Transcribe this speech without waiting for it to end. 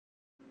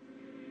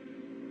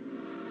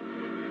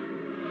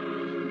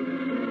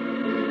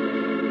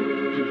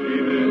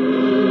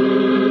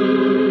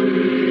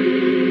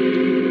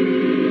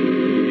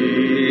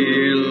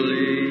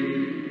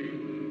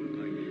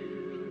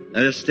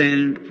Let us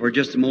stand for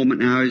just a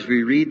moment now as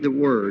we read the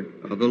Word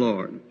of the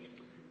Lord.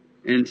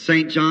 In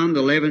St. John,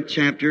 the 11th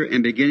chapter,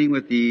 and beginning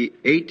with the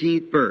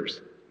 18th verse.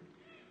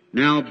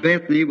 Now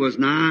Bethany was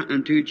nigh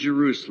unto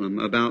Jerusalem,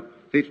 about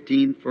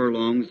 15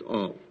 furlongs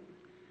off.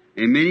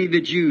 And many of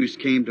the Jews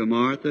came to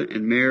Martha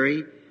and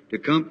Mary to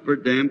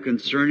comfort them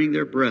concerning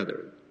their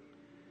brother.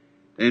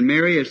 And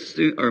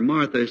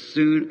Martha, as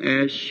soon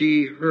as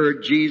she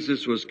heard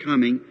Jesus was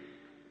coming,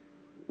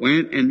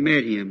 went and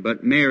met him,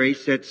 but Mary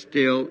sat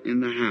still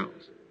in the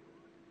house.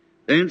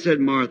 Then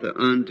said Martha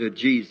unto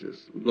Jesus,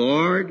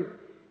 Lord,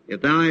 if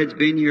thou hadst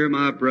been here,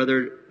 my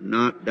brother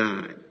not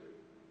died.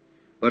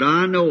 But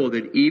I know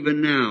that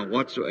even now,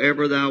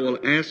 whatsoever thou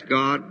wilt ask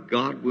God,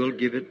 God will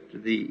give it to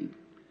thee.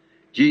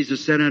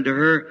 Jesus said unto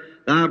her,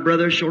 Thy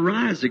brother shall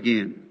rise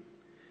again.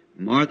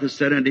 Martha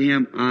said unto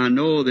him, I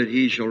know that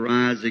he shall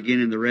rise again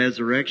in the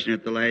resurrection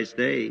at the last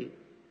day.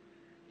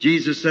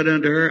 Jesus said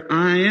unto her,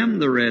 I am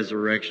the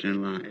resurrection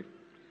and life.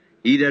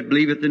 He that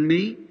believeth in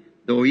me,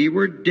 though he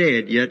were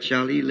dead, yet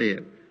shall he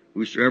live.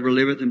 Whosoever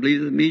liveth and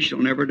believeth in me shall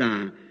never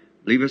die.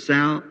 Believest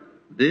thou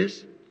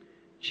this?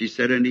 She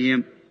said unto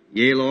him,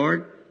 Yea,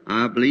 Lord,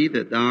 I believe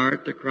that thou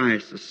art the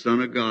Christ, the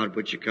Son of God,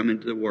 which should come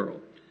into the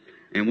world.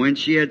 And when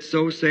she had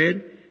so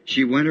said,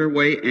 she went her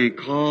way and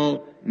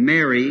called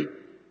Mary,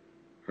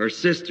 her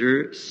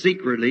sister,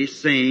 secretly,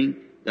 saying,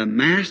 The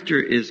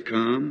Master is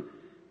come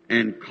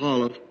and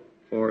calleth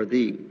for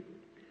thee.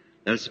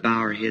 Let us bow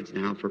our heads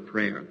now for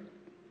prayer.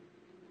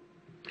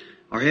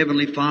 Our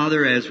Heavenly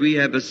Father, as we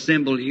have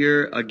assembled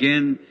here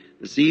again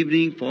this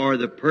evening for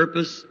the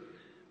purpose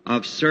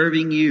of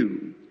serving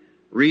you,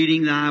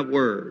 reading thy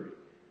word,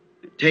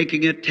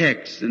 taking a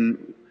text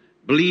and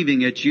believing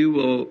that you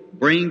will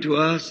bring to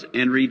us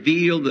and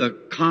reveal the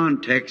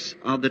context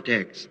of the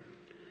text.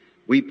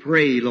 We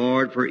pray,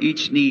 Lord, for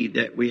each need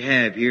that we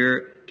have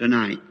here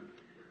tonight.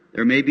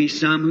 There may be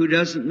some who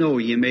doesn't know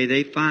you. May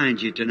they find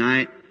you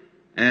tonight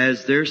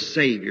as their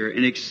Savior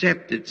and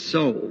accept it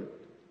so.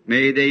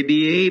 May they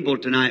be able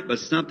tonight by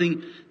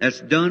something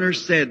that's done or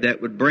said that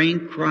would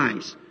bring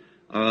Christ,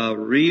 a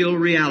real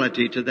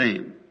reality to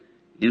them,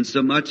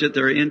 insomuch that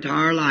their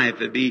entire life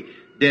would be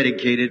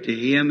dedicated to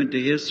Him and to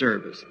His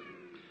service.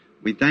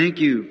 We thank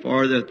you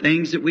for the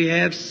things that we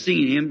have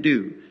seen Him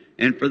do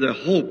and for the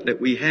hope that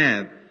we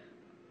have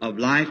of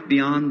life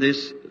beyond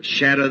this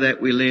shadow that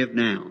we live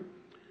now.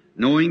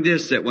 Knowing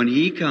this, that when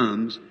He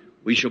comes,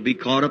 we shall be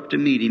caught up to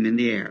meet Him in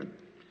the air.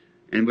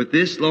 And with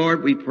this,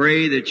 Lord, we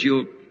pray that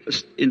you'll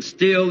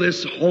instill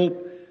this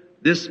hope,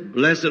 this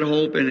blessed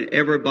hope in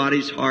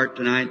everybody's heart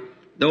tonight.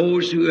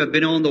 Those who have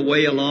been on the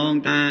way a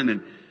long time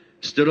and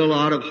stood a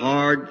lot of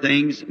hard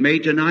things, may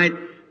tonight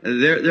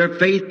their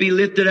faith be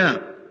lifted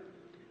up.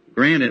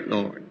 Grant it,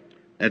 Lord,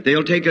 that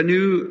they'll take a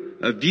new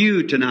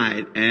view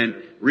tonight and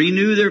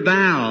renew their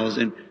vows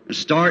and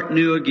start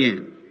new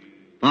again.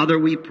 Father,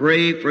 we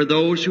pray for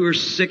those who are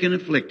sick and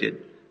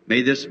afflicted.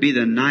 May this be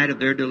the night of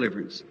their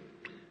deliverance.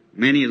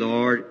 Many,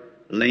 Lord,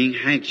 laying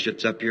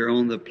handkerchiefs up here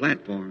on the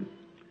platform.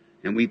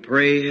 And we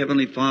pray,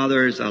 Heavenly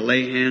Father, as I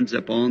lay hands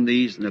upon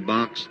these in the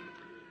box.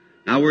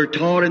 Now we're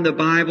taught in the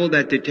Bible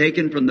that they're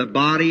taken from the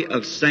body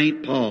of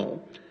St.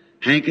 Paul,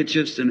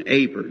 handkerchiefs and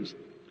aprons.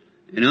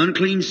 And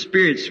unclean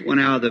spirits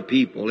went out of the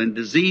people and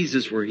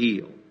diseases were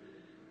healed.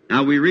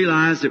 Now we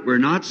realize that we're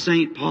not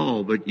St.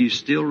 Paul, but you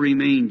still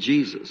remain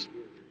Jesus.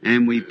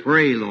 And we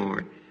pray,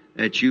 Lord,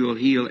 that you will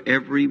heal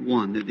every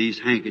one that these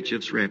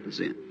handkerchiefs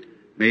represent.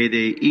 May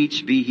they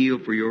each be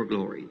healed for your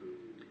glory.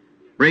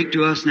 Break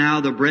to us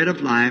now the bread of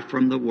life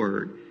from the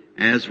Word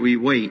as we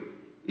wait.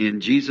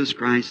 In Jesus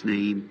Christ's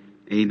name,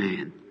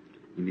 amen.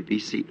 You may be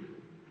seated.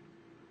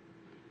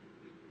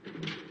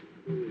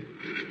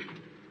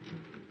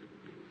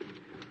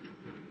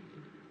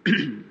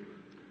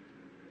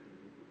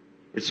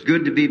 It's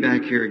good to be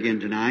back here again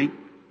tonight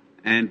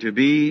and to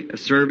be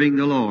serving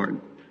the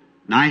Lord.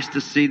 Nice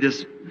to see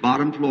this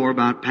bottom floor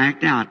about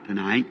packed out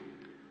tonight.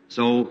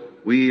 So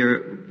we are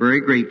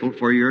very grateful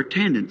for your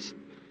attendance.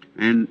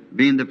 And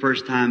being the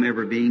first time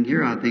ever being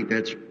here, I think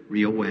that's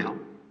real well.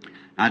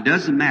 Now, it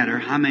doesn't matter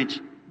how much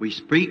we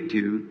speak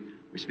to,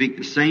 we speak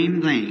the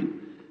same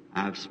thing.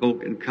 I've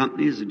spoken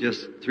companies of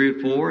just 3 or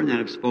 4, and then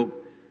I've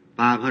spoke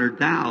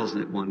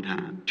 500,000 at one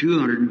time,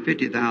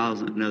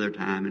 250,000 another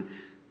time.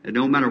 And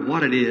no matter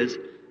what it is,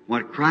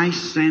 what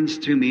Christ sends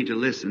to me to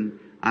listen,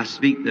 I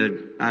speak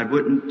I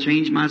wouldn't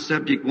change my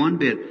subject one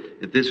bit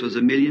if this was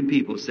 1 million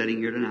people sitting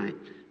here tonight.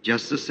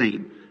 Just the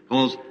same.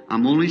 Because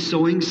I'm only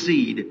sowing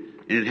seed,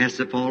 and it has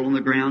to fall on the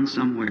ground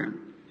somewhere.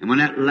 And when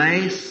that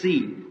last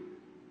seed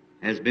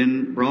has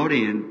been brought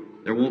in,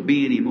 there won't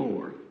be any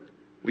more.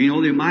 We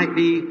know there might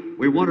be.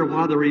 We wonder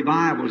why the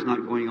revival is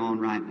not going on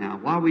right now.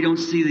 Why we don't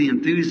see the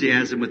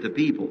enthusiasm with the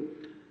people.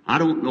 I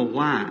don't know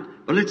why.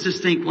 But let's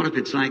just think, what if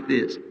it's like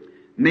this?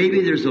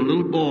 Maybe there's a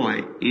little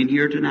boy in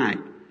here tonight,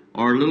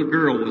 or a little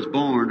girl was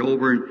born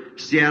over in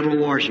Seattle,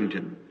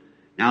 Washington.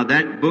 Now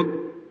that book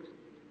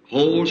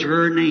holds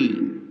her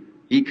name.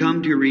 He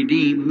come to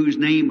redeem whose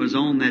name was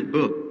on that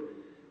book.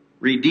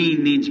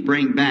 Redeem means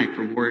bring back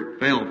from where it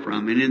fell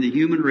from. And in the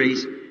human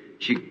race,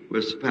 She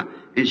was found.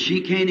 And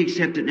she can't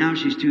accept it now.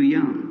 She's too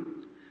young.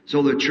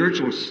 So the church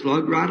will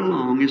slug right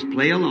along, just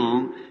play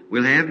along.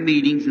 We'll have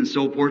meetings and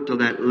so forth till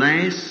that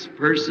last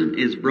person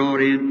is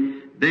brought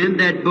in. Then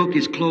that book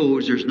is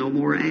closed. There's no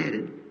more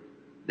added.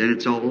 Then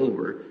it's all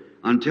over.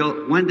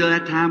 Until when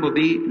that time will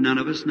be, none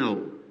of us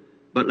know.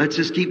 But let's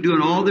just keep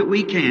doing all that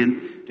we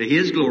can to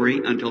His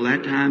glory until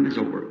that time is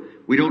over.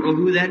 We don't know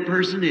who that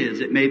person is.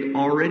 It may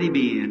already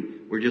be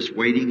in. We're just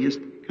waiting His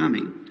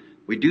coming.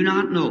 We do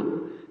not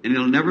know. And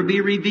it'll never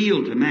be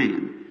revealed to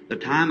man the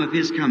time of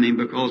His coming,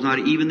 because not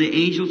even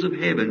the angels of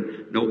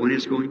heaven know when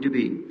it's going to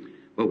be.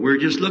 But we're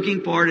just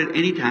looking for it at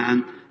any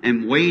time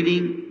and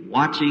waiting,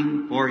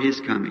 watching for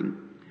His coming.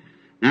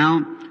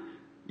 Now,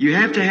 you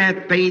have to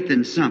have faith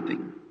in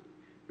something.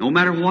 No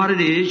matter what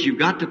it is, you've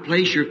got to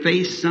place your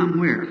faith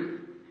somewhere.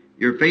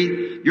 Your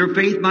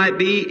faith might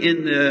be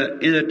in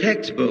a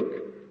textbook.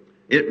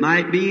 It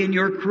might be in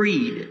your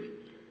creed.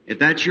 If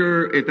that's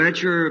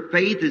your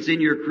faith is in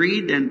your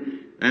creed,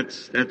 then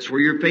that's where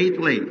your faith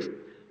lays.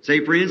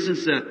 Say, for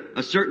instance,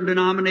 a certain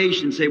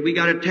denomination, say, we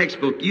got a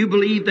textbook. You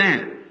believe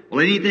that.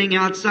 Well, anything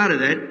outside of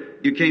that,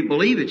 you can't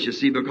believe it, you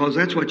see, because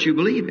that's what you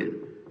believe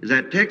in, is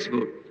that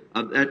textbook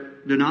of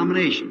that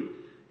denomination.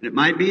 And it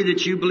might be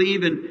that you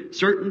believe in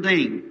certain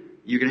thing.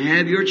 You can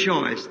have your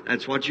choice.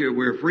 That's what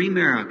we're a free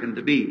American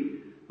to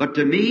be. But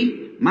to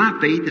me, my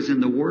faith is in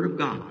the Word of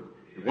God,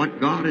 what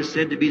God has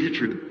said to be the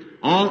truth.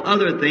 All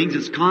other things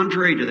is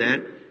contrary to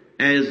that,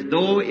 as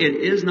though it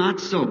is not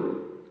so.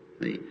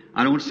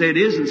 I don't say it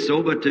isn't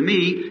so, but to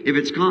me, if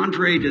it's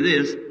contrary to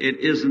this, it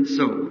isn't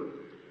so.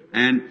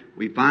 And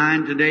we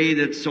find today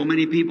that so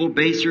many people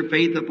base their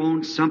faith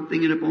upon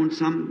something and upon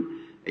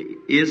some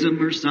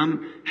ism or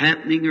some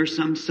happening or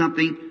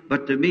something.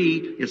 But to me,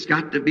 it's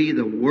got to be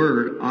the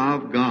Word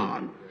of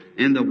God.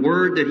 And the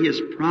Word that He has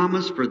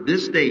promised for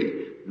this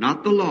day,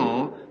 not the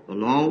law. The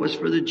law was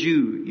for the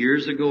Jew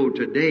years ago.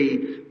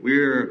 Today,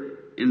 we're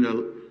in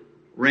the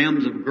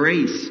realms of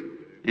grace.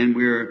 And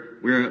we're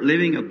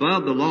living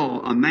above the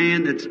law. A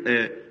man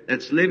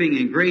that's living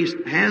in grace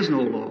has no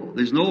law.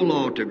 There's no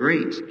law to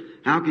grace.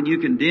 How can you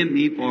condemn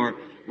me for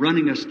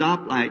running a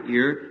stoplight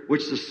here,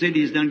 which the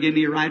city has done give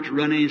me a right to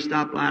run any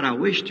stoplight I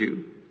wish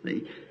to?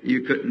 See,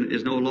 you couldn't.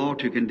 There's no law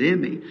to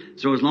condemn me.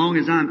 So as long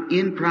as I'm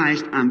in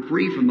Christ, I'm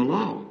free from the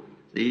law.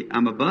 See,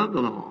 I'm above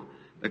the law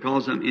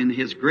because I'm in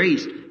His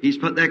grace. He's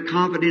put that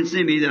confidence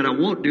in me that I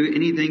won't do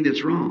anything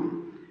that's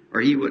wrong,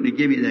 or He wouldn't have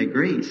given me that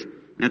grace.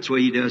 That's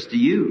what He does to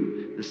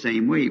you, the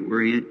same way.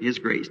 We're in His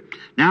grace.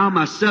 Now,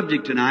 my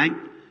subject tonight,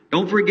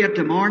 don't forget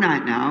tomorrow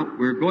night now,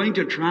 we're going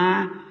to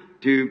try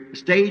to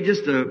stay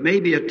just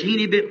maybe a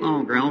teeny bit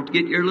longer. I want to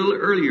get here a little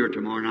earlier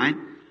tomorrow night,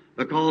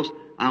 because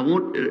I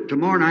want,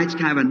 tomorrow night's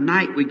kind of a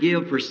night we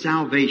give for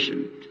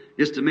salvation,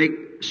 just to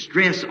make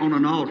stress on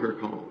an altar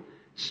call.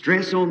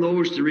 Stress on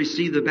those to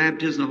receive the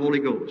baptism of the Holy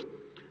Ghost.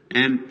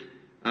 And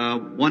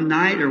one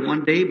night or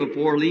one day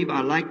before I leave,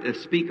 I'd like to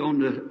speak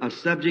on a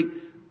subject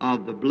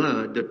of the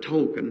blood, the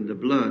token, the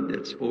blood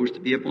that's supposed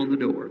to be up on the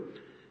door,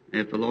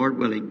 if the Lord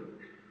willing.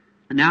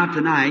 Now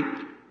tonight,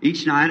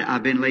 each night,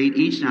 I've been late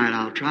each night.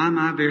 I'll try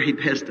my very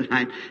best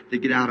tonight to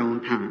get out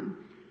on time.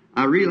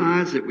 I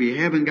realize that we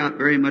haven't got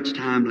very much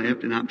time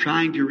left, and I'm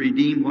trying to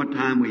redeem what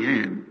time we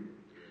have.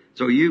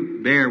 So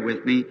you bear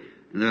with me.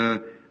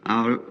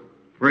 I'll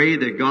pray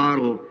that God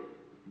will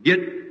get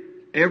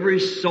every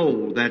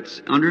soul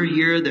that's under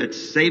here that's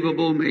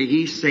savable. May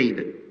He save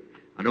it.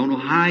 I don't know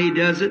how He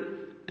does it.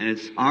 And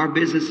it's our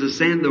business to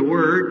send the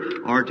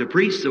Word or to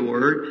preach the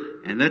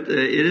Word, and it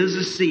is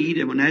a seed,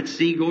 and when that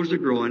seed goes to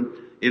growing,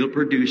 it'll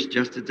produce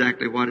just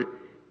exactly what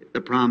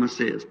the promise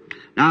is.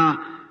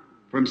 Now,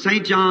 from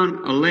St.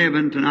 John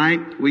 11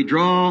 tonight, we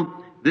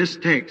draw this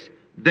text.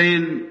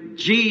 Then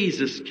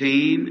Jesus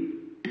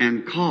came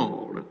and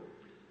called.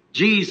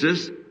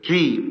 Jesus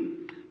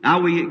came. Now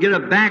we get a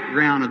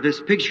background of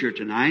this picture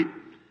tonight.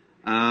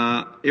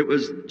 It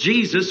was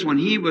Jesus when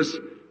He was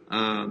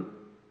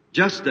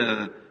just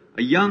a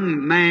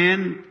young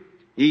man.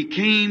 He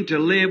came to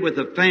live with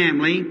a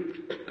family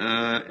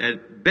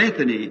at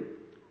Bethany,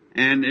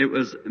 and it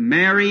was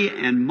Mary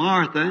and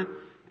Martha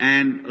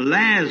and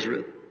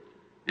Lazarus,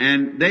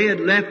 and they had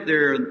left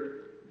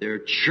their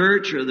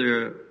church or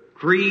their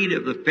creed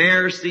of the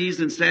Pharisees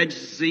and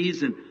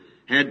Sadducees and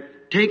had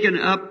taken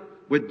up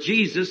with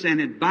Jesus and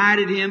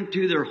invited Him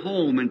to their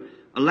home. And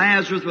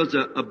Lazarus was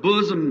a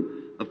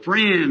bosom, a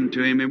friend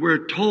to Him, and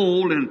we're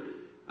told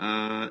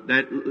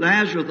that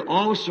Lazarus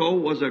also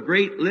was a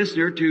great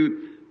listener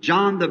to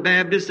John the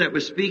Baptist that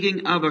was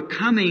speaking of a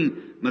coming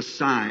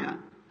Messiah.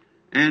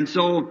 And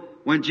so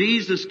when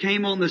Jesus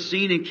came on the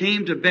scene and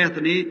came to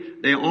Bethany,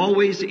 they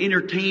always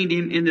entertained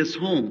Him in this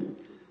home.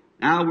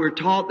 Now we're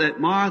taught that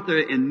Martha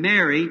and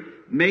Mary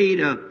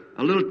made a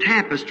little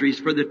tapestries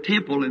for the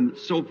temple and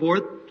so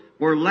forth,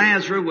 where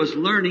Lazarus was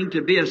learning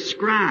to be a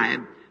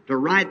scribe, to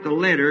write the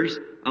letters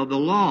of the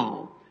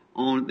law.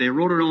 They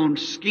wrote it on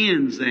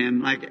skins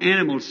then, like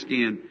animal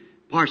skin.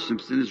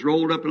 Parsnips, and it's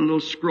rolled up in a little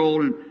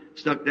scroll and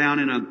stuck down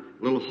in a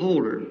little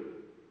holder.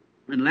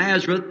 And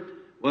Lazarus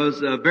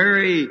was a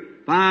very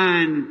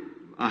fine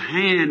a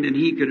hand and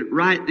he could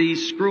write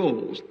these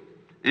scrolls.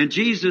 And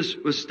Jesus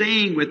was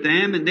staying with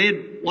them, and they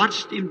had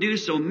watched him do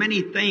so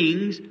many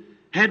things,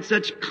 had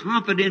such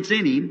confidence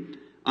in him,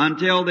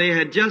 until they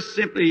had just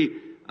simply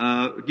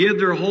give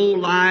their whole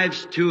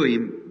lives to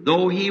him.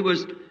 Though he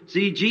was,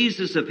 see,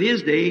 Jesus of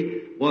his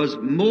day was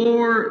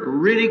more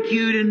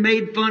ridiculed and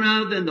made fun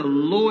of than the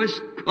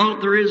lowest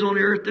cult there is on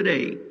the earth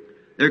today.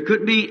 There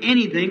couldn't be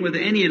anything with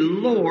any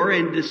lower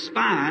and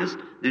despised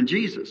than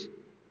Jesus.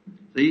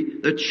 See,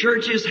 the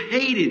churches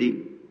hated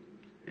him.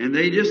 And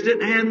they just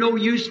didn't have no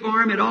use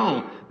for him at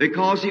all,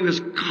 because he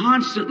was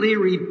constantly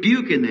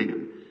rebuking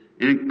them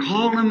and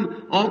calling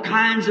them all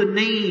kinds of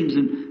names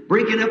and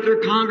breaking up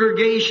their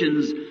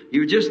congregations. He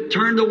would just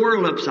turn the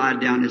world upside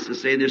down, as to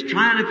say. They're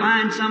trying to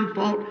find some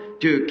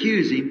fault to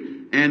accuse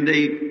him, and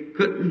they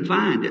couldn't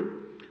find it.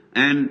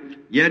 And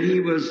yet he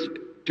was,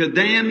 to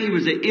them, he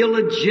was an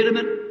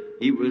illegitimate.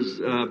 He was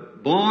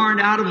born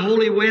out of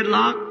holy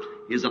wedlock.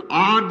 He was an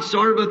odd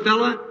sort of a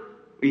fella.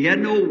 He had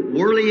no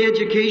worldly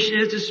education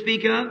as to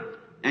speak of,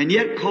 and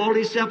yet called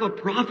himself a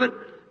prophet.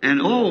 And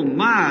oh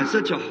my,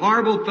 such a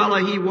horrible fellow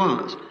he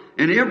was.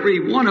 And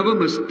every one of them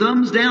was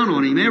thumbs down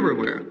on him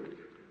everywhere.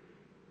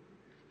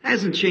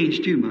 Hasn't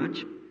changed too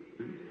much.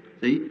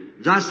 See,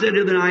 as I said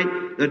the other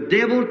night, the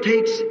devil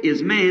takes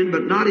his man,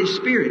 but not his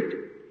spirit.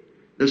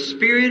 The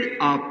spirit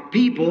of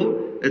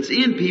people that's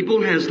in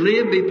people has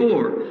lived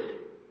before.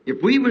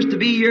 If we was to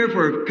be here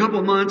for a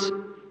couple months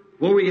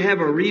where we have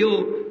a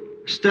real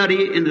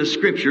study in the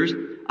Scriptures,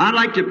 I'd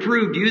like to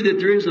prove to you that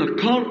there is a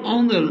cult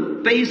on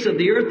the face of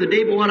the earth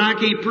today, but what I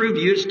can't prove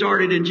to you, it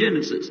started in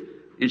Genesis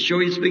and show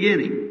you its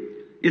beginning.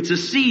 It's a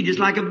seed, just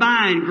like a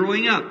vine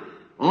growing up,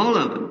 all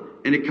of them.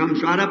 And it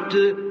comes right up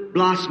to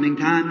blossoming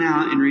time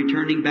now and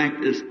returning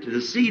back to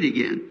the seed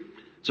again.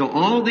 So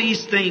all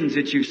these things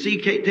that you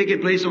see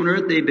taking place on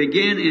earth, they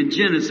begin in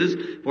Genesis,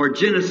 for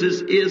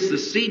Genesis is the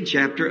seed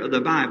chapter of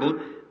the Bible,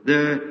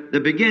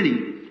 the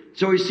beginning.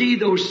 So you see,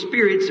 those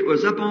spirits that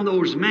was up on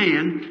those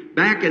man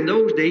back in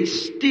those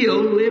days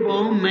still live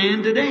on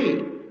man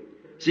today.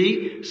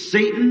 See,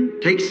 Satan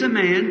takes the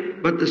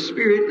man, but the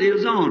spirit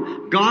lives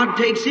on. God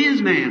takes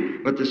his man,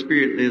 but the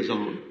spirit lives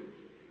on.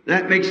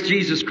 That makes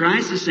Jesus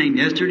Christ the same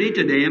yesterday,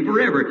 today, and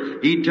forever.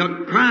 He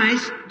took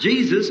Christ,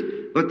 Jesus,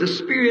 but the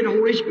Spirit,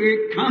 Holy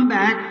Spirit, come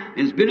back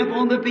and has been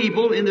upon the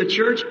people in the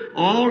church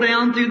all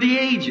down through the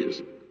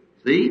ages.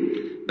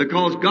 See?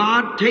 Because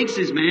God takes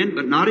his man,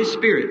 but not his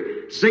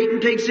spirit.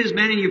 Satan takes his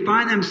man, and you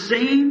find them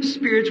same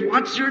spirits.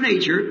 What's your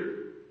nature?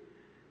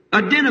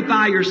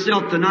 Identify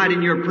yourself tonight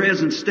in your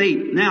present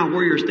state, now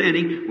where you're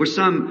standing, with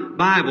some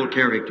Bible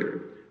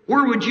character.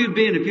 Where would you have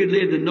been if you'd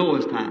lived in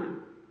Noah's time?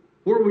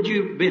 Where would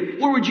you have been?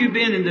 Where would you have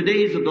been in the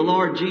days of the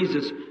Lord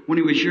Jesus when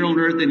he was here on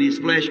earth in his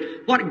flesh?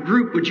 What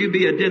group would you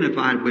be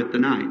identified with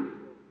tonight?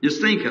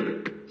 Just think of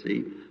it.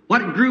 See?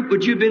 What group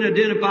would you have been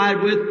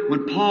identified with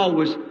when Paul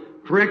was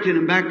correcting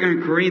them back there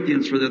in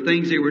Corinthians for the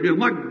things they were doing?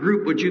 What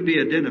group would you be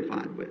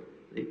identified with?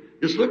 See?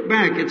 Just look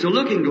back. It's a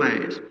looking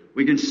glass.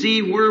 We can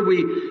see where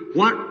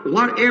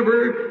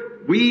whatever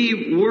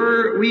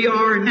we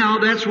are now,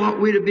 that's what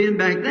we'd have been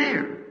back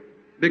there.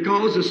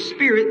 Because the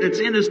spirit that's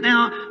in us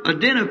now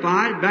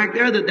identified back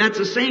there, that's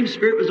the same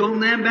spirit was on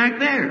them back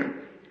there.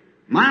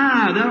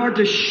 My, that ought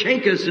to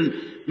shake us and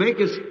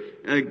make us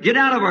get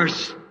out of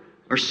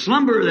our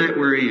slumber that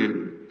we're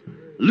in.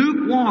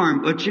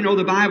 Lukewarm, but you know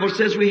the Bible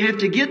says we have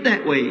to get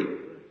that way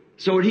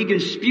so that he can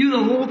spew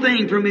the whole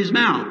thing from his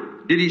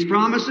mouth. Did he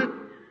promise it?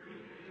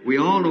 We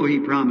all know he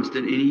promised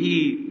it, and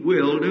he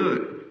will do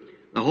it.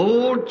 The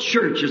whole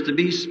church is to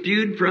be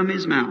spewed from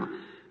his mouth.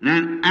 And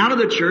then out of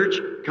the church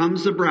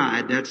comes the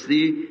bride. That's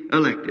the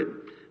elected.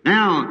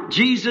 Now,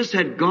 Jesus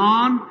had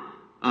gone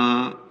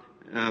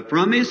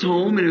from his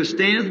home and was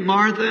staying with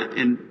Martha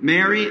and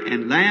Mary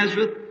and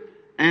Lazarus.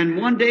 And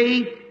one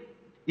day,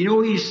 you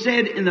know, he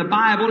said in the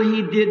Bible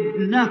he did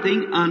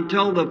nothing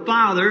until the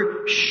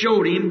Father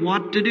showed him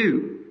what to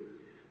do.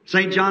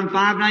 St. John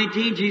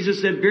 5:19,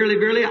 Jesus said, "Verily,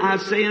 verily, I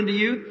say unto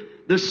you,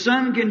 the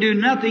Son can do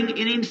nothing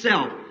in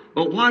himself,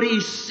 but what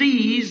he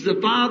sees the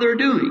Father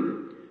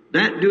doing,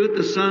 that doeth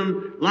the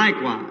Son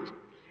likewise."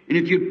 And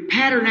if you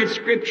pattern that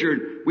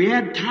Scripture, we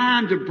had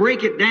time to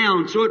break it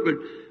down so it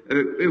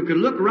could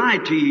look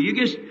right to you. You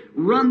just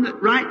run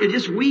right, it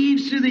just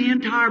weaves through the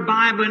entire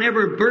Bible, and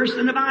every verse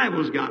in the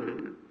Bible's got it in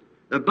it.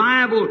 The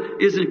Bible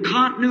is in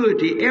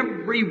continuity.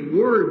 Every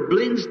word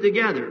blends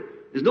together.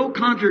 There's no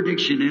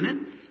contradiction in it.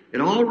 It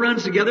all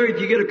runs together.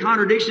 If you get a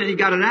contradiction, you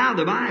got it out of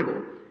the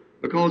Bible.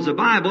 Because the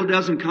Bible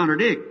doesn't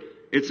contradict.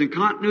 It's in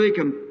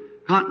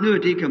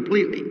continuity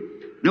completely.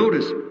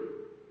 Notice.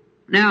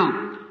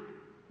 Now,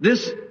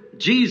 this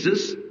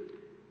Jesus,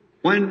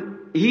 when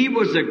he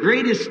was the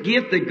greatest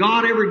gift that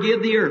God ever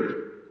gave the earth,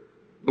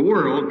 the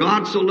world,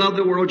 God so loved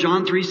the world,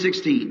 John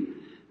 3:16.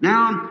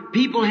 Now,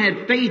 people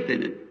had faith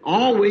in it.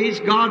 Always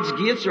God's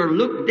gifts are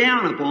looked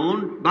down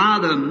upon by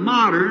the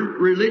modern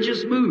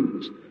religious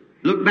moves.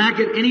 Look back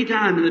at any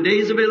time in the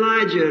days of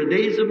Elijah, the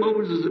days of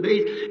Moses, the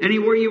days,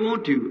 anywhere you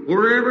want to.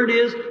 Wherever it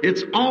is,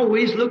 it's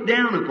always looked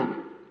down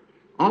upon.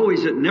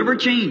 Always, it never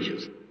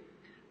changes.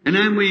 And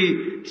then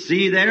we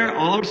see there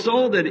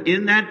also that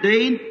in that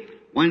day,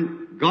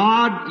 when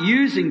God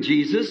using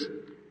Jesus,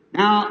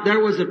 now there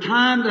was a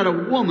time that a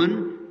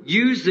woman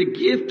used the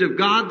gift of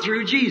God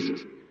through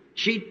Jesus.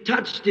 She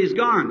touched His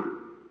garment.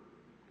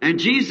 And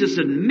Jesus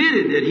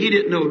admitted that He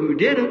didn't know who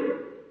did it.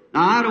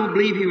 Now I don't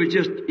believe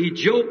He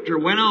joked or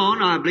went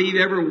on. I believe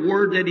every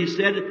word that He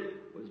said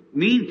was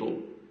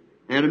meaningful,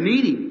 had a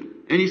meaning.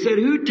 And He said,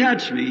 who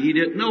touched me? He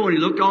didn't know. And He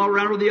looked all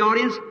around with the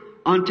audience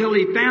until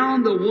He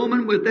found the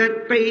woman with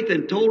that faith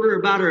and told her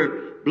about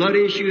her blood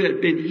issue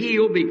had been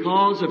healed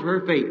because of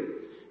her faith.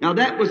 Now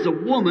that was the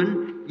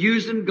woman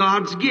using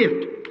God's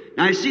gift.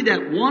 Now you see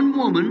that one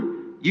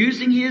woman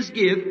using His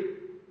gift,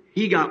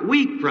 he got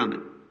weak from it.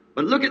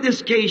 But look at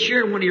this case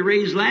here when He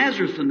raised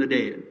Lazarus from the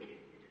dead.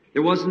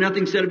 There wasn't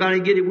nothing said about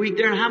him getting weak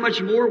there. And how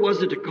much more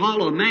was it to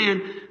call a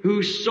man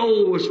whose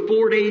soul was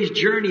 4 days'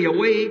 journey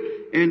away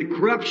and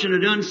corruption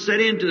had done set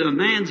into a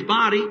man's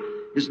body.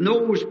 His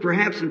nose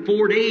perhaps in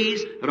 4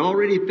 days had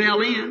already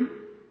fell in.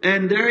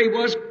 And there he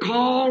was,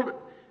 called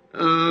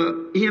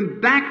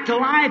him back to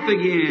life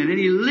again. And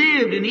he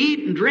lived and eat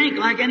and drink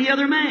like any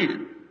other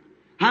man.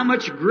 How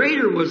much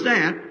greater was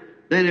that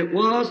than it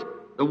was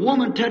the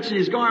woman touching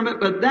his garment,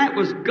 but that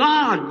was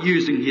God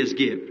using His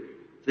gift.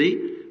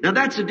 See? Now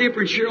that's the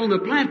difference here on the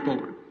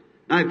platform.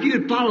 Now if you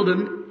would follow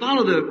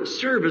the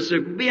service, it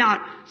would be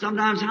out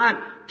sometimes how it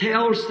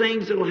tells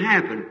things that'll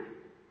happen.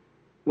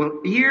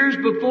 Well, years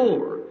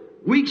before,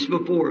 weeks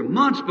before,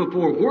 months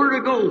before, where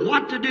to go,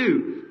 what to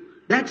do.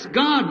 That's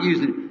God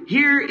using it.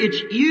 Here it's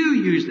you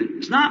using it.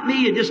 It's not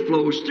me, it just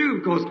flows through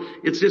because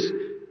it's just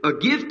a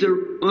gift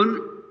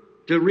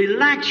to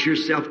relax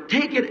yourself.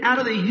 Take it out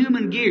of the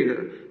human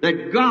gear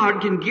that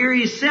God can gear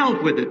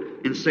Himself with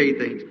it and say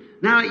things.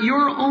 Now,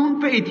 your own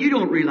faith, you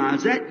don't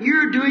realize that.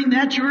 You're doing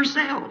that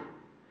yourself.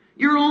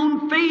 Your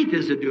own faith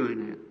is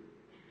doing that.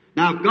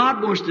 Now, if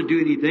God wants to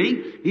do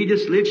anything, He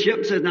just lifts you up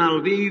and says,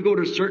 now, you go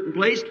to a certain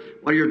place,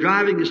 while you're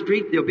driving the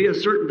street, there'll be a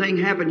certain thing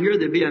happen here.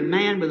 There'll be a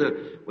man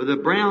with a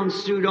brown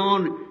suit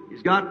on.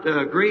 He's got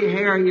gray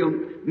hair. He'll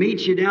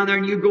meet you down there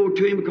and you go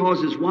to him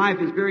because his wife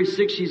is very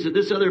sick. She's at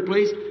this other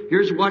place.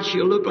 Here's what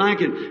she'll look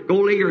like, and go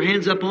lay your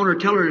hands up on her.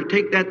 Tell her to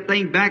take that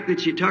thing back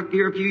that she tucked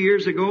here a few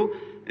years ago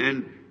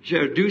and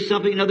she'll do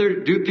something other,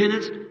 do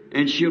penance,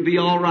 and she'll be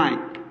all right.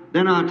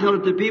 Then I'll tell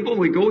it to people.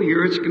 We go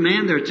here. It's a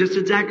command. There's just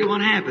exactly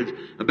what happens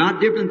about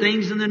different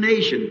things in the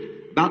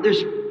nation. About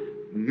this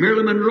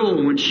Marilyn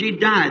Monroe, when she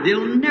died,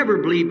 they'll never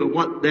believe but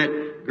what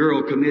that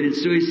girl committed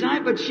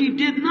suicide, but she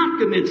did not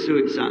commit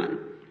suicide.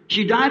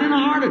 She died in a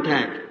heart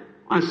attack.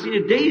 I seen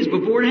it days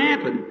before it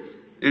happened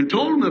and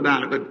told them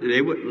about it, but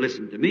they wouldn't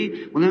listen to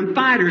me. When them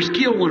fighters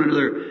killed one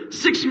another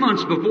 6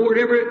 months before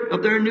it ever,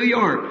 up there in New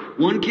York,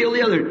 one killed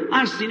the other.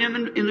 I've seen them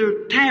in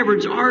their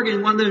taverns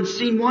arguing one and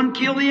seen one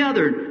kill the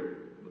other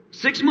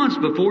 6 months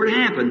before it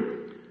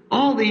happened.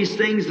 All these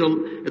things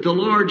that the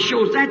Lord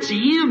shows, that's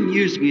Him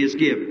using His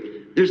gift.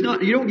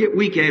 You don't get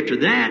weak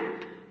after that.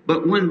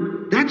 But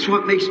that's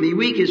what makes me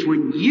weak is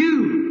when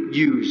you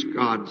use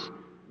God's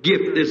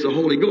gift as the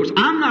Holy Ghost.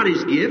 I'm not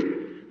His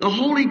gift. The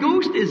Holy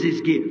Ghost is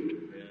His gift.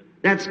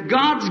 That's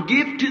God's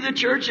gift to the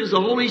church is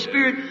the Holy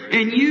Spirit,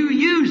 and you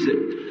use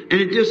it.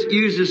 And it just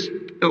uses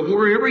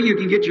wherever you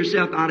can get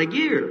yourself out of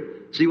gear.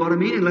 See what I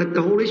mean? And let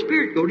the Holy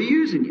Spirit go to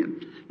using you.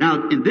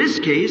 Now, in this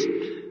case,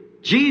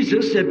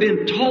 Jesus had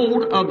been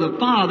told of the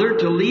Father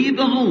to leave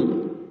the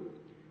home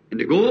and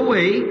to go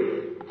away.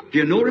 If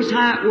you notice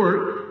how it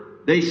worked,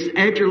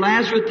 after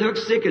Lazarus took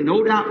sick, and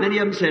no doubt many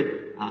of them said,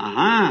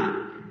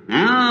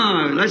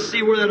 now let's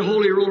see where that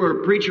holy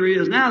roller preacher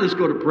is. Now let's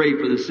go to pray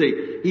for the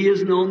sick. He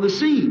isn't on the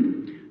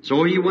scene.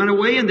 So he went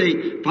away, and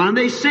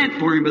they sent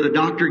for him, but the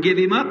doctor gave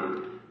him up.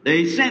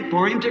 They sent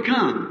for him to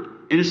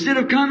come. And instead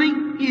of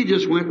coming, he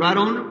just went right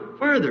on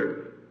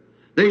further.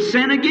 They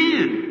sent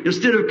again.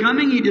 Instead of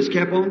coming, he just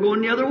kept on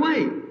going the other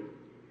way.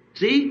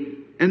 See?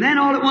 And then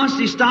all at once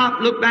he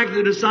stopped, looked back at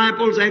the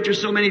disciples after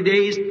so many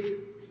days.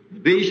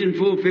 Vision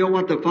fulfilled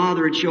what the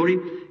Father had showed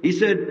him. He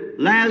said,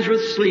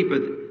 Lazarus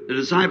sleepeth. The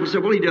disciples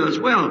said, well, he does.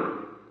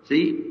 Well,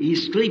 see, he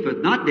sleepeth,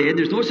 not dead.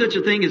 There's no such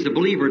a thing as the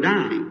believer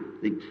dying.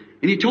 See?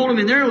 And he told them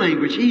in their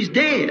language, he's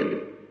dead.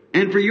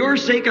 And for your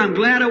sake, I'm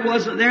glad I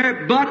wasn't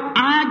there, but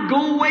I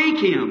go wake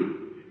him.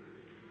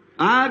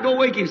 I go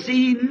wake him.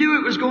 See, he knew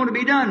it was going to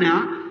be done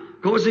now.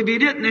 Because if he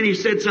didn't, then he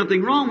said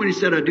something wrong when he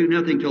said, I do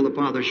nothing till the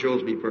Father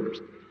shows me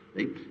first.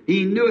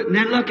 He knew it, and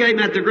then look at him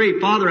at the grave.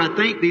 Father, I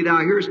thank Thee, Thou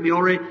hearest me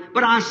already,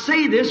 but I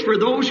say this for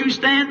those who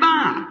stand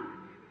by.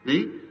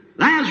 See?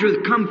 Lazarus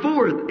come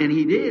forth, and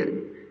he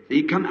did.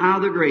 He come out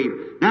of the grave.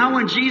 Now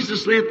when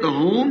Jesus left the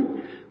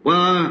home,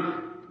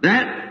 well,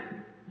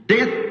 that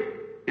death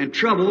and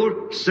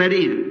trouble set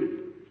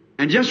in.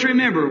 And just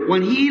remember,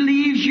 when He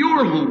leaves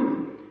your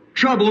home,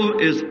 trouble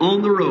is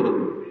on the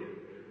road.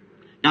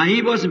 Now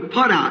He wasn't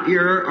put out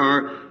here,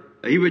 or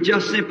He was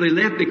just simply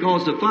left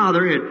because the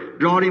Father had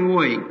brought Him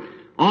away.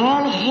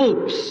 All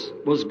hopes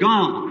was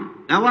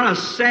gone. Now what a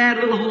sad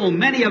little home.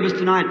 Many of us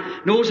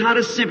tonight knows how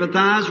to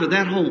sympathize with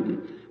that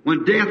home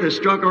when death has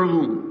struck our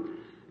home.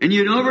 And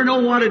you never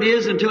know what it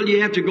is until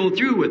you have to go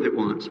through with it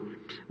once.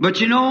 But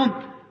you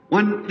know,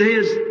 when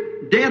his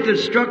death had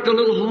struck the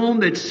little home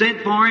they'd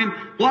sent for him,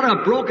 what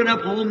a broken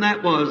up home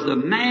that was. The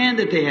man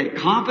that they had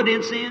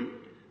confidence in,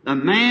 the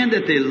man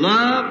that they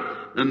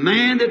loved, the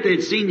man that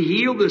they'd seen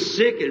heal the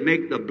sick and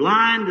make the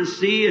blind to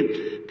see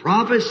and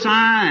prophesy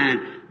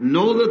and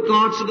know the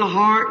thoughts of the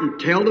heart and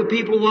tell the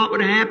people what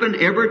would happen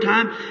every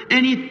time.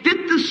 And he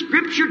fit the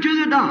Scripture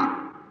to the dot.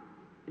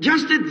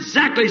 Just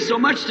exactly so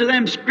much to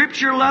them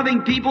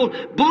Scripture-loving people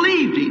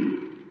believed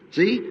him.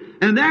 See?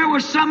 And there were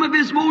some of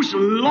his most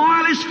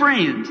loyalist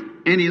friends.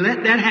 And he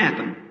let that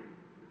happen.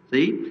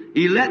 See?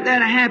 He let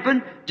that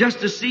happen just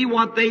to see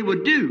what they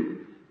would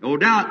do. No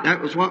doubt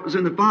that was what was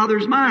in the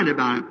Father's mind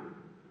about it.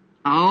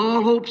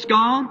 All hope's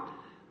gone.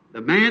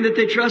 The man that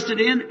they trusted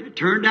in, it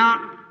turned out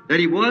that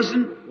he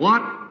wasn't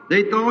what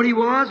they thought he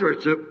was or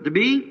to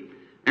be.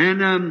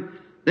 And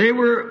they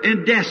were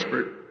in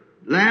desperate.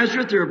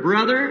 Lazarus, their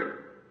brother,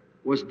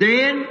 was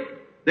dead.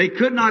 They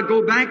could not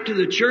go back to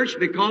the church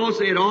because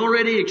they had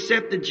already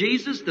accepted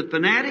Jesus, the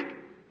fanatic,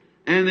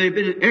 and they've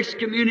been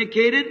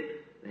excommunicated.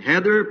 They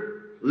had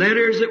their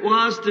letters, it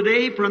was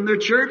today, from their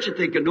church that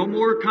they could no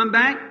more come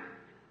back.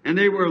 And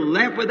they were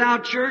left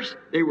without church.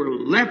 They were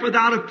left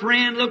without a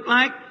friend, looked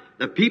like.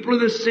 The people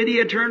of the city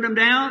had turned them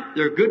down.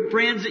 Their good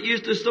friends that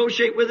used to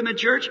associate with them in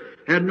church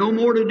had no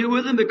more to do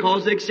with them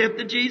because they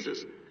accepted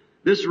Jesus.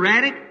 This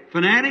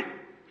fanatic.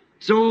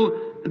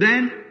 So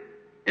then,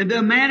 and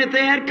the man that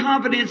they had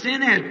confidence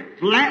in had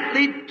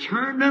flatly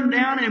turned them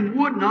down and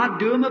would not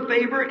do them a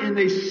favor. And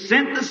they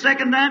sent the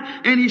second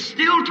time, and he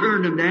still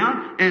turned them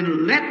down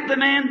and let the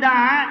man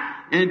die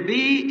and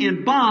be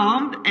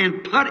embalmed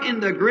and put in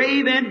the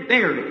grave and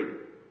buried.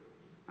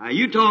 Now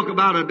you talk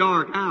about a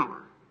dark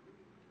hour.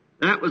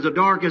 That was the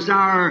darkest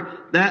hour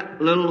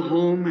that little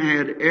home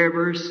had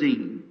ever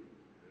seen.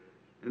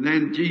 And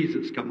then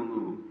Jesus come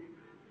along.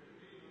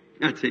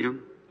 That's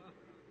him.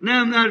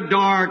 Now the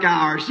dark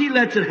hours, he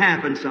lets it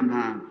happen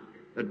sometime.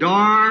 The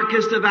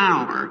darkest of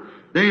hour,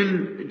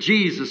 then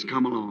Jesus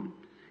come along.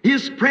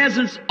 His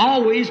presence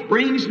always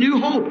brings new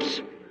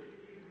hopes.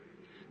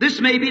 This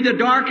may be the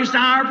darkest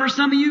hour for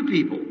some of you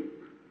people.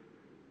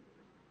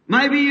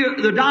 Maybe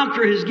the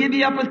doctor has given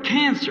you up with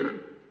cancer.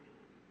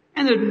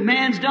 And the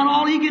man's done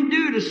all he can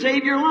do to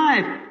save your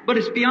life. But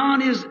it's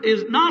beyond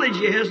his knowledge.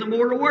 He has no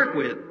more to work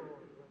with.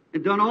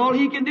 And done all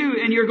he can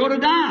do. And you're going to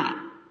die.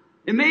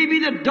 It may be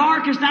the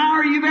darkest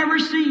hour you've ever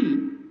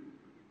seen.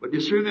 But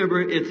just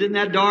remember, it's in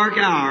that dark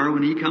hour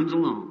when he comes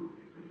along.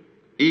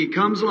 He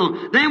comes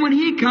along. Then when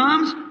he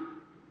comes,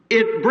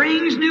 it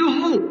brings new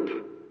hope.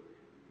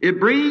 It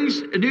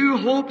brings new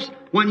hopes.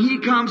 When he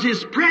comes,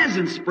 his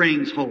presence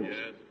brings hope.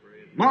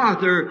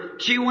 Martha,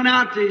 she went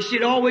out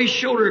she'd always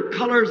showed her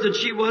colors that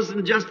she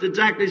wasn't just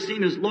exactly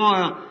seen as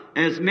loyal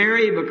as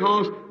Mary,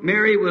 because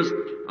Mary was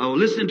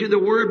listening to the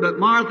Word, but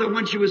Martha,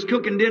 when she was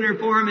cooking dinner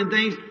for him and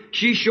things,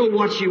 she showed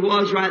what she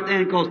was right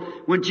then, because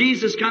when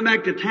Jesus come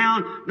back to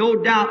town,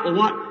 no doubt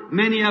what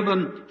many of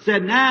them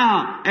said,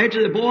 now,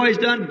 after the boy's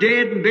done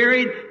dead and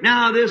buried,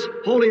 now this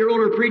holy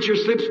roller preacher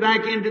slips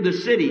back into the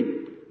city.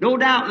 No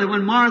doubt that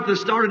when Martha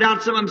started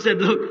out, some of them said,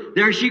 look,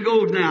 there she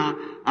goes now.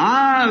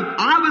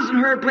 I was in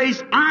her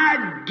place.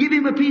 I'd give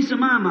him a piece of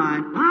my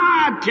mind.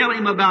 I'd tell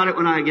him about it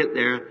when I get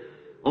there.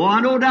 Oh,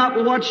 I no doubt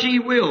but what she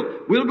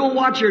will. We'll go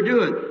watch her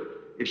do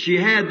it. If she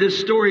had,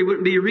 this story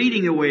wouldn't be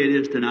reading the way it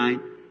is tonight.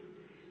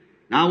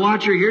 Now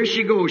watch her. Here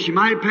she goes. She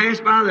might pass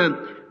by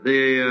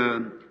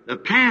the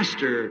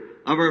pastor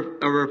of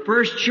her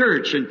first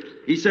church, and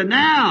he said,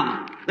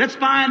 now, let's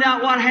find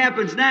out what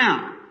happens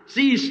now.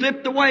 See, he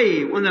slipped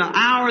away. When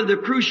the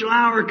crucial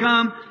hour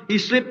come, he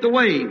slipped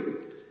away.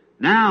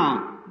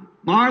 Now,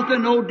 Martha,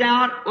 no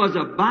doubt, was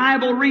a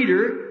Bible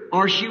reader,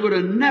 or she would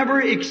have never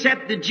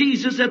accepted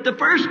Jesus at the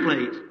first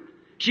place.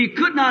 She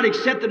could not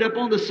accept it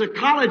upon the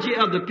psychology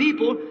of the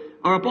people,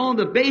 or upon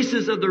the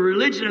basis of the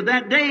religion of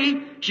that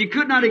day. She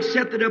could not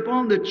accept it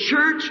upon the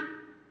church,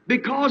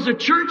 because the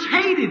church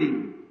hated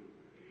him.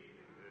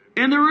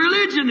 And the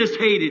religionists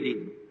hated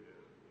him.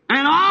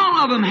 And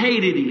all of them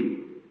hated him.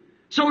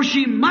 So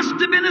she must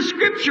have been a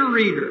scripture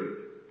reader.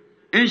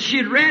 And she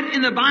had read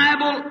in the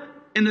Bible,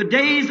 in the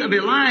days of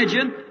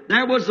Elijah,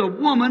 there was a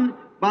woman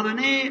by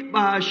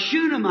a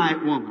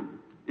Shunammite woman.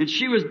 And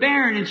she was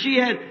barren, and she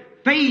had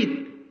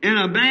faith in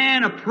a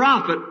man, a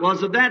prophet,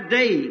 was of that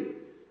day,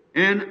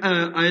 and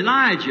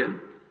Elijah.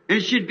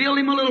 And she'd built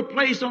him a little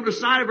place on the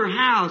side of her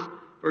house,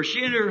 for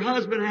she and her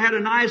husband had a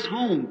nice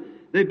home.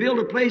 They built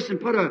a place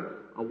and put a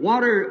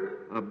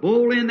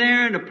bowl in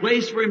there, and a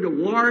place for him to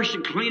wash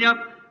and clean up.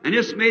 And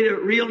this made a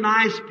real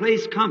nice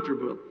place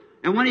comfortable.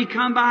 And when he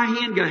come by,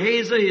 he and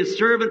Gehazi, his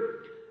servant,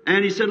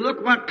 and he said,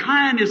 look what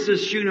kindness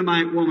this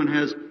Shunammite woman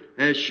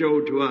has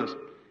showed to us.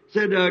 He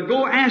said,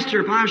 go ask her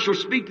if I shall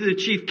speak to the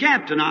chief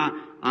captain.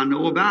 I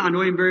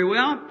know him very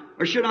well.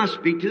 Or should I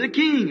speak to the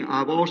king?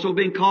 I've also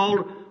been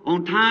called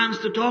on times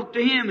to talk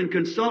to him and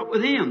consult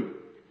with him.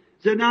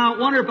 He said, now I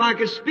wonder if I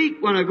could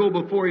speak when I go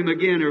before him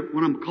again, or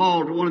when I'm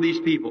called to one of these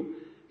people.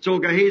 So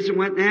Gehazi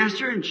went and asked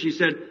her, and she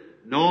said,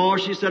 No,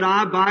 she said,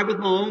 I abide with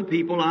my own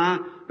people. I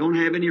don't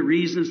have any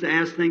reasons to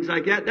ask things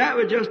like that. That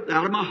was just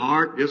out of my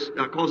heart, just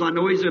because I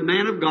know he's a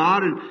man of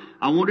God and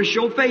I want to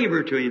show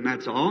favor to him,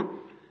 that's all.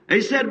 And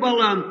he said,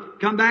 well,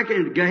 come back,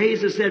 and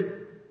Gehazi said,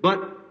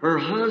 but her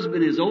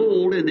husband is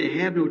old and they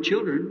have no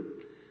children.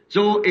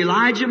 So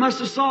Elijah must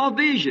have saw a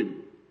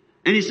vision.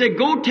 And he said,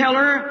 go tell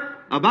her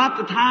about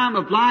the time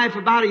of life,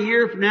 about a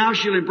year from now,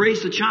 she'll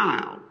embrace a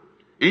child.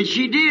 And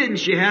she did, and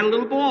she had a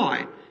little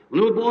boy. The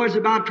little boy's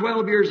about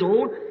 12 years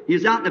old. He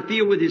was out in the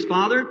field with his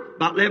father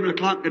about 11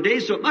 o'clock today,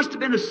 so it must have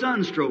been a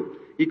sunstroke.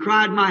 He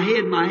cried, my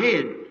head, my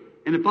head.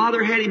 And the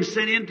father had him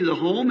sent into the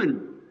home,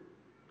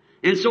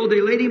 and so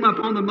they laid him up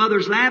on the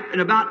mother's lap,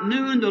 and about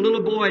noon the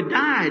little boy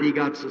died. He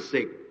got so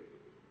sick.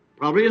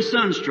 Probably a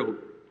sunstroke.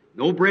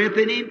 No breath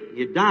in him.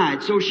 He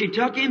died. So she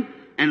took him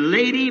and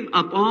laid him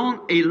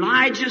upon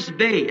Elijah's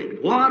bed.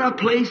 What a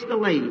place to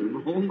lay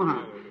him. Oh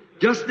my.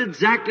 Just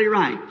exactly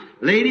right.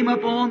 Laid him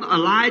upon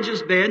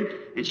Elijah's bed,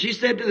 and she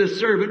said to the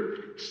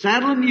servant,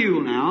 saddle a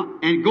mule now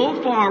and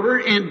go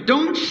forward and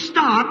don't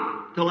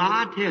stop till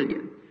I tell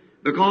you.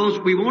 Because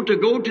we want to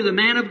go to the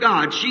man of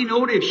God. She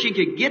knew if she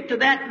could get to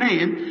that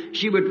man,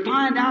 she would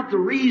find out the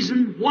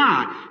reason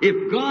why.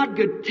 If God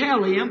could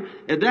tell him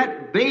that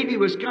that baby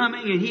was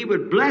coming and he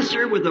would bless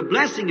her with the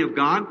blessing of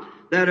God,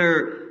 that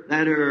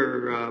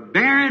her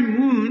barren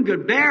womb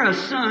could bear a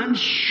son,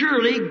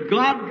 surely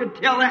God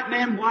could tell that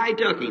man why he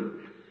took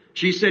him.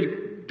 She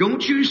said,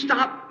 don't you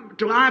stop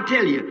till I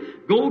tell you.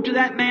 Go to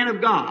that man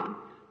of God.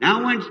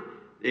 Now when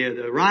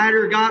the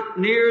rider got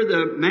near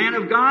the man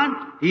of God,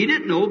 he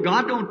didn't know.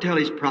 God don't tell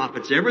his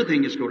prophets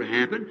everything is going to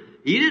happen.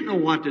 He didn't know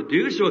what to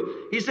do. So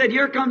he said,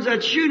 here comes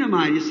that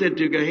Shunammite. He said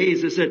to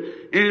Gehazi,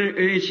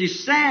 and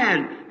she's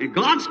sad, and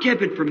God's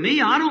kept it from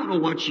me. I don't know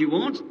what she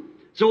wants.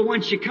 So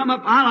when she come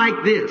up, I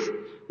like this.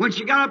 When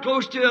she got up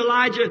close to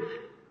Elijah,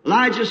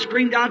 Elijah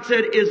screamed out,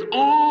 said, is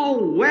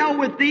all well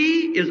with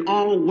thee? Is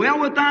all well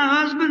with thy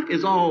husband?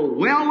 Is all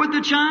well with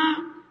the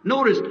child?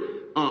 Notice,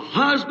 a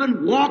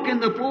husband walking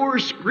the floor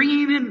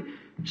screaming.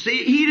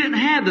 See, he didn't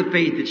have the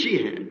faith that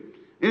she had.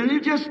 And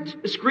they're just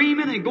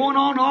screaming and going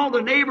on, all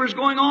the neighbors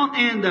going on,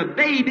 and the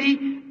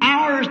baby,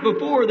 hours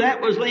before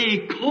that, was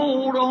laying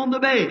cold on the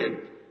bed.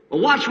 But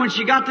watch, when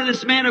she got to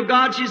this man of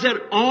God, she said,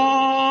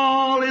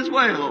 all is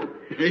well.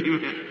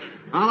 Amen.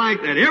 I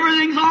like that.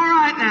 Everything's all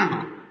right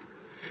now.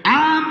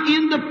 I'm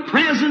in the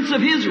presence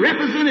of his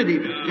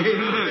representative.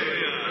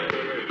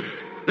 Amen.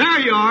 There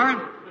you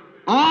are.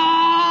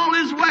 All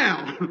is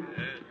well.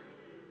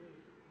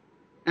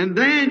 And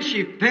then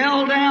she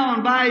fell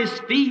down by his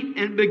feet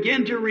and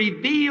began to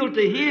reveal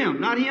to him.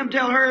 Not him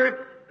tell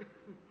her.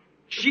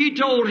 She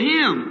told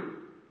him.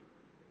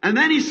 And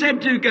then he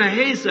said to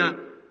Gehazi,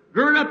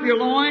 gird up your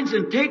loins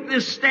and take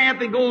this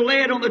staff and go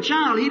lay it on the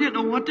child. He didn't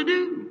know what to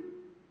do.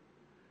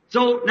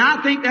 So now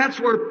I think that's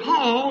where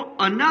Paul,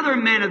 another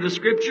man of the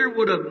Scripture,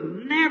 would have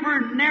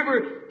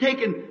never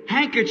taken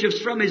handkerchiefs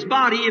from his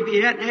body if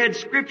he hadn't had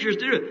Scriptures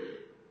to do it.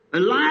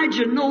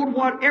 Elijah knowed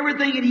what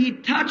everything that he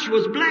touched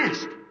was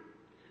blessed.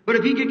 But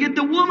if he could get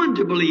the woman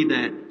to believe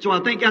that. So I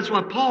think that's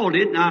what Paul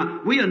did.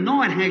 Now, we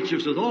anoint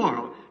handkerchiefs with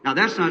oil. Now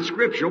that's not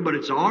scriptural, but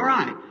it's all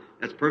right.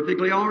 That's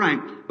perfectly all right.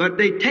 But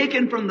they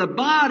taken from the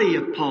body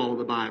of Paul,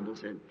 the Bible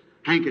said.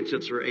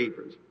 Handkerchiefs or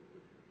aprons.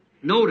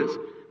 Notice.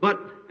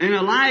 And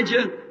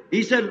Elijah,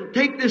 he said,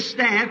 take this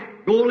staff,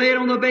 go lay it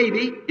on the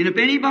baby, and if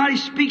anybody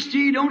speaks to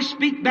you, don't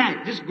speak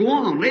back. Just go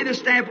on, lay the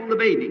staff on the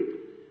baby.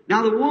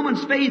 Now the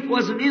woman's faith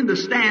wasn't in the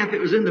staff, it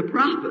was in the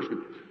prophet.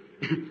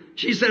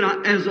 She said,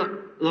 as the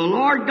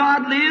Lord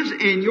God lives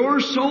and your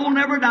soul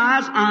never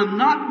dies, I'm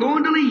not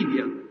going to leave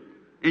you.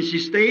 And she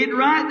stayed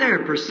right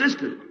there,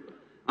 persistent,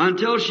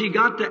 until she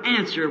got the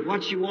answer of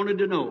what she wanted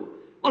to know.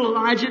 Well,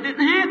 Elijah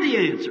didn't have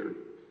the answer.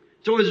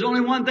 So there's only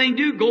one thing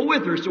to do, go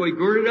with her. So he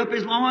girded up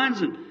his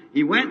loins and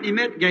he went and he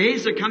met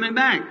Gehazi coming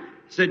back.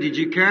 He said, did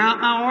you carry out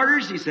my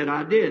orders? He said,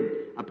 I did.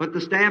 I put the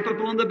staff up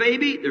on the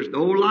baby. There's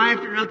no life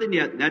or nothing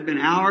yet. And that'd been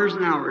hours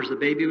and hours. The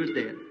baby was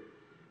dead.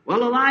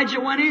 Well, Elijah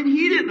went in.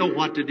 He didn't know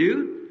what to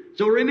do.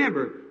 So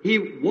remember,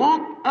 he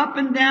walked up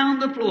and down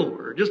the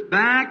floor, just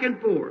back and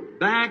forth,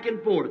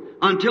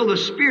 until the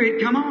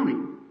Spirit come on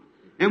him.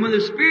 And when the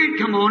Spirit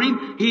come on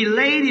him, he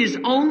laid his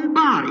own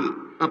body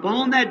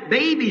upon that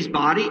baby's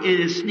body and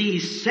it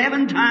sneezed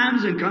 7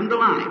 times and come to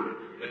life.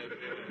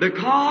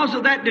 Because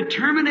of that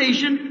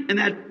determination and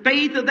that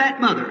faith of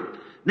that mother.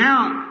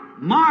 Now,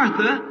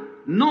 Martha,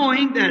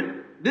 knowing that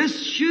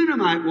this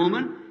Shunammite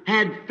woman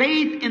had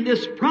faith in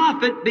this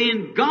prophet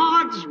being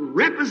God's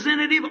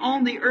representative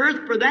on the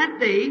earth for that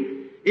day,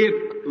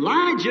 if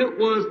Elijah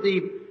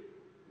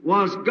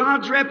was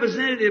God's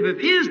representative of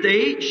his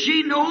day,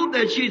 she knew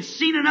that she'd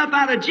seen enough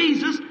out of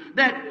Jesus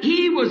that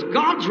he was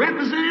God's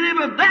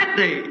representative of that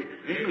day.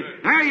 Amen.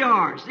 There you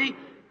are. See,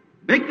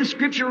 make the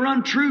Scripture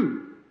run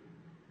true.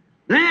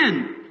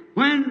 Then,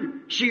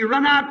 when she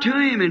run out to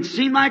him and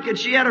seemed like that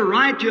she had a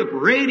right to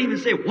upbraid him and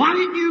say, why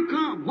didn't you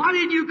come? Why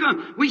didn't you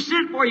come? We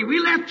sent for you. We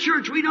left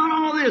church. We done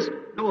all this.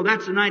 No,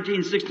 that's the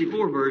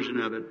 1964 version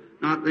of it.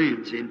 Not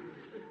then, see.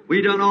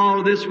 We done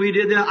all this, we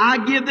did that.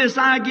 I give this,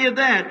 I give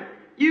that.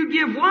 You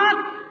give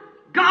what?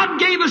 God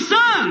gave a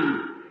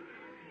son.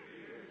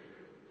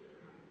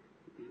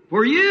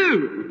 For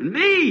you and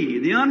me,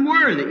 the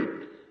unworthy.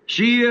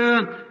 She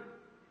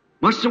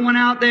must have went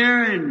out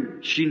there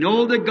and she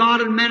knew that God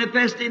had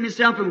manifested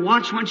himself and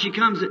watched when she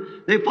comes.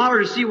 They followed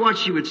her to see what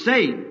she would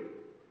say.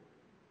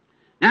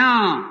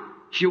 Now,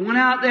 she went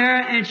out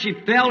there and she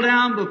fell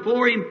down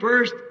before him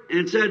first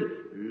and said,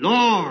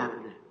 Lord.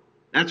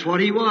 That's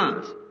what he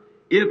was.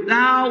 If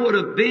thou would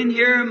have been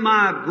here,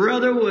 my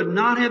brother would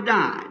not have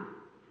died.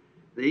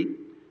 See?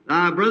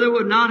 Thy brother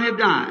would not have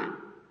died.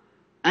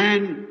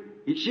 And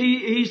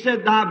he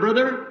said, thy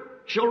brother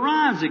shall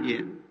rise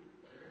again.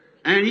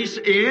 And he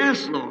said,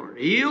 yes, Lord,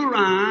 he'll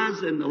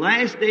rise in the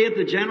last day at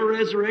the general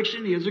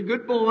resurrection. He is a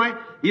good boy.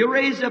 He'll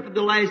raise up at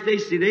the last day.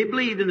 See, they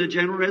believed in the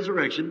general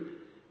resurrection.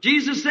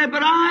 Jesus said,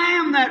 but I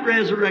am that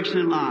resurrection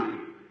and life.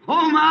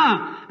 Oh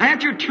my,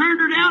 after turned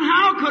her down,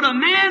 how could a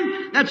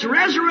man that's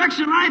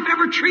resurrection life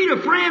ever treat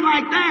a friend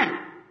like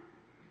that?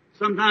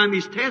 Sometime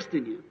he's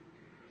testing you.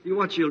 See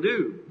what you'll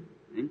do.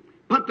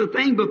 Put the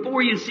thing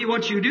before you and see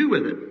what you do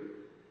with it.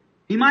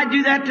 He might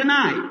do that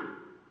tonight.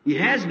 He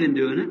has been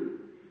doing it.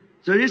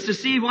 So just to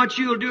see what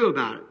you'll do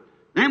about it.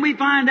 Then we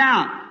find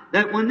out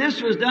that when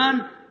this was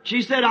done,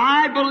 she said,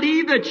 I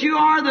believe that you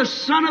are the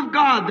Son of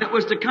God that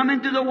was to come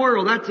into the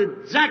world. That's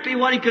exactly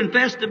what he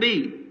confessed to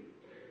be.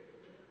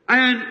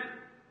 And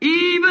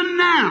even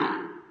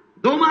now,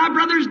 though my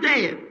brother's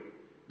dead,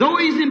 though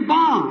he's in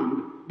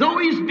bond, though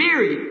he's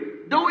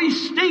buried, though he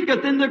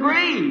stinketh in the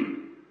grave,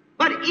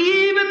 but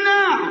even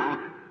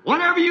now,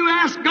 whatever you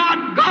ask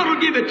God, God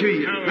will give it to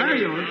you. There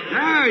you are.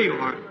 There you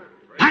are.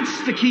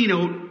 That's the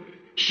keynote.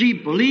 She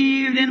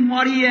believed in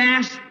what he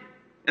asked.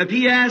 If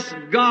he asked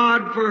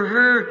God for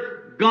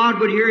her, God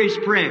would hear his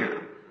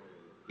prayer.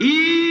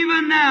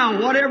 Even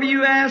now, whatever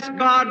you ask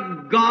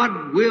God,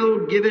 God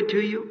will give it to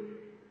you.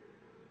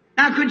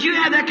 Now, could you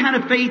have that kind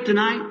of faith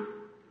tonight?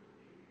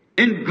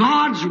 In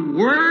God's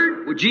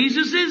Word? Well,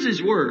 Jesus is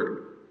His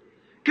Word.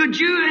 Could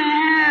you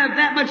have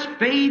that much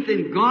faith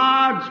in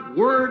God's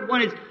Word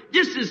when it's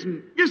just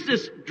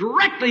as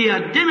directly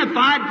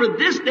identified for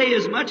this day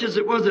as much as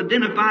it was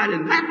identified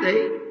in that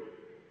day?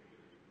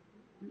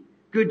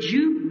 Could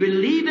you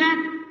believe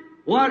that?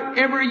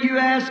 Whatever you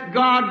ask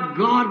God,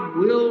 God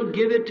will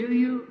give it to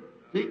you.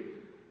 See?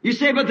 You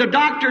say, but the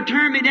doctor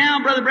turned me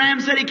down. Brother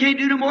Branham said he can't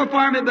do no more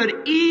for me.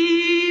 But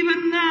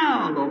even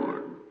now,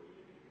 Lord.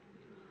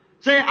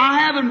 Say, I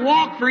haven't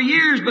walked for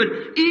years,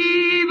 but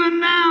even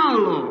now,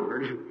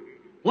 Lord.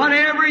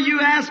 Whatever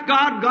you ask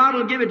God, God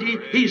will give it to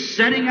you. He's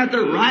sitting at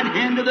the right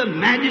hand of the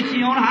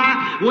Majesty on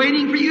high,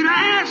 waiting for you to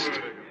ask.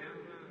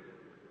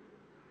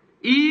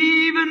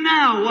 Even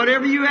now,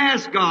 whatever you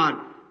ask God,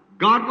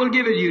 God will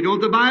give it to you.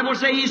 Don't the Bible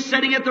say He's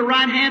sitting at the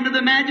right hand of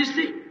the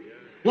Majesty?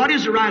 What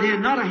is the right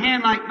hand? Not a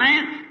hand like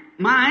mine.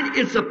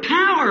 It's a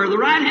power, the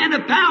right hand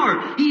of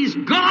power. He's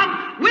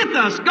God with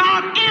us,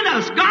 God in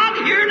us,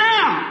 God here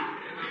now.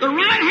 The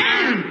right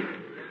hand,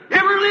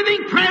 ever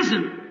living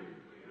present.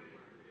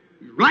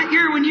 Right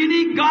here when you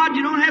need God,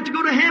 you don't have to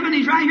go to heaven.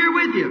 He's right here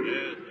with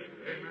you.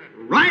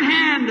 Right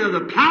hand of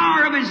the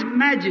power of His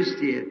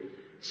Majesty.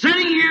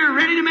 Sitting here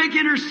ready to make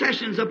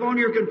intercessions upon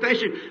your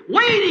confession,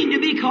 waiting to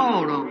be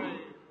called on.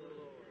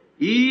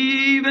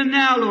 Even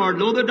now, Lord,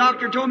 though the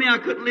doctor told me I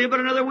couldn't live but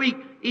another week,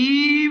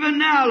 even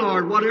now,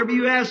 Lord, whatever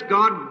you ask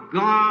God,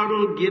 God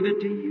will give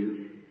it to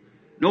you.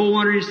 No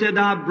wonder He said,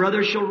 thy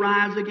brother shall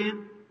rise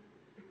again.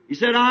 He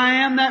said,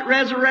 I am that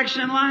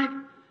resurrection and life.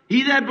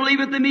 He that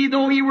believeth in me,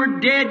 though he were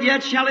dead,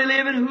 yet shall he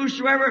live, and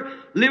whosoever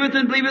liveth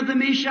and believeth in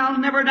me shall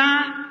never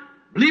die.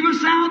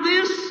 Believest thou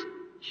this?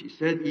 She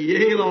said,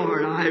 yea,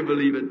 Lord, I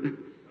believe it.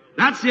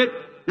 That's it.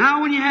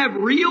 Now when you have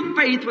real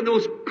faith, when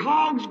those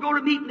cogs go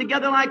to meeting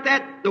together like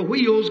that, the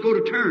wheels go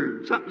to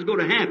turn. Something's going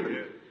to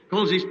happen.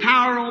 Because there's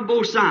power on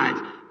both sides.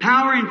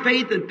 Power in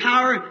faith and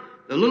power.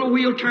 The little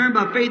wheel turned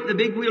by faith, the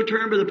big wheel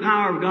turned by the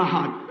power of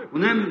God.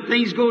 When them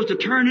things goes to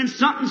turning,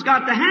 something's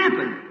got to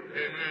happen.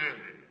 Amen.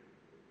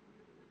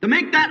 To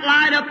make that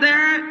light up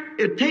there,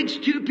 it takes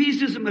two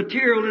pieces of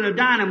material in a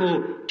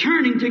dynamo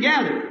turning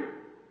together.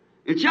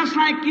 It's just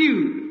like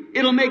you.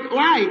 It'll make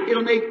light.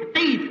 It'll make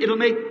faith. It'll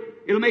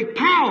make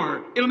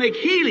power. It'll make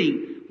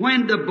healing.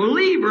 When the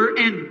believer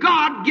and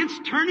God gets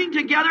turning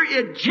together,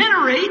 it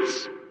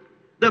generates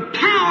the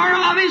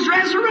power of His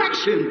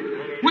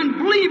resurrection.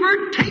 When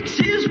believer takes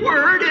His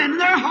word in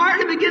their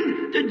heart and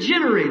begin to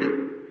generate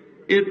it,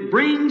 it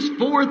brings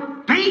forth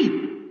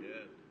faith.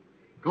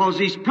 Because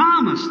He's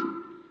promised.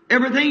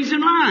 Everything's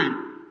in line.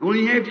 All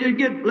you have to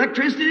get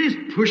electricity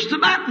is push the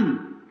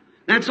button.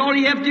 That's all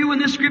you have to do when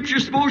this scripture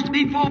is supposed to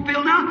be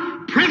fulfilled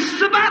now. Press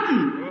the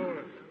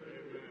button.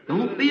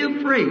 Don't be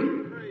afraid.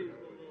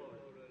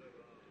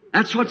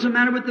 That's what's the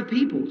matter with the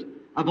peoples.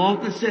 I've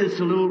often said it's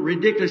a little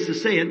ridiculous to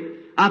say it.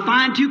 I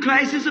find two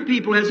classes of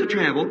people as I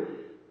travel.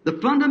 The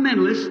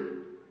fundamentalists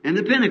and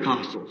the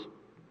Pentecostals.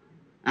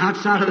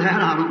 Outside of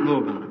that, I don't know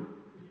about them.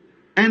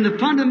 And the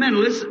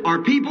fundamentalists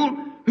are people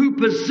who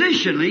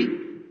positionally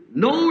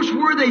knows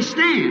where they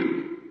stand.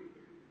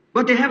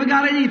 but they haven't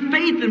got any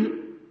faith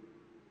in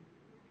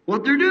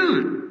what they're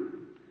doing.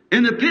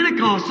 And the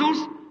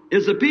Pentecostals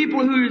is the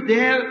people who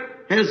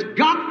has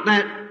got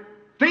that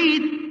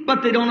faith,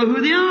 but they don't know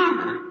who they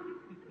are.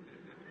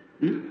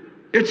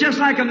 It's just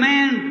like a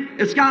man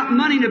that's got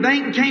money in the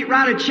bank and can't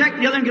write a check.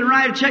 The other one can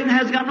write a check and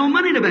hasn't got no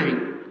money in the bank.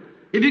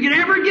 If you can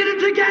ever get it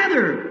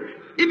together,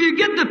 if you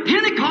get the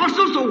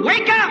Pentecostals to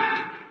wake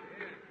up,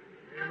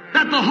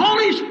 that the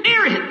Holy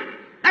Spirit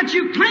that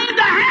you claim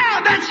to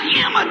have, that's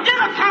Him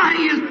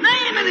identifying His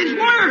name and His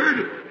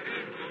Word.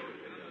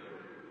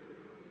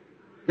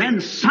 Then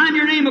sign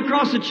your name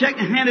across the check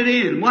and hand it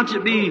in. Watch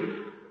it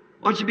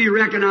be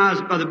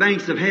recognized by the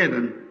banks of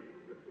heaven.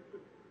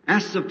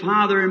 Ask the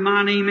Father in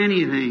my name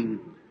anything.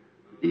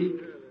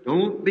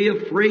 Don't be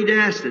afraid to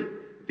ask it.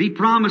 If He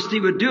promised He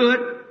would do it,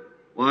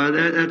 well,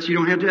 that's you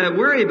don't have to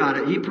worry about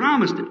it. He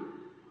promised it.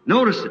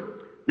 Notice it.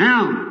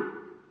 Now,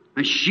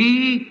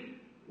 she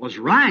was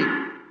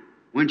right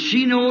when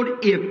she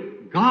knowed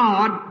if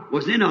God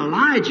was in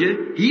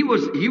Elijah, He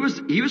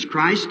was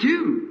Christ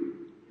too.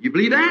 You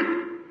believe that?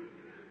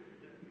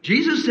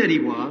 Jesus said He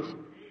was.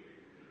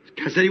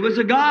 He said He was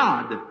a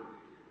God.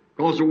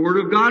 Because the Word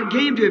of God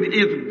came to Him.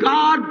 If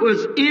God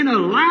was in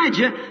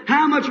Elijah,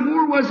 how much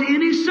more was He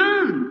in His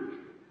Son?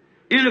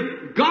 And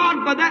if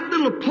God, by that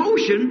little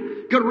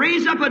potion, could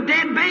raise up a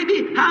dead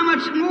baby, how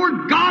much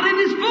more God in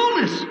His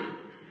fullness?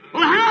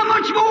 Well, how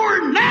much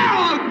more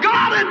now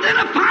God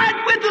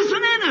identified with us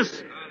and in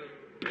us?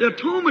 The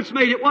atonement's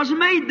made. It wasn't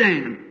made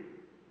then.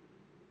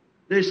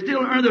 They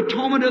still are the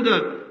atonement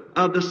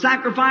of the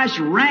sacrifice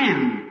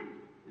ram.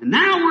 And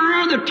now we're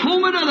under the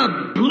atonement of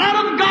the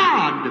blood of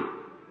God.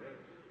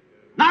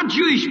 Not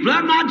Jewish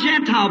blood, not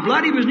Gentile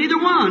blood. He was neither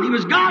one. He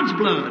was God's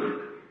blood.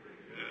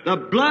 The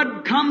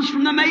blood comes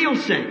from the male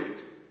sex.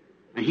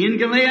 A hen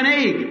can lay an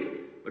egg.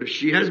 But if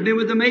she hasn't been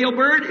with the male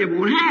bird, it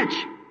won't hatch.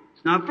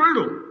 It's not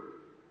fertile.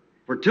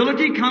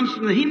 Fertility comes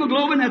from the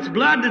hemoglobin. That's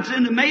blood that's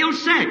in the male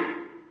sex.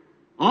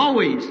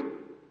 Always.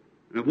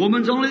 And a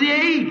woman's only the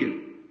egg.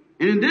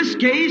 And in this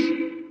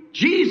case,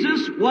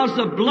 Jesus was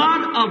the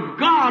blood of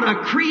God,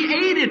 a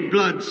created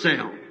blood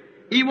cell.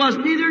 He was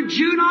neither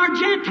Jew nor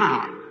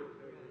Gentile.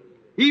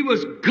 He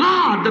was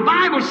God. The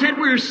Bible said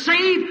we're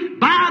saved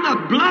by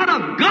the blood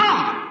of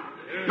God.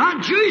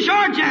 Not Jewish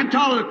or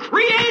Gentile, a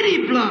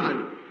created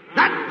blood.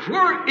 That's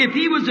where, if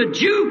He was a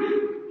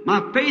Jew,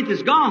 my faith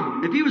is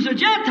gone. If He was a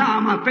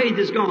Gentile, my faith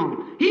is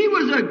gone. He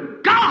was a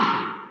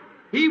God.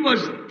 He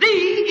was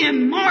the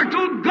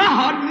immortal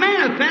God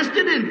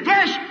manifested in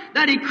flesh,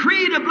 that He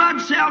created a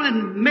blood cell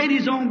and made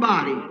His own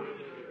body.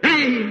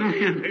 Amen.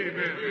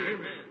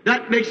 Amen.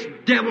 That makes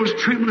devils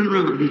tremble and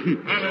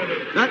run.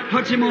 That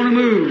puts Him on a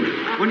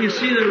move. When you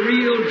see the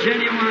real,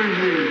 genuine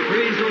thing.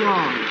 Praise the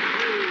Lord.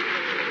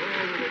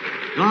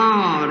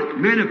 God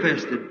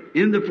manifested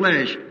in the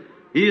flesh.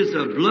 He is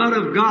the blood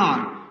of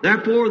God.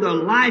 Therefore, the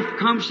life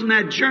comes from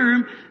that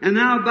germ. And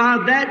now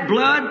by that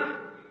blood,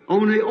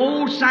 on the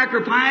old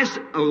sacrifice,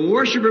 a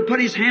worshiper put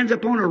his hands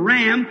upon a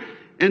ram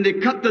and they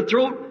cut the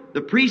throat.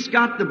 The priest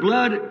got the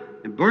blood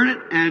and burned it,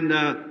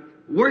 and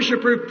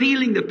worshiper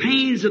feeling the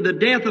pains of the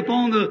death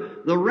upon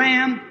the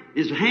ram,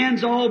 his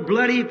hands all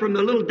bloody from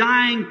the little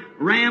dying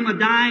ram,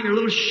 or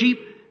little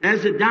sheep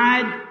as it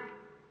died.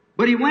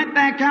 But he went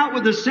back out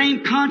with the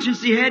same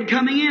conscience he had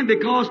coming in,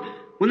 because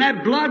when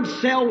that blood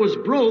cell was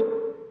broke,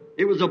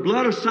 it was the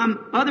blood of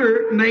some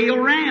other male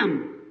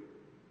ram.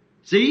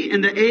 See?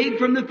 And the egg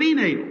from the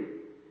female.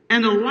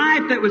 And the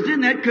life that was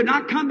in that could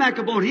not come back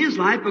upon his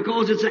life,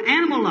 because it's an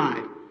animal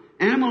life.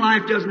 Animal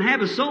life doesn't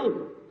have a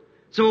soul.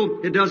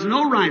 So it doesn't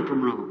know right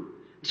from wrong.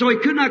 So he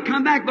could not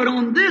come back. But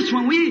on this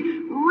one, we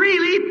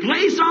really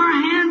place our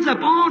hands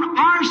upon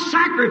our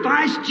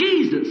sacrifice,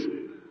 Jesus,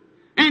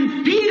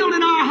 and feel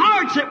in our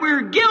hearts that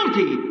we're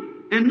guilty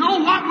and know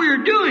what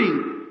we're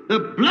doing. The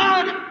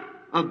blood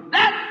of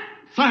that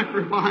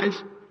sacrifice,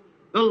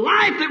 the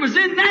life that was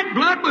in that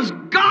blood was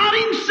God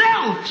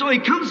Himself. So He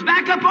comes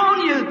back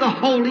upon you, the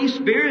Holy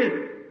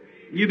Spirit.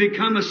 You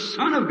become a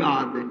son of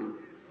God then,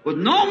 with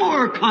no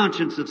more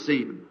conscience of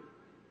sin.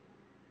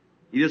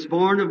 He that's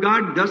born of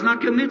God does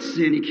not commit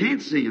sin. He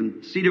can't sin.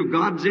 The seed of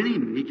God's in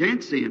him. He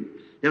can't sin.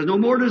 He has no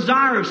more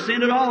desire of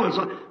sin at all. As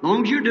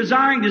long as you're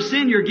desiring to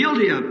sin, you're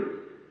guilty of it.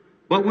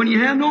 But when you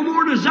have no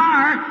more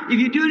desire, if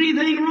you do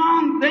anything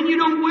wrong, then you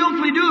don't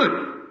willfully do it.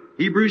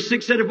 Hebrews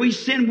 6 said, if we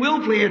sin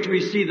willfully after we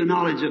receive the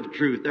knowledge of the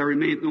truth, there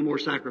remaineth no more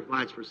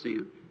sacrifice for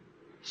sin.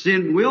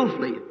 Sin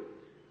willfully.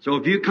 So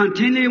if you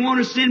continually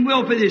want to sin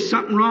willfully, there's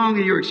something wrong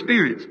in your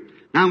experience.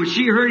 Now when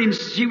she heard him,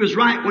 she was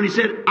right when he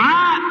said,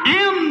 I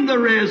am the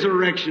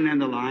resurrection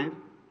and the life.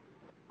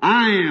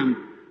 I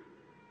am.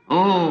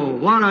 Oh,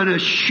 what an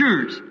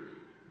assurance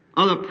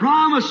of the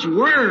promised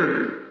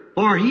word.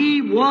 For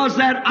He was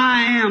that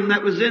I am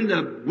that was in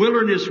the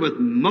wilderness with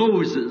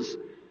Moses,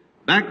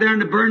 back there in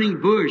the burning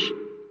bush.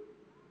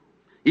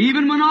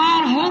 Even when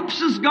all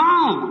hopes is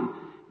gone,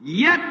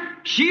 yet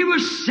she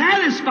was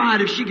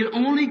satisfied if she could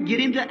only get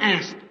him to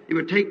ask, it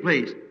would take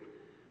place.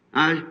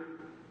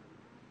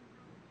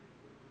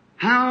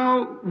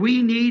 How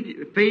we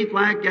need faith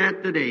like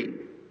that today.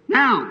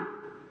 Now,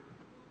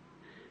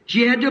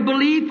 she had to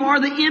believe for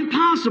the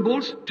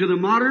impossibles to the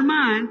modern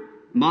mind,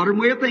 modern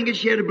way of thinking.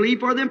 She had to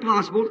believe for the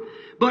impossibles.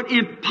 But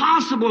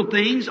impossible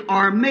things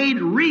are made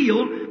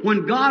real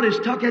when God is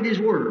stuck at His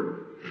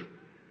Word.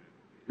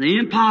 The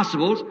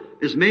impossibles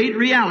is made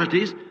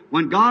realities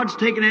when God's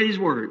taken at His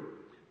Word.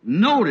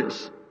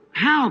 Notice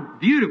how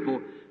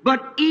beautiful.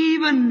 But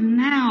even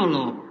now,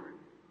 Lord,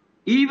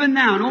 even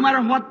now, no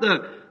matter what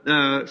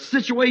the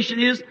situation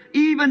is,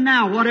 even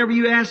now, whatever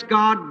you ask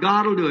God,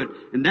 God will do it.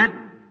 In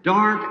that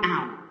dark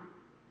hour.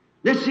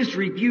 Let's just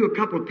review a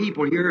couple of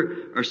people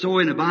here or so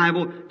in the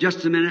Bible,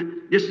 just a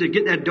minute, just to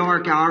get that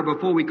dark hour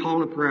before we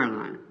call a prayer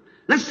line.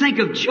 Let's think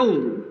of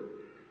Job.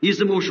 He's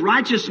the most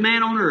righteous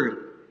man on earth.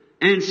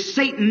 And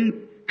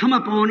Satan come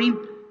upon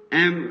him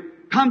and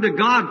come to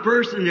God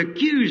first and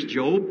accused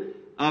Job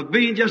of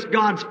being just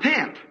God's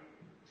pet.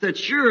 Said,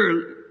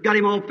 sure, got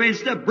him all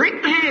fenced up.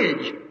 Break the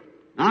hedge.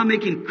 I'll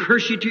make him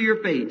curse you to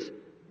your face.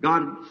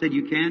 God said,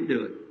 you can't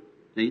do it.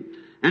 See?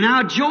 And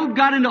now Job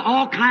got into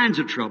all kinds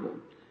of trouble.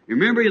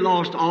 Remember, he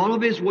lost all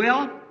of his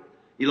wealth.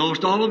 He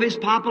lost all of his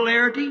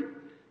popularity.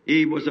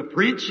 He was a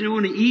prince, in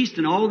the East,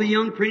 and all the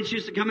young princes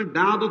used to come and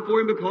bow before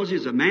him because he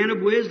was a man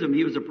of wisdom.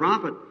 He was a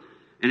prophet.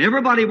 And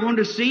everybody wanted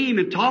to see him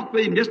and talk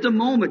with him just a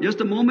moment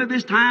of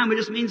his time. It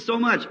just means so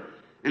much.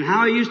 And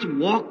how he used to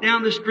walk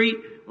down the street,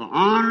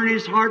 honoring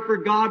his heart for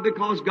God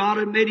because God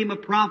had made him a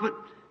prophet.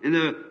 And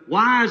the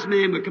wise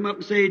man would come up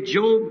and say,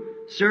 Job,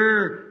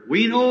 sir,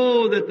 we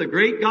know that the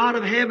great God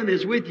of heaven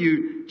is with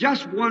you.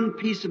 Just one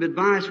piece of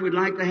advice we'd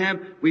like to have.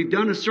 We've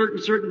done a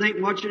certain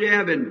thing. What should you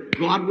have? And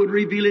God would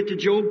reveal it to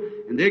Job.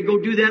 And they'd go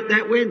do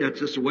that way. That's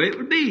just the way it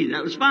would be.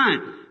 That was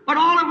fine. But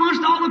all at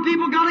once, all the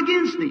people got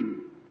against him.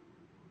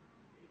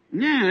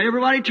 Yeah,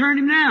 everybody turned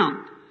him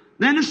down.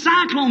 Then the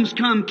cyclones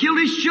come, killed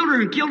his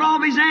children, killed all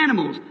of his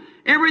animals.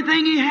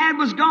 Everything he had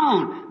was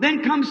gone.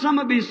 Then come some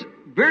of his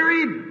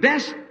very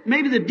best,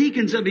 maybe the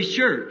deacons of his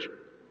church.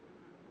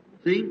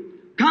 See?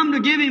 Come to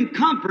give him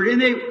comfort, and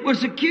they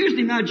was accusing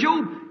him. Now,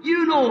 Job,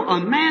 you know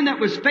a man that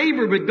was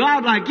favored with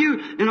God like you,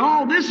 and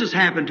all this has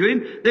happened to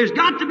him. There's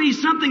got to be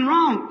something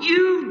wrong.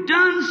 You've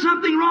done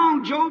something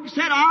wrong. Job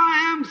said,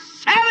 I am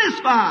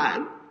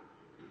satisfied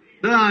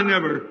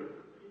that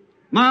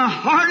my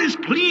heart is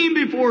clean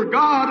before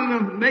God, and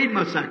I've made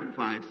my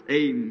sacrifice.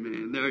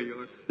 Amen. There you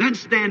are. Then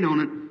stand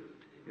on it.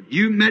 If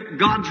you met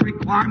God's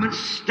requirements,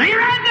 stay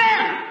right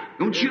there.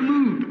 Don't you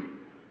move.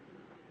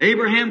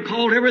 Abraham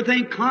called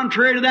everything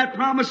contrary to that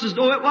promise as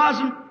though it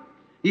wasn't.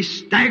 He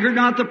staggered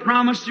not the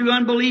promise through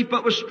unbelief,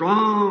 but was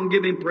strong,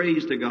 giving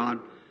praise to God.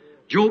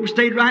 Job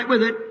stayed right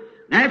with it.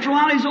 After a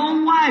while, his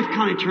own wife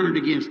kind of turned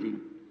against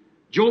him.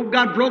 Job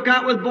got broke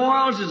out with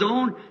boils. His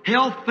own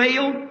health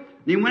failed.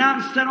 He went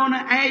out and sat on an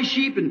ash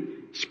heap and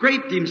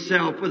scraped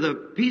himself with a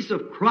piece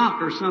of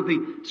crock or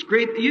something.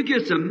 You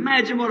just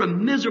imagine what a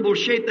miserable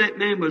shape that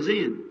man was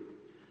in.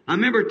 I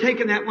remember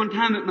taking that one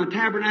time at my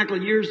tabernacle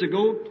years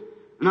ago,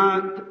 and I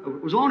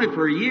was on it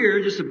for a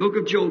year, just the book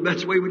of Job.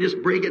 That's the way we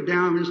just break it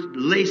down and just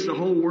lace the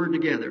whole word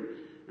together.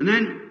 And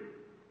then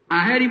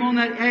I had him on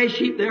that ash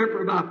heap there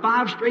for about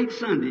 5 straight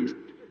Sundays.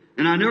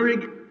 And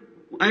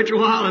after a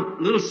while,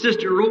 a little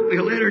sister wrote me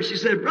a letter, and she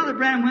said, Brother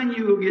Branham, when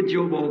you will get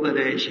Job off that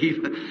ash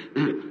heap?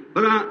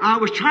 But I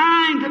was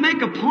trying to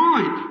make a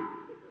point.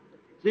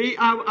 See,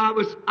 I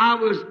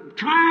was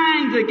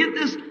trying to get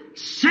this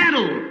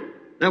settled,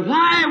 that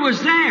why I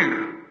was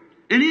there.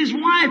 And his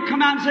wife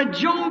come out and said,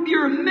 Job,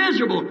 you're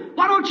miserable.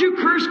 Why don't you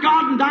curse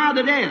God and die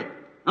the death?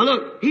 Now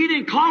look, he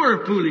didn't call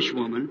her a foolish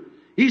woman.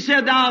 He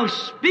said, thou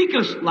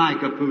speakest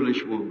like a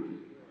foolish woman.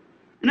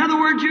 In other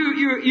words,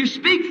 you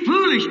speak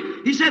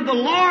foolish. He said, the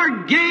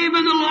Lord gave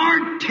and the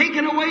Lord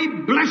taken away.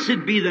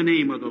 Blessed be the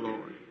name of the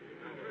Lord.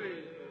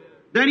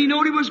 Then he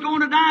knew he was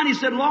going to die, and he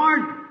said,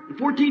 Lord, in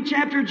the 14th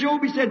chapter of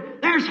Job, he said,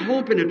 there's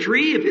hope in a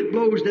tree if it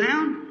blows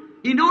down.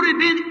 He knew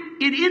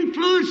it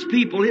influenced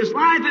people. His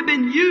life had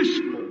been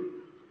useful.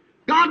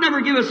 God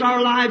never give us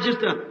our lives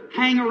just to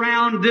hang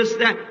around this,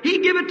 that. He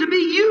give it to be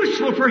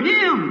useful for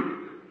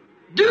Him.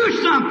 Do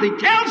something.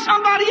 Tell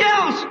somebody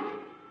else.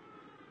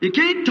 You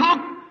can't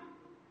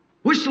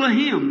whistle a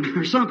hymn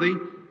or something.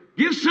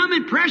 Give some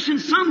impression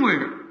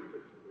somewhere.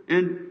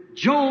 And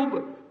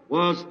Job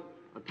was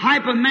a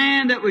type of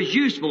man that was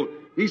useful.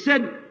 He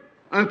said,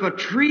 if a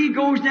tree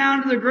goes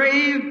down to the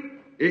grave,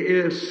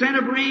 a scent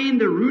of rain,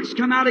 the roots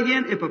come out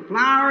again. If a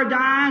flower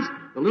dies,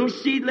 the little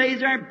seed lays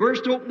there,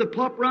 bursts open, the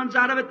pulp runs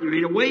out of it. There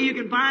ain't a way you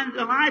can find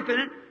the life in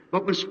it.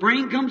 But when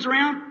spring comes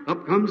around,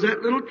 up comes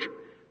that little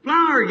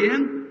flower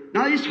again.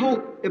 Now just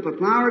hope. If a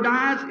flower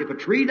dies, if a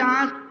tree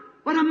dies,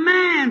 but a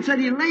man said,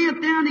 he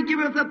layeth down, he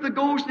giveth up the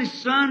ghost, his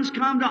sons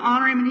come to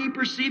honor him, and he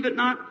perceive it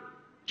not.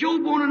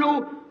 Job want to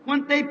know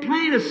when they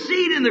plant a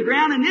seed in the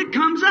ground and it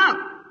comes up.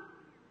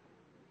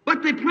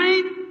 But they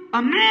plant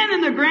a man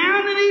in the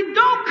ground and he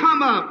don't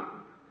come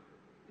up.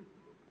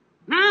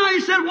 Now he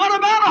said, what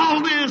about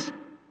all this?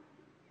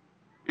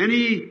 And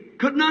he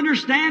couldn't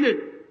understand it.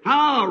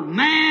 How a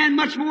man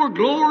much more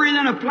glory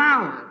than a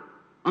flower.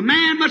 A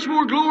man much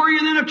more glory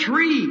than a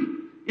tree.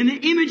 in the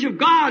image of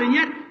God, and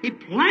yet He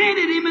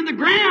planted him in the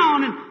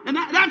ground, and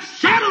that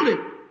settled it.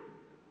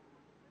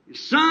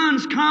 His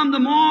sons come the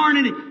morn,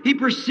 and he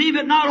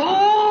perceiveth not,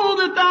 oh,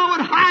 that thou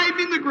would hide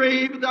me in the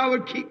grave, that thou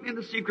would keep me in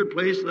the secret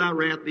place, that thy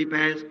wrath be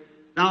past.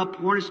 Thou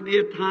appointest me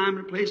a time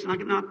and a place I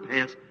cannot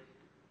pass.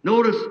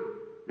 Notice,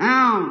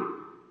 now,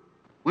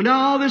 when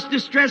all this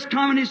distress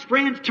come and his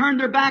friends turned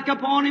their back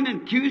upon him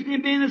and accused him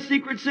of being a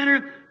secret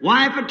sinner,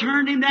 wife had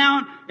turned him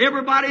down,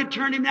 everybody had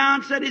turned him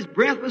down, said his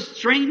breath was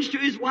strange to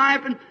his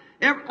wife, and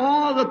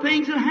all the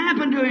things that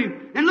happened to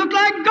him. And looked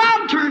like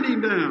God turned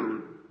him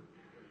down.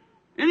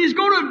 And he's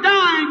going to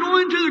die and go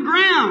into the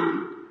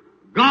ground.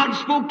 God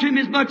spoke to him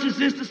as much as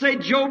this to say,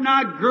 Job,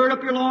 now gird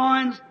up your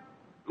loins.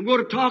 I'm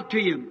going to talk to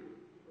you.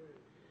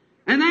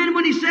 And then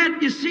when he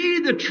said, you see,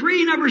 the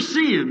tree never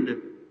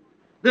sinned.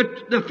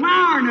 The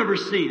flower never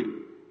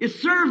sinned. It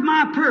served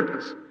my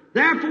purpose.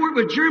 Therefore it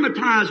would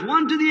germatize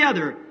one to the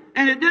other.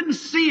 And it didn't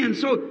sin,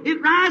 so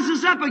it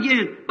rises up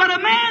again. But a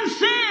man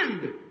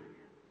sinned.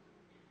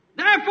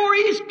 Therefore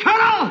he's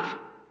cut off.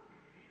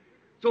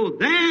 So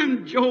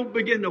then Job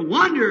began to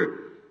wonder.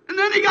 And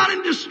then he got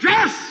in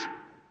distress.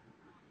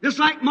 Just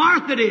like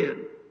Martha did.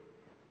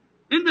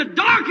 In the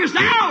darkest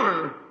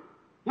hour,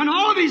 when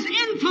all of his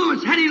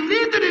influence, had he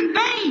lived it in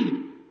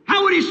vain,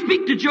 how would he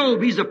speak to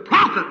Job? He's a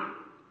prophet.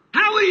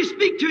 How would he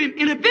speak to him?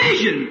 In a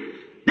vision.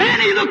 Then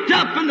he looked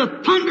up and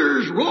the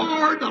thunders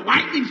roared, the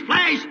lightnings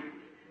flashed,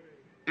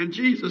 and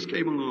Jesus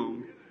came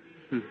along.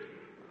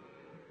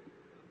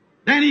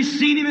 Then he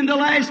seen him in the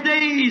last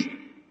days.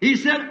 He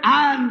said,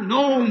 I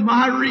know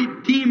my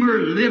Redeemer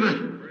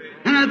liveth.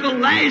 And at the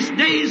last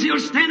days he'll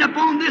stand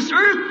upon this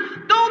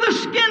earth. Though the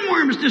skin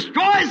worms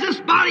destroys this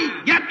body,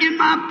 yet in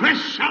my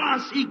flesh shall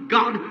I see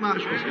God whom I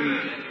shall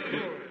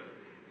see.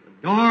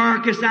 The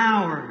darkest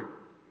hour,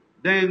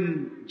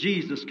 then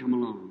Jesus come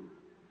along.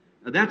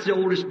 Now that's the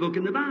oldest book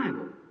in the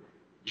Bible.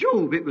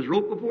 Job, it was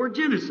wrote before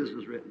Genesis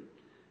was written.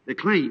 They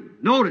claim.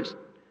 Notice,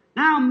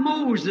 now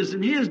Moses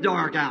in his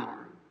dark hour,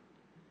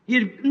 he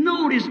had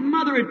known his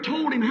mother had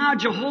told him how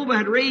Jehovah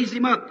had raised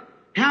him up,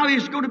 how he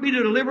was going to be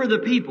to deliver the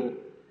people.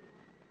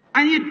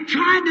 And he had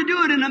tried to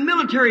do it in a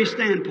military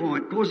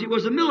standpoint, because he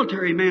was a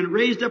military man,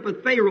 raised up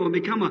with Pharaoh and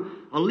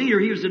become a leader.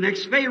 He was the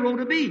next Pharaoh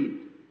to be.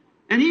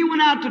 And he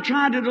went out to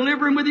try to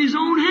deliver him with his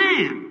own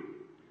hand.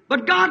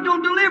 But God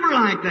don't deliver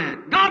like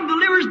that. God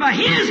delivers by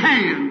His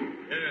hand.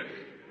 Yes.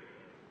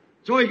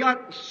 So he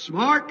got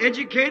smart,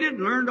 educated,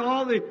 learned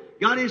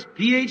got his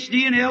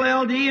PhD and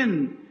LLD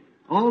and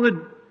all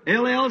the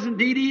LLs and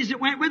DDs that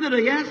went with it,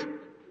 I guess.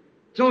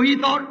 So he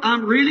thought,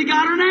 I'm really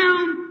got her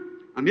now.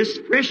 I'm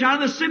just fresh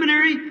out of the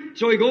seminary.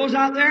 So he goes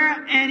out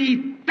there and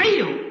he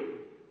failed.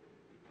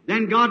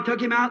 Then God took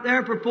him out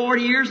there for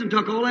 40 years and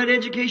took all that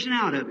education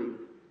out of him.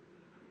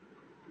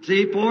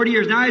 See, 40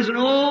 years. Now he's an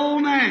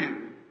old man.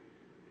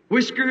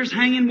 Whiskers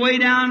hanging way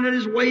down at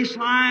his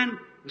waistline,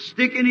 a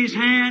stick in his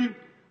hand.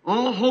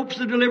 All hopes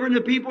of delivering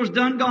the people's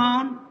done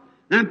gone.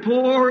 Them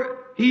poor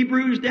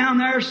Hebrews down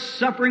there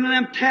suffering with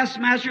them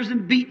taskmasters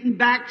and beaten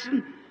backs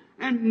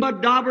and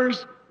mud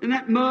daubers in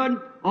that mud.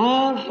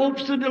 All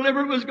hopes to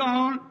deliver was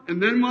gone.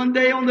 And then one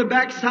day on the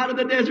backside of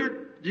the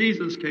desert,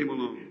 Jesus came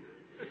along.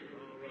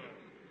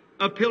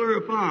 A pillar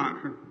of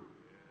fire.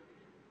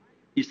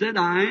 He said,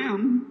 I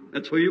am.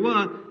 That's who he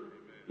was.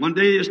 One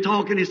day he was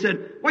talking, he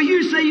said, well,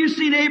 you say you've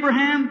seen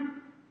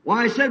Abraham?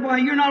 Why, I said, why,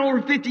 you're not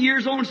over 50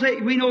 years old and say,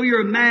 we know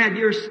you're mad,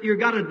 you're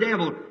got a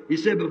devil. He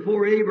said,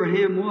 before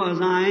Abraham was,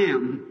 I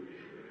am.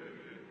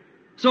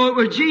 So it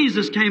was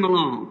Jesus came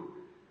along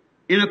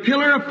in a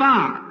pillar of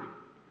fire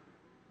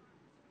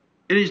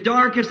in his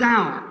darkest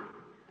hour.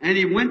 And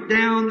he went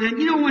down, and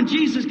you know, when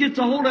Jesus gets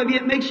a hold of you,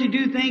 it makes you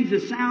do things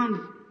that sound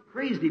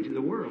crazy to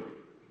the world.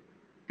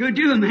 Could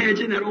you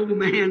imagine that old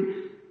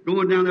man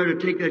going down there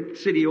to take that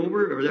city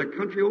over, or that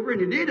country over,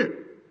 and he did it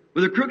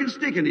with a crooked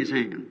stick in his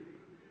hand.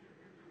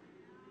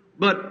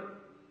 But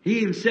he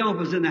himself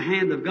was in the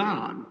hand of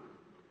God.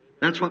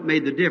 That's what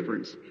made the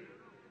difference.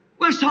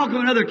 Let's talk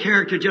about another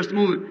character just a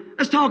moment.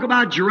 Let's talk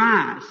about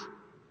Jairus.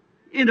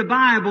 In the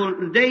Bible,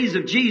 in the days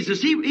of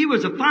Jesus, he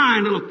was a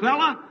fine little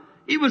fella.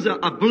 He was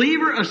a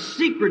believer, a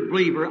secret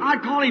believer.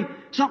 I'd call him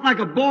something like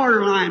a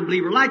borderline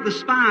believer, like the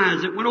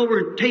spies that went over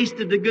and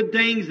tasted the good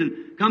things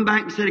and come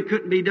back and said it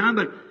couldn't be done.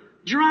 But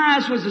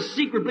Jairus was a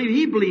secret believer.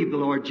 He believed the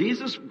Lord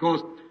Jesus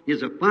because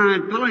he's a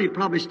fine fellow. He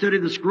probably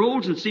studied the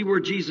scrolls and see where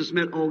Jesus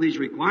met all these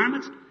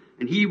requirements.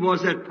 And he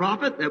was that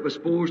prophet that was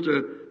supposed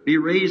to be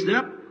raised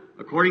up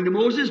according to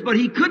Moses. But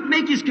he couldn't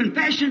make his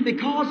confession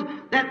because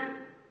that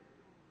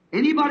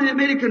anybody that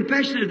made a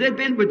confession that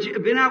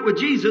they'd been out with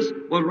Jesus,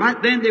 well,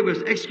 right then they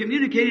was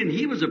excommunicated and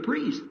he was a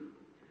priest.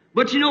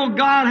 But you know,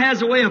 God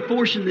has a way of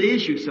forcing the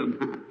issue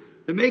sometimes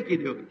to make you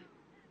do it.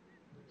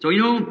 So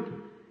you know,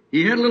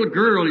 he had a little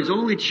girl, his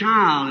only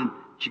child, and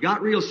she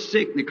got real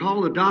sick, and they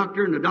called the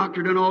doctor, and the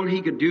doctor done all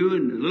he could do,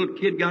 and the little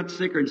kid got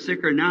sicker and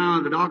sicker, and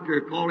now the doctor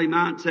called him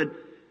out and said,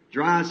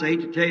 Jairus, I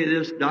hate to tell you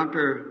this,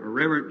 Dr. or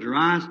Reverend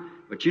Jairus,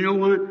 but you know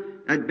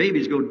what? That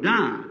baby's going to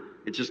die.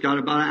 It's just got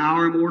about an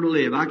hour more to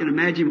live. I can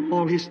imagine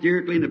all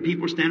hysterically and the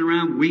people standing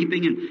around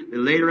weeping, and they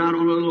laid her out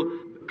on a little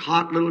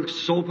cot, little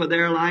sofa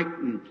there like,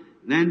 and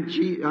then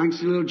I can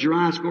see little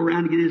Jairus go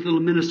around and get his little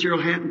ministerial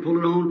hat and pull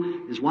it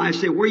on. His wife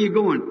said, "Where are you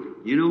going?"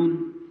 "You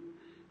know,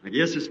 I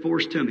guess it's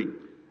forced to me."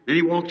 Then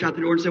he walked out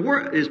the door and said,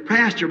 his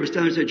pastor was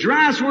telling him, he said,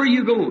 "Jairus, where are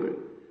you going?"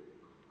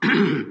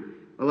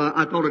 "Well,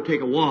 I thought I'd take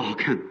a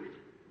walk."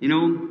 You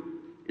know,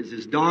 it's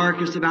his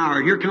darkest of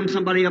hour. Here comes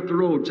somebody up the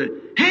road and said,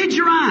 "Hey,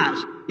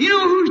 Jairus, you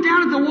know who's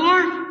down at the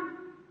wharf?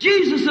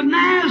 Jesus of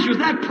Nazareth,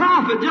 that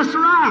prophet just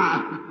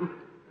arrived."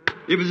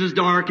 It was his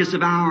darkest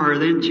of hour.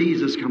 Then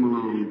Jesus come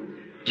along.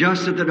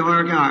 Just at the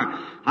dark hour.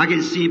 I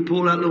can see him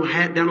pull that little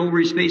hat down over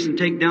his face and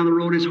take down the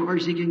road as hard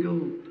as he can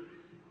go.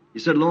 He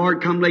said,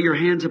 "Lord, come lay your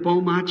hands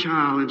upon my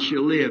child and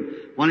she'll live."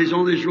 While he's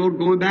on this road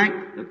going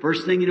back, the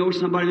first thing you know,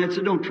 somebody that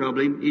said, "Don't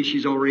trouble him.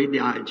 She's already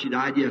died. She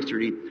died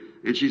yesterday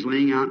and she's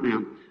laying out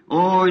now."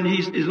 Oh, and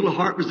his little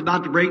heart was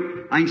about to break.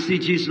 I can see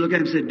Jesus look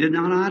at him and say, "Did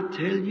not I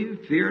tell you,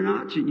 fear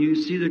not, and you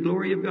see the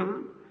glory of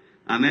God?"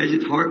 I imagine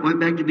his heart went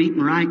back to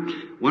beating right.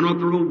 Went up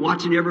the road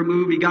watching every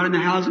move. He got in the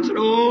house and said,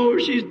 "Oh,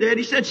 she's dead."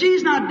 He said,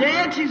 "She's not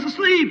dead. She's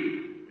asleep."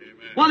 Amen.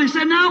 Well, he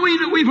said, "Now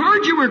we've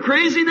heard you were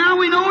crazy. Now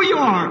we know you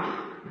are."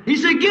 He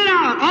said, "Get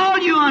out, all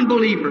you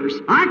unbelievers.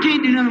 I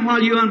can't do nothing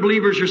while you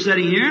unbelievers are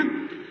sitting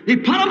here." He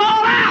put them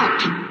all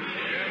out.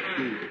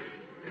 Amen.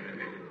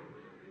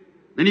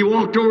 Then he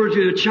walked over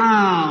to the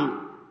child.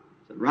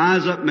 Said,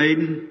 "Rise up,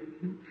 maiden."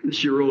 And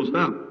she rose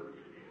up.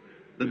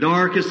 The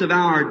darkest of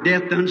hour,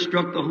 death done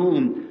struck the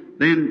home.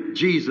 Then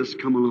Jesus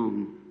come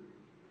along.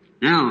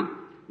 Now,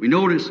 we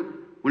notice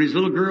when his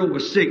little girl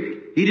was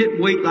sick, he didn't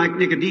wait like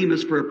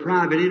Nicodemus for a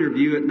private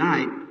interview at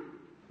night.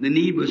 The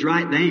need was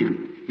right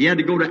then. He had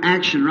to go to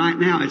action right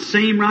now. It's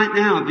same right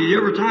now. If you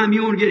ever time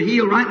you want to get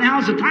healed, right now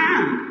is the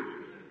time.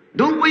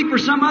 Don't wait for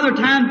some other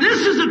time.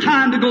 This is the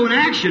time to go in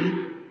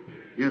action.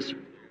 Yes, sir.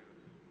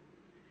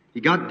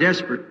 He got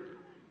desperate.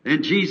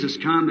 Then Jesus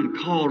come and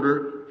called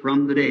her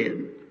from the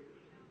dead.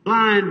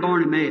 Blind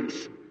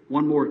Bartimaeus.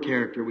 One more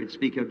character we'd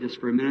speak of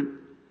just for a minute.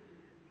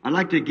 I'd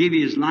like to give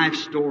you his life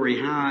story,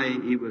 how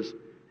he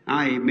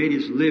made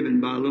his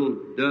living by little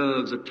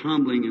doves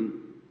a-tumbling. And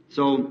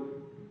so,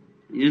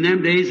 in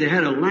them days they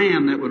had a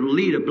lamb that would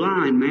lead a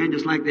blind man,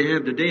 just like they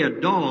have today a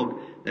dog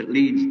that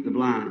leads the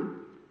blind.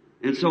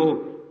 And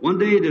so, one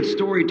day the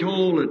story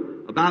told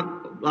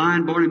about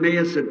blind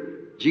Bartimaeus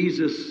that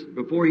Jesus,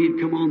 before he'd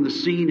come on the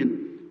scene,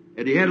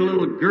 and he had a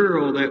little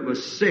girl that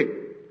was sick.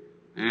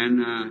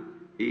 And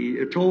he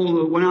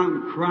went out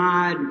and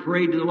cried and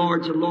prayed to the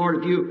Lord, said,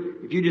 "Lord,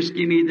 if you just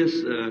give me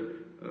this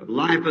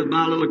life of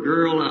my little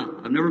girl,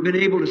 I've never been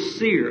able to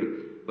see her,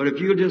 but if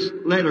you just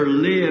let her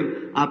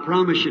live, I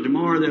promise you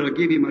tomorrow that I'll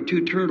give you my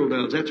 2 turtle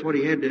doves." That's what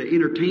he had to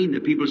entertain the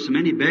people. So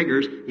many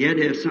beggars, he had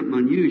to have something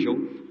unusual.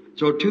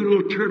 So 2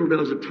 little turtle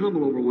doves would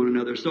tumble over one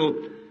another. So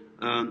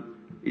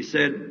he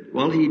said,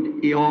 well,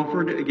 he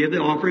offered to give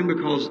the offering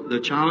because the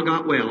child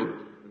got well.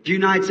 A few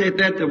nights after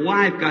that, the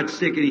wife got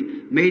sick, and he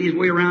made his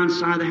way around the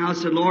side of the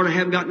house, said, "Lord, I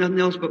haven't got nothing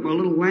else but my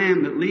little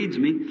lamb that leads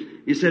me."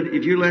 He said,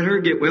 "If you let her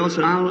get well,"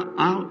 said,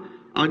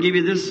 I'll give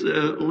you this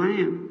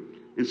lamb."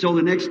 And so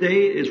the next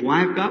day, his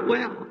wife got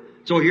well.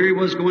 So here he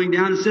was going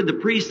down, and said, the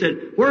priest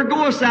said, "Where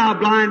goest thou,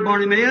 blind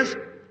Bartimaeus?"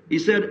 He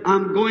said,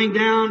 "I'm going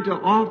down to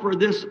offer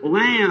this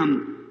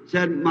lamb."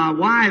 Said, "My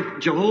wife,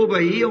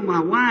 Jehovah healed my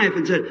wife,"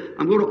 and said,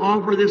 "I'm going to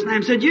offer this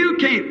lamb." Said, "You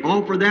can't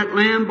offer that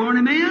lamb,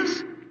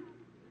 Bartimaeus."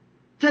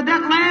 Said,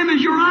 "That lamb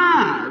is your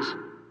eyes."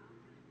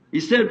 He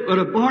said, "But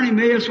if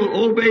Bartimaeus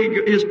will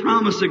obey his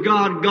promise to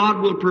God,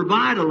 God will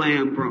provide a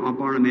lamb for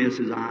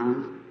Bartimaeus'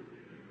 eyes."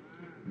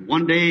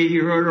 One day he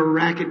heard a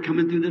racket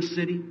coming through the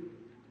city.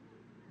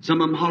 Some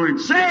of them hollering,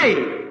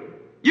 "Say,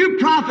 you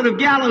prophet of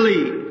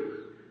Galilee,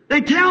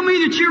 they tell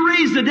me that you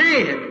raised the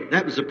dead."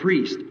 That was a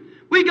priest.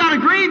 "We got a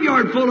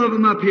graveyard full of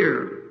them up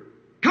here.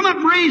 Come up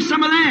and raise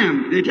some of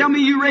them. They tell me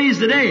you raised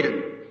the dead.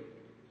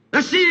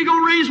 Let's see you go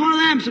raise one of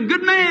them. Some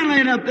good man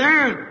laying up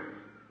there.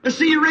 Let's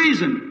see you raise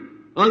him."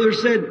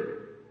 Others said,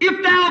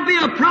 "If thou be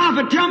a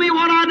prophet, tell me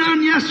what I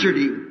done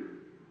yesterday."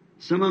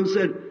 Some of them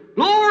said,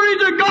 "Glory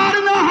to God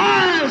in the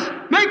highest.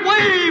 Make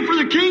way for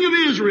the King of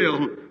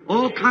Israel."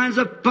 All kinds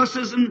of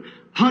fusses and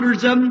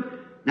hundreds of them.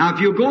 Now, if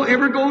you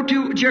ever go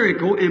to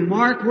Jericho and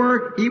mark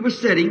where he was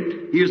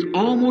sitting, he was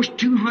almost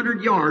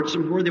 200 yards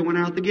from where they went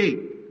out the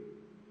gate.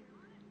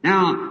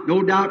 Now,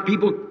 no doubt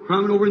people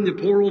coming over, and the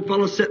poor old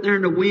fellow sitting there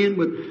in the wind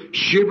with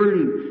shivering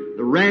and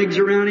the rags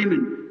around him,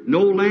 and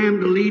no lamb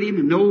to lead him,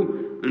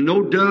 and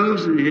no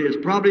doves, and there's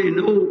probably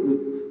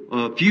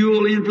no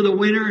fuel in for the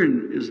winter,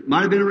 and it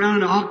might have been around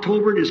in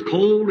October, and it's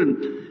cold, and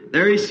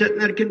there he's sitting in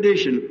that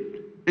condition.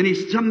 And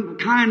some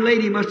kind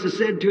lady must have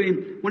said to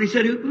him, when he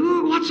said,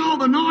 "Ooh, what's all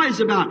the noise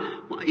about?"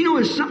 Well, you know,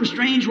 it's something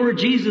strange where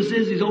Jesus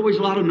is. He's always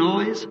a lot of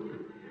noise.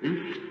 Yeah,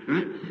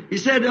 right? He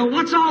said,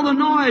 "What's all the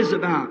noise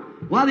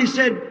about?" Well, he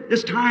said,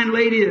 this kind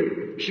lady,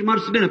 she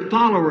must have been a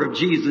follower of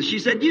Jesus. She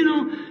said, "You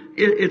know,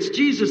 it's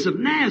Jesus of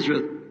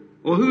Nazareth."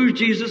 "Well, who's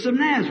Jesus of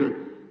Nazareth?"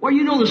 Well,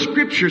 you know the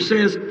Scripture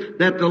says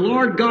that the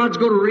Lord God's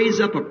going to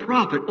raise up a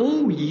prophet.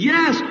 Oh,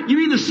 yes. You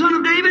mean the Son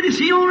of David? Is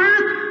He on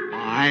earth?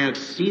 I have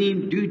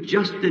seen Him do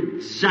just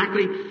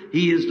exactly.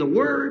 He is the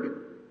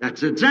Word.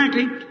 That's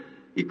exactly.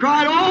 He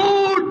cried,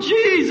 oh,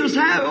 Jesus,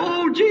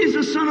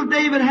 Son of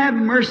David, have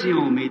mercy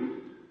on me.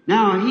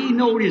 Now, He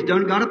knowed He's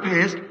done got a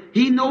past.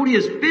 He knowed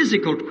His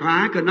physical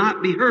cry could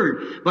not be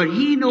heard. But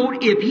He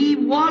knowed if He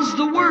was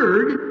the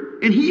Word,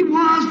 and He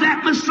was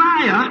that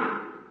Messiah,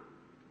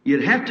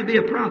 you'd have to be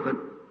a prophet.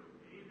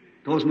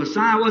 Because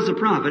Messiah was a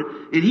prophet,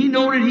 and He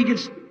noted He could,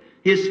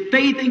 His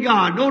faith in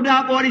God. No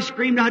doubt what He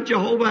screamed out,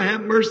 Jehovah,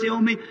 have mercy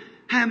on me.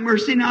 Have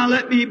mercy now,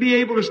 let me be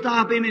able to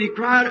stop Him. And He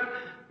cried,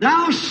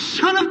 Thou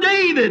Son of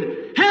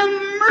David, have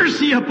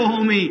mercy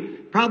upon me.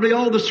 Probably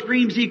all the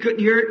screams He couldn't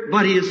hear it,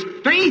 but His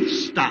faith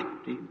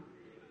stopped Him.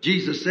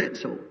 Jesus said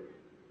so.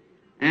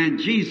 And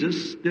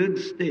Jesus stood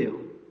still.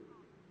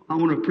 I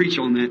want to preach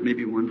on that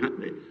maybe one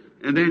night.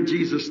 And then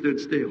Jesus stood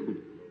still.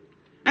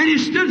 And He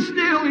stood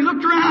still, He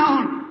looked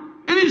around.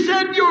 And He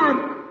said,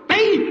 your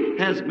faith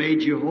has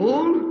made you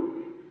whole.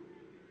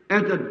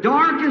 At the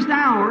darkest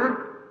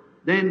hour,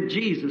 then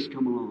Jesus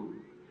come along.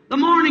 The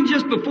morning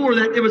just before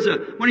that, there was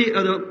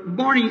the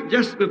morning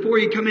just before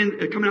He coming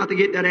out the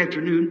gate that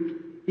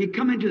afternoon, He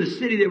come into the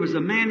city. There was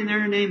a man in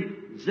there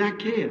named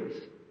Zacchaeus.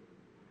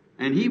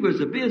 And he was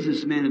a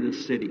businessman in the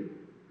city.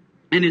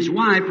 And his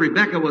wife,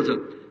 Rebecca, was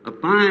a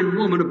fine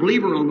woman, a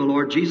believer on the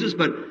Lord Jesus,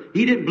 but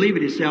he didn't believe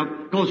it himself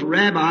because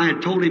Rabbi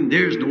had told him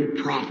there's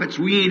no prophets.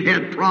 We ain't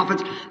had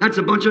prophets. That's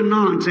a bunch of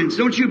nonsense.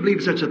 Don't you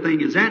believe such a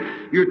thing as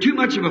that? You're too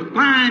much of a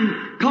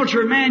fine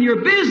cultured man. You're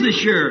a business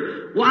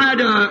here. Why,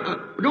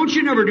 don't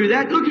you never do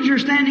that? Look at your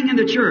standing in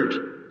the church.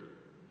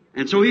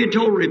 And so he had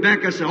told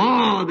Rebecca, said,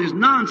 oh, there's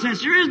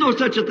nonsense. There is no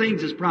such a thing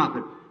as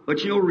prophet.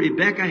 But you know,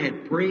 Rebecca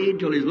had prayed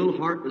till his little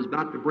heart was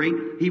about to break.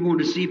 He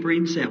wanted to see for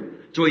himself.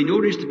 So he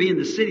noticed to be in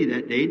the city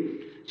that day.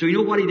 So you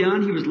know what he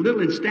done? He was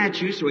little in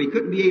stature, so he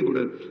couldn't be able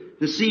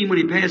to see him when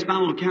he passed by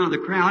on account of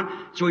the crowd.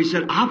 So he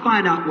said, I'll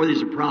find out whether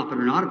he's a prophet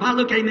or not. If I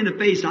look at him in the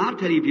face, I'll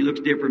tell you if he looks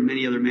different than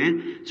any other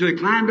man. So he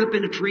climbed up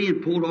in a tree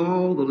and pulled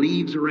all the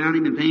leaves around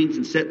him and things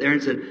and sat there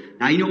and said,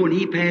 now you know when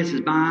he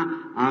passes by,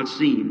 I'll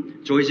see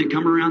him. So as he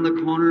come around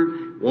the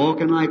corner,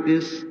 walking like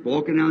this,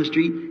 walking down the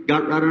street,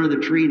 got right under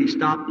the tree and he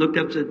stopped, looked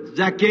up and said,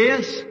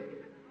 Zacchaeus,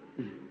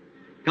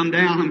 come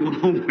down, I'm going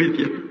home with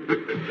you.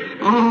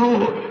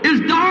 Oh,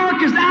 his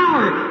darkest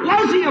hour.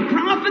 Was he a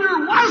prophet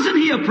or wasn't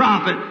he a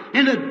prophet?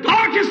 In the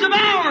darkest of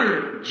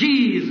hour,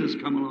 Jesus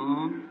come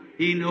along.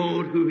 He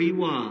knowed who he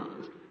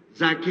was.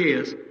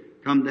 Zacchaeus,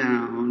 come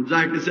down.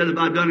 Zacchaeus said, if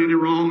I've done anything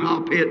wrong,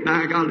 I'll pay it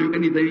back. I'll do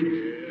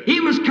anything. He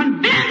was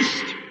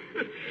convinced.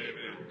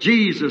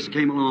 Jesus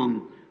came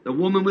along. The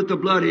woman with the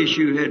blood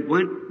issue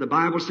the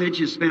Bible said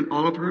she spent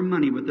all of her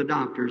money with the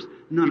doctors.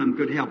 None of them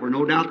could help her.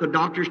 No doubt the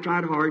doctors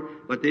tried hard,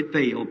 but they'd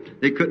failed.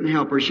 They couldn't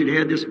help her. She'd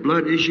had this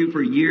blood issue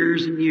for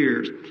years and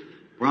years.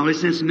 Probably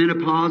since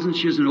menopause, and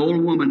she's an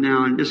old woman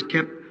now and just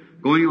kept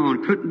going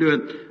on. Couldn't do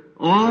it.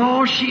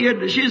 Oh,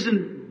 she's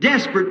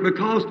desperate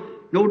because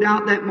no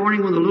doubt that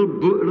morning when the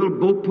little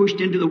boat pushed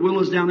into the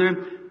willows down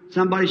there,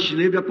 she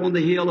lived up on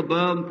the hill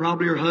above, and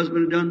probably her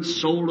husband had done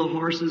sold the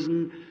horses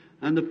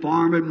and the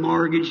farm and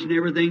mortgaged and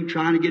everything,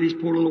 trying to get his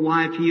poor little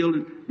wife healed.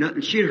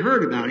 And she had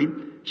heard about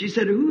him. She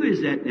said, who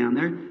is that down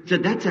there?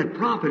 Said, that's that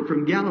prophet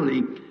from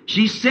Galilee.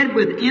 She said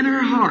within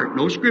her heart,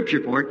 no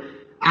scripture for it,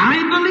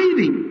 I believe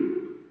him.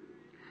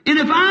 And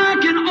if I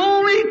can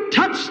only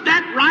touch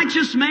that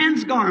righteous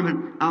man's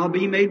garment, I'll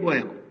be made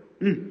well.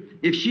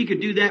 If she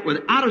could do that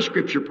without a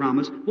scripture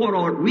promise, what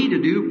ought we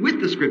to do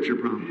with the scripture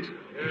promise?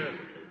 Yeah.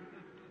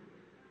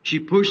 She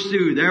pushed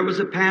through. There was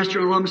a pastor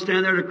and all of them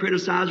standing there to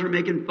criticize her,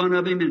 making fun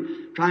of him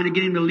and trying to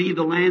get him to leave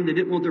the land. They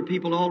didn't want their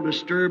people all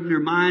disturbed in their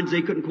minds.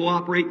 They couldn't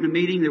cooperate in a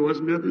meeting. There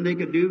wasn't nothing they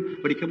could do,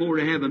 but he come over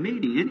to have a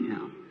meeting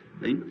anyhow.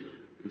 See?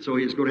 And so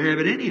he was going to have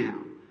it anyhow.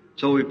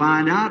 So we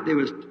find out there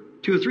was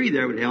 2 or 3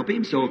 there would help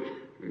him. So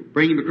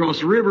bring him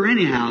across the river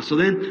anyhow. So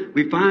then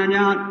we find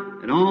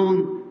out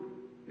that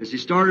as he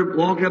started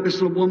walking up, this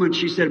little woman,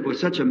 she said, well,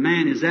 such a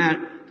man is that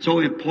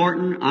so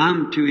important.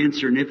 I'm too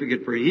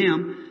insignificant for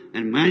him.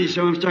 And when he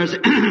saw him,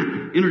 started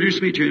saying,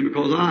 introduce me to him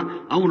because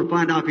I want to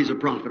find out if he's a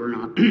prophet or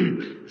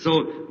not.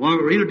 So,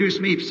 well, introduce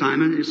me,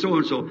 Simon,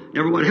 so-and-so.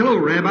 Everybody, hello,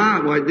 Rabbi.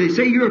 Well, they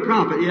say you're a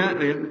prophet. Yeah.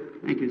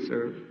 Thank you,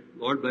 sir.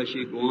 Lord bless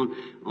you. Go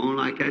on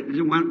like that.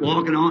 Just went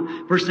walking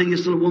on. First thing,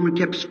 this little woman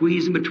kept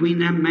squeezing between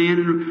them man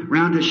and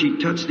around as she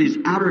touched his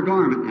outer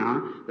garment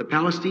now. The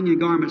Palestinian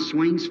garment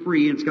swings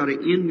free, and it's got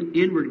an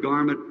inward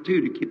garment,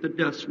 too, to keep the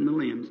dust from the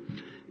limbs.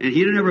 And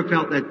he'd never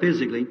felt that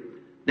physically.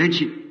 Then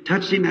she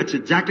touched him. That's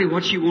exactly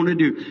what she wanted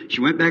to do.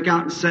 She went back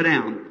out and sat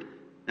down.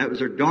 That was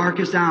her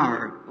darkest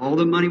hour. All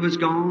the money was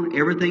gone,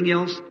 everything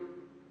else.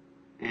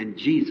 And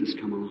Jesus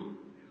come along.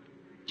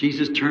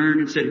 Jesus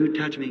turned and said, who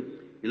touched me?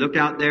 He looked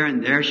out there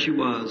and there she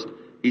was.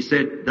 He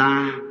said,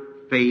 thy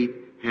faith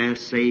has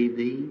saved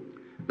thee.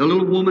 The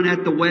little woman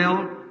at the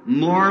well,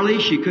 morally,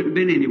 she couldn't have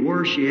been any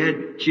worse.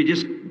 She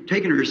just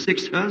taken her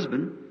 6th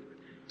husband.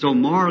 So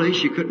morally,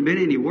 she couldn't have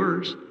been any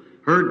worse.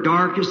 her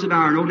darkest of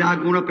hour, no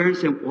doubt going up there and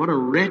saying, what a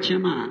wretch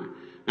am I.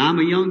 Now, I'm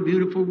a young,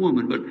 beautiful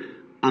woman, but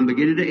I'm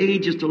beginning to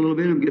age just a little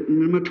bit. I'm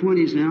getting in my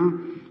 20s now.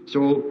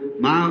 So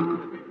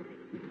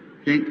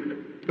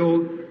can't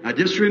go. I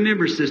just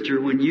remember,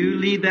 sister, when you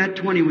leave that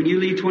 20, when you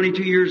leave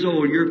 22 years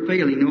old, you're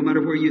failing. No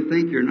matter where you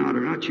think you're not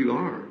or not, you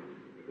are.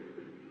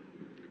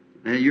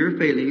 You're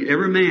failing.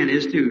 Every man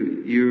is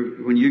too.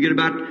 When you get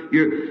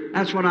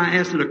that's what I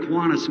asked at a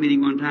Kiwanis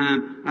meeting one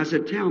time. I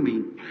said, tell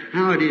me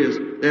how it is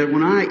that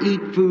when I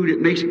eat food,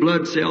 it makes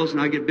blood cells and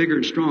I get bigger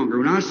and stronger.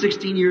 When I was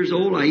 16 years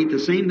old, I eat the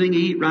same thing I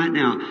eat right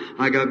now.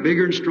 I got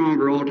bigger and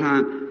stronger all the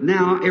time.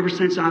 Now, ever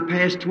since I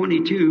passed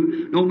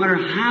 22, no matter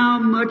how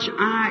much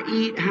I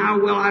eat, how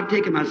well I've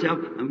taken myself,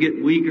 I'm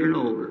getting weaker and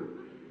older.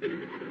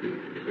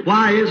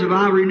 Why is if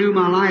I renew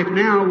my life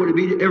now, would it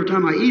be every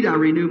time I eat, I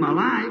renew my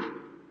life?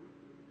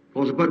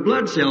 Because I put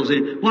blood cells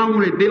in. Why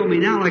won't it build me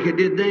now like it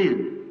did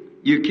then?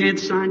 You can't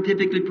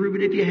scientifically prove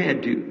it if you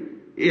had to.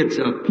 It's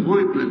an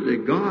appointment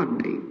that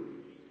God made.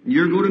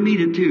 You're going to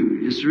meet it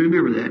too. Just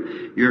remember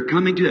that. You're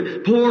coming to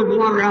that. Pour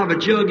water out of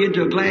a jug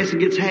into a glass and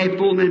gets half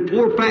full, and then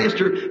pour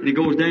faster and it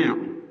goes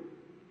down.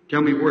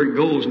 Tell me where it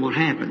goes and what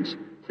happens.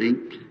 See?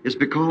 It's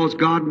because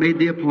God made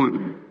the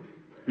appointment.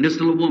 And this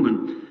little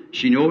woman,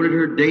 she knew that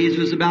her days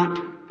was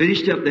about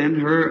finished up then.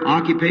 Her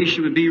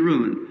occupation would be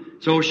ruined.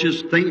 So she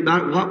was thinking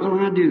about, what will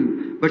I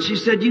do? But she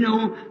said,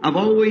 I've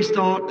always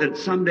thought that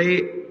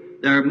someday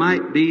there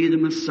might be the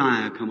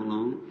Messiah come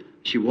along.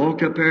 She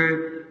walked up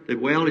there,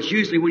 said, well, it's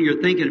usually when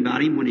you're thinking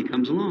about Him when He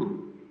comes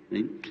along.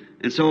 See?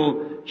 And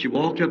so she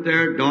walked up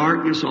there,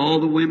 darkness,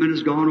 all the women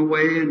has gone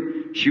away,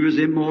 and she was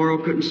immoral,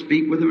 couldn't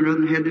speak with them or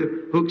nothing, had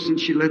the hooks, and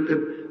she let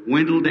the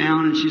window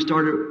down, and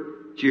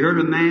she heard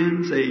a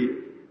man say,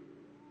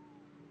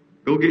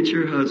 go get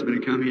your husband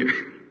and come here.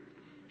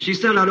 She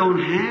said, I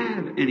don't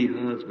have any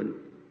husband.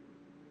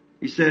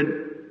 He said,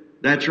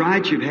 that's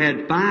right, you've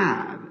had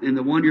 5, and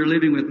the one you're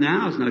living with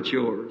now is not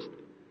yours.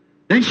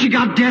 Then she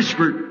got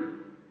desperate.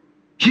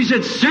 She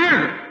said,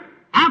 sir,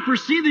 I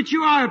perceive that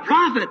you are a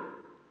prophet.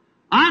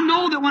 I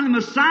know that when the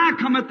Messiah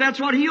cometh,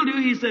 that's what He'll do.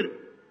 He said,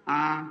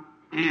 I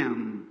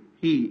am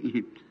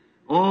He.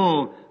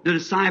 Oh, the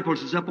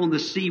disciples is up on the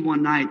sea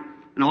one night,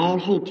 and all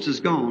hopes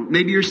is gone.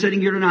 Maybe you're sitting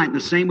here tonight in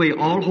the same way,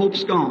 all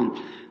hope's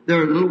gone.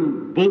 Their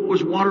little boat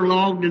was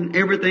waterlogged and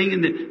everything,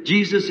 and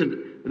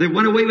they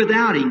went away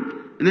without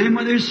Him. And then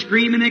when they're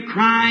screaming and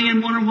crying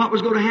and wondering what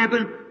was going to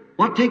happen,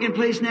 what taking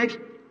place next?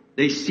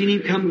 They seen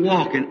Him come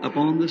walking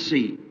upon the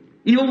sea.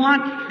 You know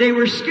what? They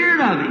were scared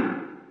of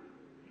Him.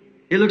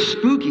 It looked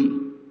spooky.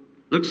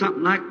 Looked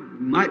something like,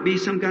 might be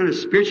some kind of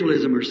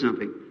spiritualism or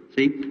something.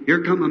 See,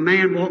 here come a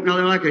man walking out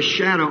there like a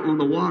shadow on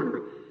the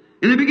water.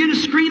 And they begin to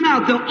scream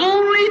out, the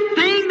only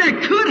thing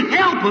that could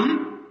help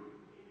them.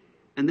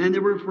 And then they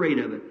were afraid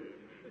of it.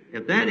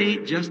 If that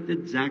ain't just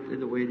exactly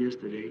the way it is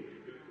today.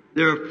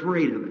 They're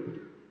afraid of it.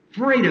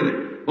 Afraid of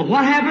it. But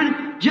what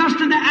happened? Just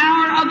in the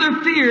hour of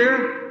their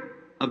fear,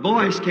 a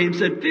voice came and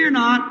said, fear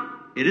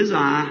not, it is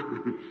I.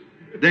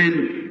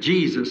 Then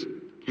Jesus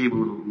came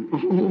along.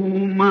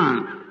 Oh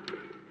my.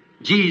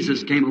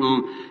 Jesus came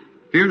along.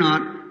 Fear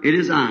not, it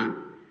is I.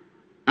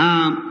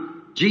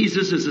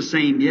 Jesus is the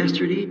same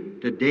yesterday,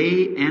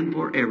 today, and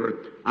forever.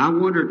 I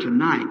wonder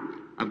tonight,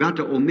 I've got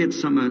to omit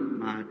some of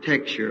my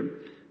text here,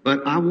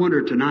 but I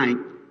wonder tonight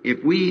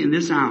if we in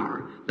this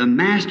hour, the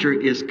Master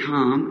is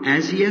come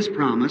as He has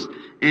promised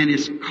and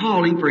is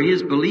calling for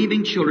His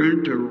believing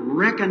children to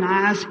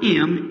recognize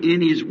Him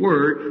in His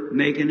Word,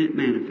 making it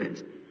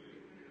manifest.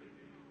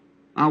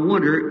 I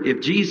wonder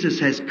if Jesus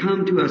has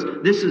come to us.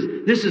 This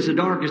is the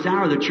darkest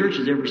hour the church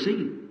has ever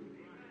seen.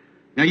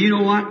 Now you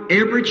know what?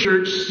 Every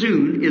church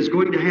soon is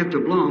going to have to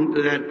belong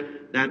to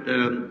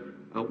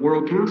that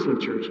World Council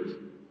of Churches.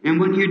 And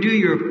when you do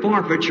your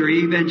forfeit, your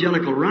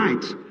evangelical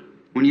rights,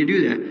 when you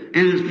do that.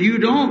 And if you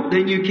don't,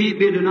 then you can't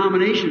be a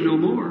denomination no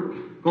more.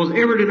 Because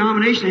every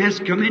denomination has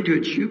to come into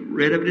it. You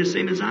read of it the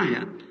same as I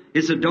have.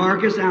 It's the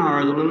darkest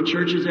hour the little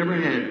church has ever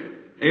had.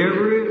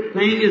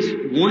 Everything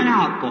is went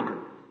out for it.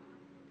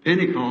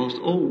 Pentecost,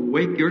 oh,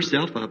 wake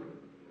yourself up.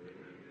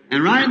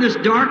 And right in this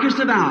darkest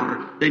of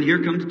hour, then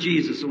here comes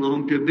Jesus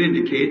along to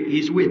vindicate.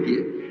 He's with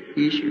you.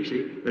 He's here,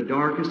 see, the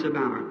darkest of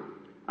hour.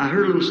 I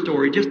heard a little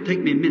story. Just take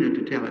me a minute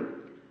to tell it.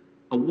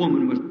 A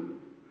woman was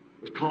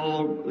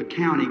called, the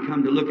county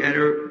come to look at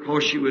her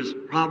because she was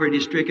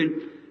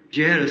poverty-stricken.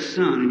 She had a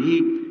son, and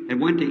he had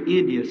went to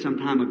India some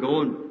time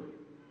ago,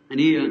 and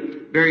he, a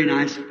very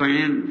nice,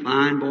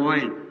 fine boy,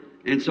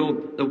 and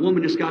so the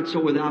woman just got so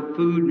without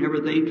food and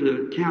everything,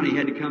 the county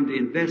had to come to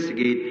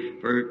investigate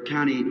for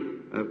county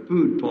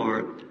food for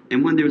her.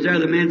 And when they was there,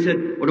 the man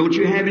said, well, don't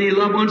you have any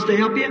loved ones to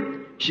help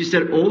you? She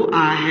said, oh,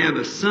 I have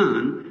a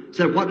son.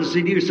 Said, what does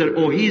he do? He said,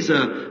 oh, he's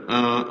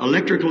a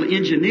electrical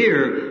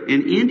engineer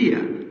in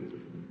India.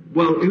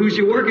 Well, who's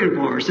he working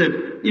for?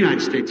 Said,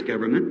 United States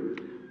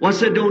government. Well,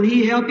 said, don't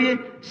he help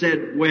you?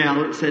 Said,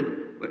 well, said,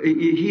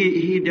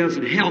 he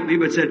doesn't help me,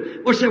 but said,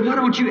 why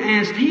don't you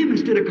ask him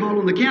instead of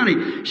calling the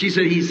county? She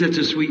said, he's such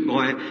a sweet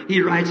boy.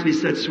 He writes me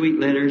such sweet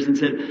letters and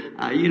said,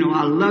 I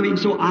love him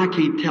so I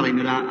can't tell him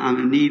that I'm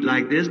in need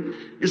like this.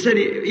 And said,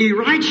 he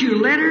writes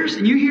you letters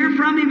and you hear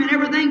from him and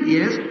everything?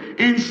 Yes.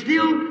 And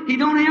still he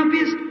don't help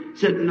you?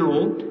 Said,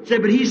 no.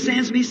 Said, but he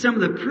sends me some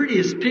of the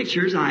prettiest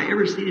pictures I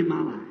ever seen in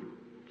my life.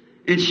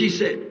 And she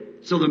said,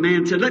 so the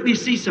man said, let me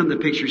see some of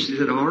the pictures. She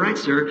said, all right,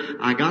 sir.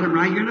 I got them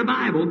right here in the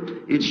Bible.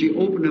 And she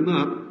opened them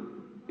up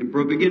and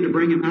began to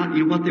bring them out.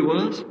 You know what they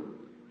was?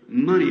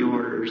 Money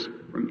orders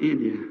from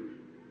India.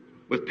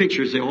 With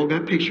pictures. They all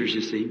got pictures,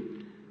 you see.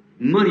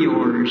 Money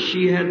orders.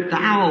 She had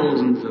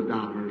thousands of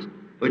dollars,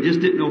 but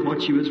just didn't know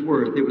what she was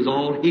worth. It was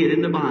all hid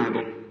in the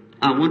Bible.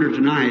 I wonder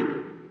tonight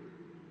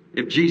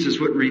if Jesus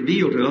would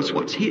reveal to us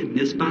what's hid in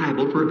this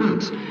Bible for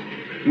us.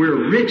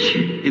 We're rich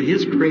in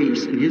His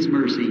grace and His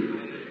mercy.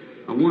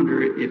 I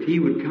wonder if He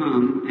would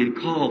come and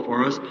call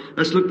for us.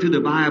 Let's look through the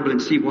Bible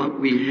and see what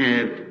we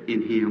have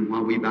in Him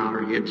while we bow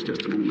our heads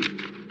just a moment.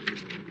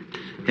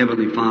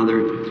 Heavenly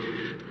Father,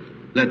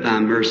 let Thy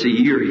mercy,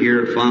 You're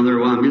here, Father.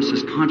 Well, I'm just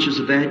as conscious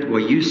of that.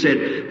 Well, You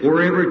said,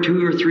 wherever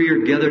 2 or 3 are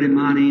gathered in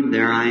My name,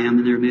 there I am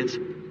in their midst.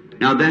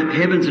 Now that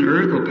heavens and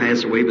earth will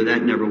pass away, but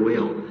that never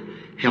will.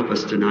 Help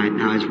us tonight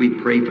now as we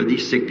pray for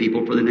these sick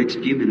people for the next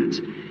few minutes.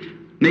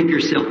 Make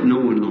Yourself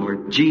known,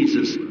 Lord.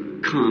 Jesus,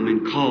 come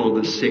and call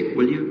the sick,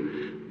 will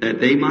You? That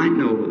they might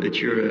know that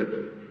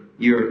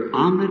You're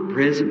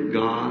omnipresent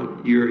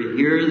God. You're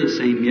here the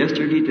same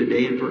yesterday,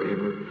 today, and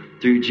forever.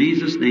 Through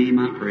Jesus' name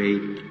I pray.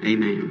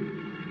 Amen.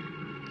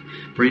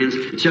 Friends,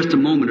 it's just a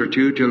moment or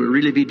two till it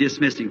really be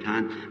dismissing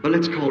time. But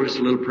let's call this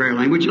a little prayer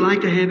line. Would you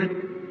like to have it?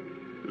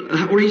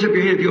 Raise up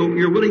your hand if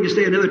you're willing to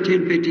stay another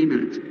 10, 15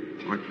 minutes.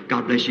 All right.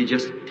 God bless you.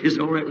 Is it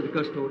all right with the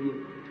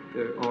custodian?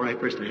 All right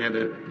for us to have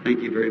that.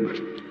 Thank you very much.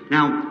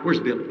 Now, where's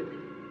Billy?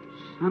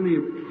 How many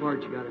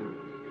cards you got out?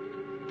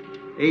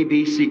 A,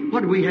 B, C.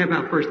 What did we have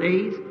out first?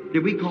 A's?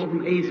 Did we call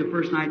from A's the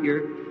first night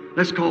here?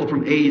 Let's call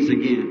from A's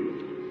again.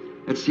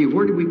 Let's see.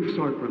 Where did we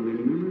start from?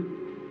 Remember?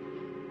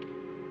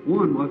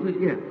 1, wasn't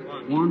it? Yeah.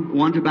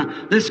 1 to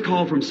about. Let's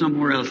call from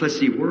somewhere else. Let's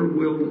see. Where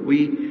will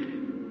we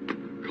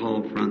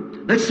call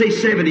from? Let's say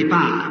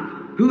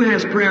 75. Who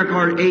has prayer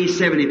card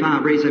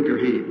A75? Raise up your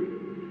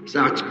hand.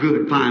 So that's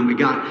good. Fine. We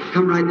got it.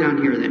 Come right down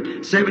here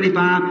then.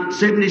 75,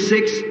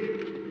 76.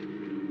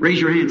 Raise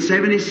your hand.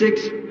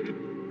 76.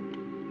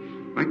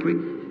 Right quick.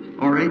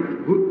 All right.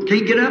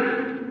 Can't get up?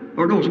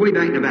 Or no, it's way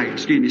back in the back.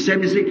 Excuse me.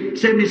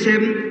 76,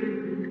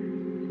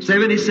 77,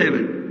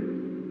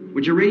 77.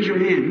 Would you raise your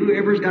hand?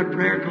 Whoever's got a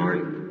prayer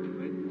card?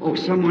 Oh,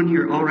 someone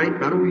here. All right.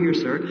 Right over here,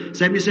 sir.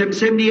 77,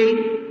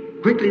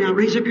 78. Quickly now,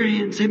 raise up your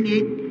hand.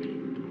 78,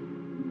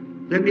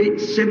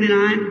 78,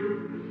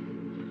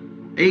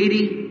 79,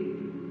 80,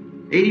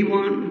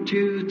 81,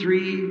 2,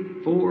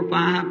 3, 4,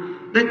 5.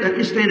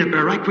 Let's stand up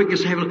there right quick.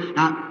 Just have a look.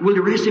 Now, will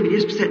the rest of you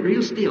just sit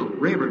real still?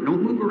 Reverend,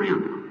 don't move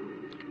around now.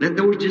 Let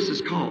those just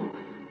as called.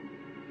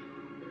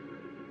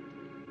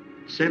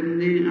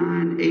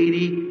 79,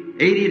 80,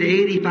 80 to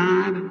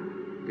 85.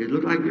 It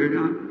look like they're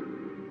not.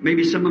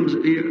 Maybe some of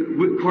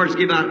them, cards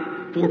give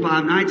out 4 or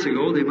 5 nights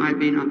ago. They might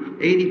be now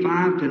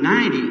 85 to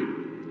 90.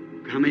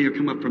 How many will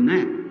come up from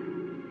that?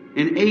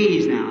 And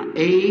A's now.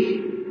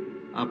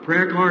 A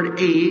prayer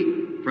card A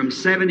from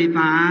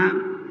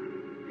 75.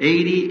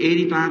 80,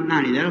 85,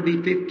 90. That'll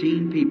be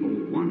 15 people.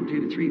 1,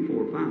 2, 3,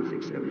 4, 5,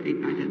 6, 7, 8,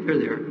 9, 10. They're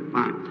there.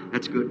 Fine.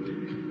 That's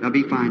good. That'll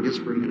be fine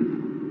just for a minute.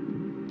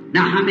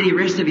 Now, how many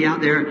rest of you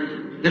out there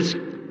that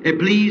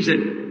believes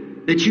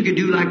that you could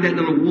do like that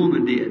little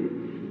woman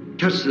did?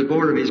 Touch the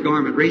border of his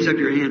garment. Raise up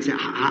your hand and say,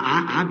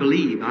 I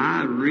believe.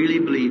 I really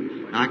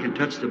believe I can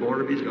touch the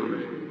border of his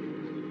garment.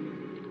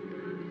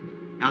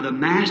 Now, the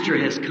Master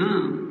has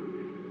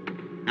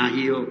come. Now,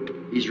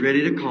 he's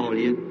ready to call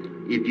you.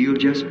 If you'll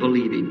just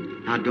believe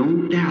Him. Now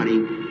don't doubt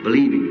Him,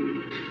 believe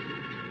Him.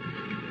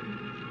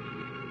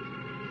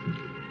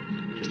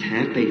 Just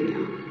have faith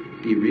now.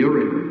 Be real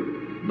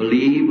reverent.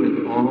 Believe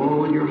with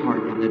all your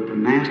heart now that the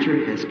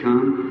Master has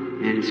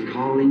come and is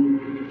calling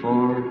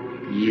for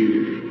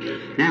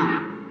you.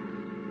 Now,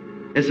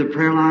 as the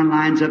prayer line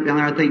lines up down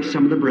there, I think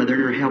some of the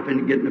brethren are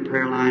helping getting the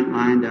prayer line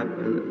lined up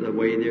the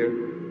way they're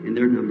in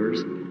their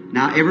numbers.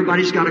 Now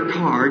everybody's got a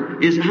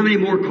card. How many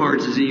more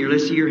cards is in here?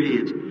 Let's see your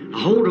hands.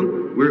 Hold them.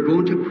 We're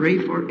going to pray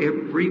for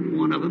every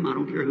one of them. I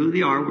don't care who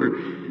they are.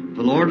 If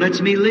the Lord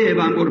lets me live,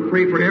 I'm going to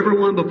pray for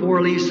everyone before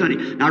I leave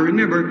Sunday. Now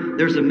remember,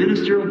 there's a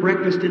ministerial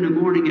breakfast in the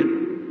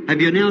morning.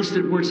 Have you announced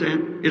it? Where's that?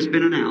 It's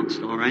been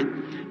announced, all right?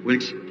 Well,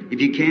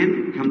 if you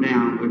can, come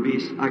down.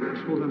 I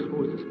suppose I'm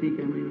supposed to speak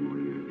Emily in the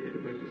morning?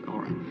 All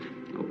right.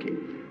 Okay.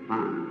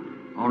 Fine.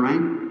 All right.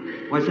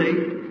 What I say?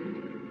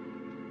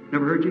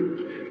 Never heard you?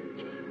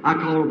 I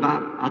call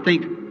about, I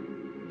think,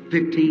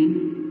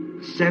 15.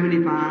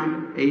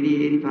 75,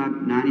 80, 85,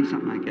 90,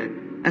 something like that.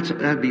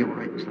 That'd be all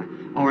right.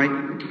 All right.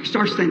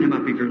 Start standing them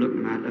up if you're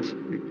looking at us.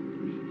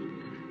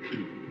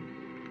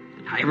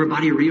 Now,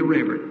 everybody real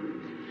reverent.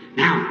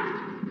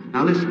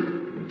 Now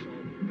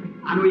listen.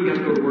 I know you got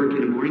to go to work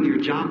in the morning.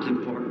 Your job's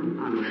important.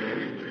 I know that.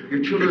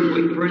 Your children's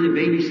waiting for you. The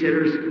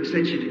babysitter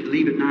said she'd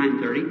leave at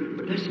 9:30.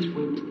 But let's just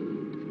wait.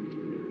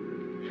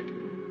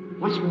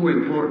 What's more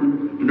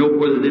important to know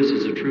whether this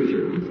is the truth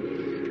or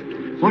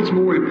not? What's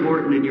more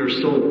important in your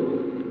soul?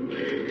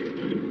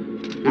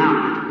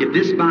 Now, if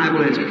this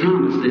Bible has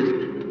promised this,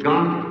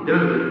 God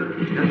does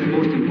it. That's the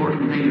most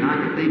important thing that I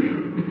can think of.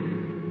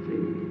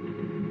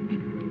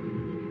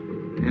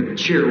 They have a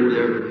chair over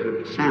there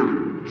with a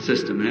sound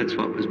system, and that's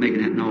what was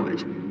making that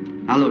noise.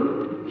 Now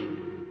look,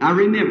 I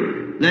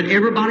remember, let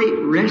everybody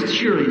rest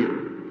assured now.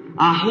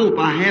 I hope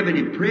I haven't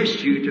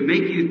impressed you to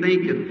make you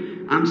think that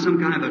I'm some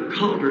kind of a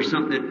cult or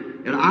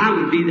something, that I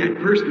would be that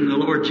person in the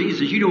Lord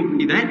Jesus. You don't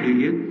believe that, do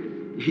you?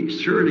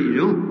 Surely you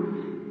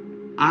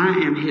don't. I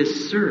am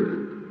His servant.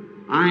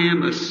 I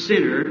am a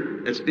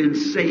sinner that's been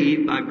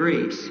saved by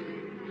grace.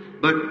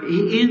 But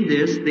in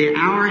this, the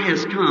hour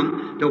has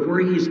come to where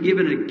He's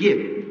given a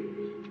gift.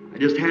 I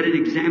just had an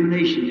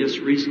examination just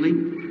recently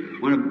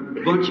when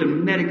a bunch of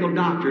medical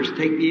doctors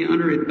take me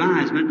under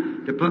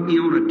advisement to put me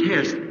on a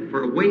test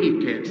for a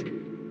wave test.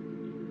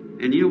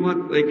 And you know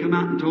what? They come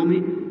out and told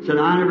me, said,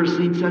 I never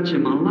seen such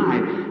in my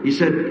life. He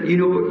said, you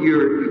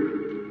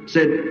know,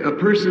 said a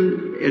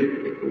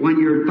person, when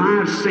you're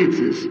five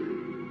senses,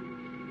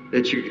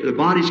 that the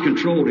body's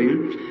controlled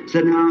in,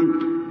 said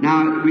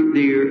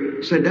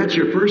said that's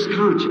your first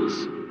conscience.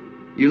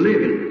 You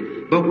live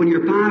in. But when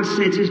your five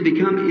senses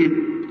become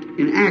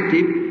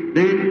inactive,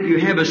 then you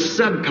have a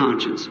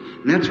subconscious.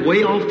 And that's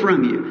way off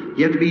from you.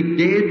 You have to be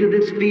dead to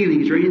this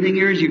feelings or anything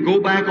else. You go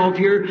back off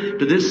here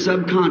to this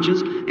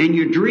subconscious and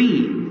you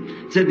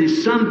dream. Said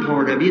there's some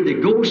part of you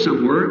that goes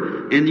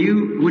somewhere, and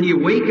when you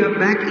wake up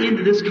back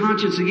into this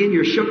conscience again,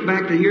 you're shook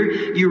back to here,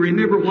 you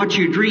remember what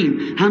you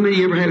dreamed. How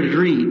many ever had a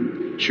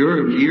dream?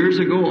 Sure, years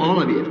ago,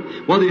 all of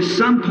you. Well, there's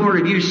some part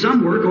of you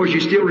somewhere because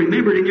you still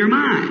remember it in your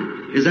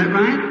mind. Is that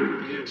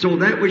right? So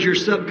that was your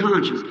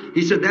subconscious.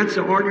 He said that's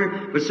the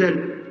ordinary, but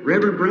said,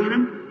 Reverend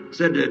Branham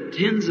said to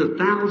tens of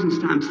thousands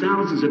times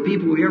thousands of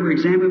people we ever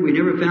examined, we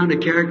never found a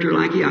character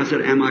like you. I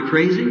said, am I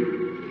crazy?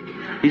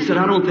 He said,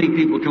 I don't think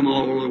people come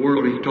all over the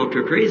world to talk to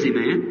a crazy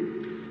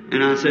man.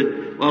 And I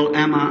said, well,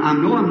 I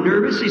know I'm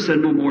nervous. He said,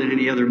 no more than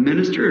any other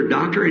minister or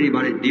doctor,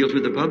 anybody that deals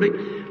with the public.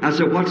 I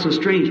said, what's so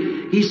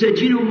strange? He said,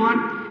 you know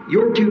what?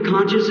 Your two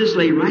consciences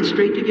lay right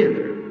straight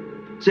together.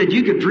 Said,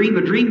 you could dream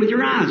a dream with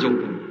your eyes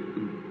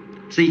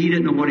open. See, he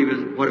didn't know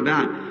what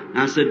about.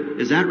 I said,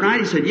 is that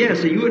right? He said, yes.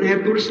 So you wouldn't have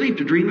to go to sleep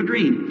to dream a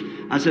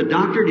dream. I said,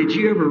 doctor, did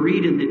you ever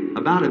read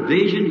about a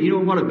vision? You know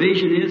what a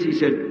vision is? He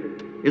said,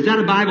 is that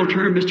a Bible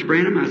term, Mr.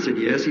 Branham? I said,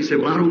 yes. He said,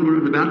 well, I don't know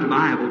nothing about the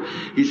Bible.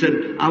 He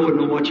said, I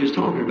wouldn't know what you was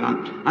talking about.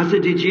 I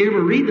said, did you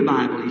ever read the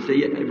Bible? He said,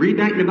 yeah. Read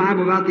back in the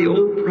Bible about the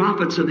old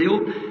prophets of the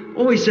old.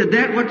 Oh, he said,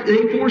 that what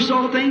they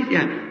foresaw things?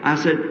 Yeah. I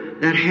said,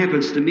 that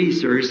happens to me,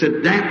 sir. He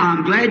said,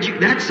 I'm glad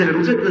that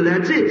settles it.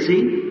 That's it,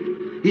 see?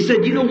 He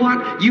said, you know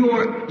what? You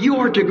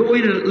are to go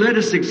in and let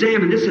us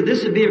examine this.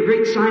 This would be a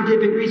great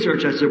scientific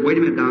research. I said, wait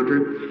a minute,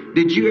 doctor.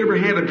 Did you ever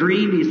have a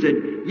dream? He said,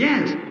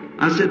 yes.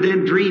 I said,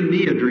 then dream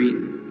me a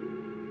dream.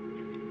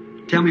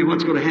 Tell me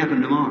what's going to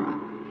happen tomorrow.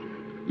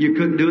 You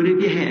couldn't do it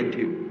if you had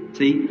to.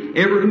 See?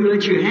 Everyone who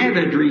lets you have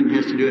a dream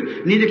has to do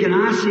it. Neither can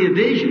I see a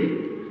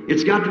vision.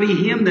 It's got to be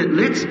Him that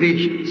lets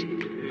visions.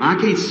 I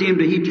can't see Him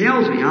till He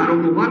tells me. I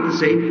don't know what to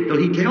say till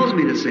He tells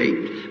me to say.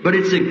 But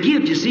it's a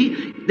gift, you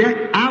see,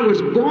 that I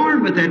was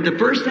born with that. The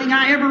first thing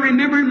I ever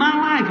remember in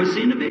my life was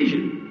seeing a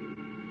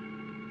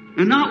vision.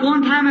 And not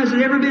one time has it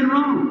ever been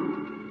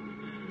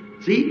wrong.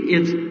 See,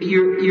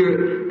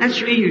 that's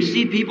the reason you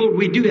see people,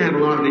 we do have a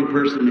lot of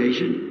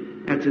impersonation.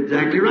 That's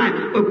exactly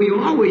right. But we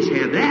always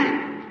have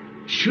that.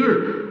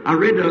 Sure. I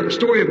read the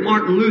story of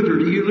Martin Luther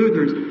to you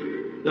Lutherans.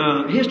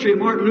 The history of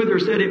Martin Luther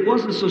said it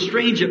wasn't so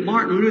strange that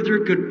Martin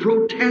Luther could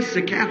protest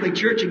the Catholic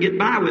Church and get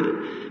by with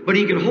it. But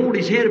he could hold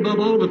his head above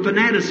all the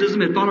fanaticism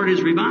that followed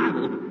his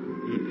revival.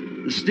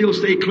 And still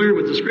stay clear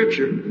with the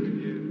Scripture.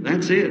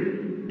 That's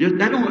it.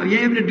 That don't you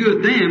have to do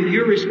with them.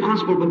 You're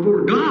responsible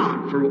before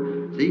God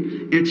for.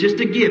 See, it's just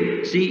a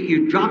gift. See,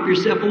 you drop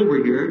yourself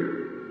over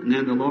here, and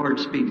then the Lord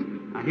speaks.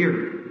 I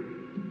hear it.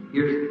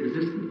 Is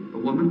this a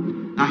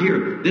woman? Now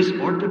here, this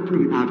ought to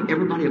prove. Now, if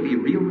everybody will be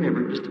real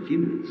reverent just a few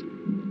minutes.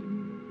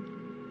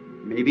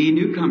 Maybe a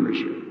newcomer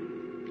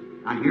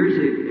should. Now here's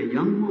a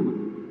young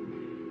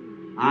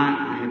woman.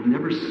 I have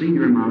never seen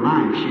her in my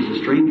life. She's a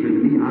stranger to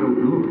me. I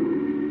don't know her.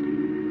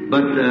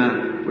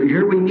 But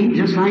here we meet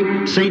just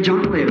like St.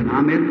 John 11.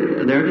 I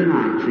met there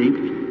tonight, see?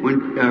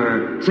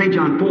 When St.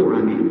 John 4,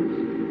 I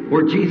mean.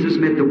 Where Jesus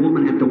met the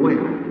woman at the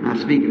well. Now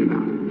speaking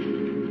about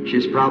it.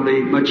 She's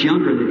probably much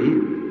younger than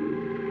him.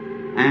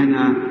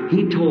 And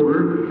he told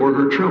her where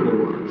her trouble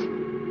was.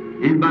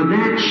 And by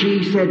that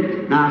she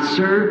said, now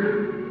sir,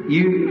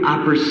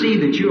 I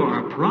perceive that you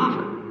are a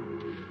prophet.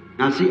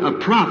 Now see, a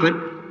prophet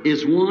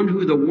is one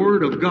who the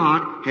Word of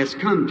God has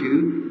come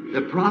to.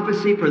 The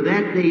prophecy for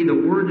that day, the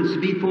Word is to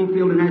be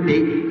fulfilled in that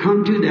day,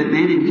 come to that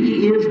man, and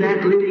he is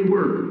that living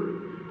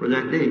Word for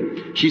that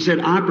day. She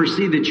said, I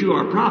perceive that you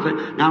are a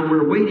prophet. Now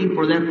we're waiting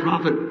for that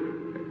prophet.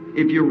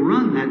 If you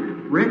run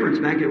that reference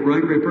back, it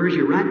refers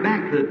you right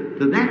back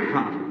to that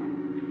prophet.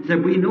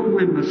 said, we know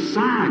when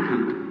Messiah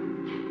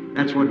comes.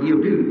 That's what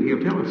He'll do.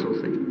 He'll tell us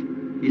those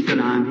things. He said,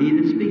 I'm He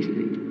that speaks to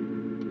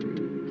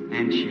you.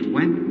 And she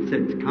went and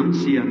said, come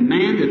see a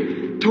man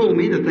that told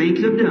me the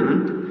things I've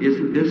done.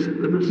 Isn't this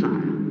the Messiah?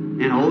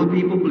 And all the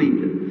people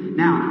believed it.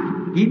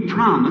 Now, He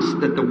promised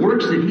that the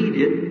works that He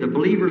did, the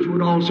believers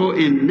would also,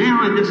 and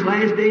now in this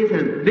last days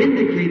has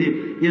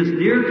vindicated His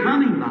near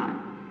coming by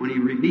when He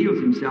reveals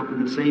Himself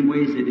in the same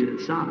ways He did at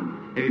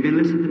Sodom. Have you been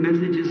listening to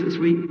messages this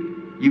week?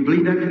 You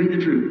believe that to be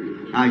the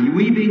truth?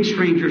 We being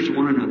strangers to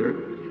one another.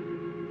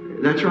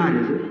 That's right,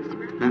 is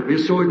it? Now,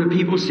 so the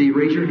people see.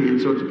 Raise your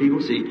hand so that the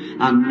people see.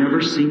 I've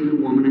never seen a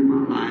woman in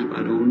my life.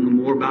 I don't know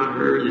more about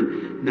her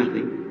than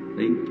nothing.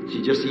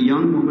 She's just a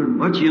young woman,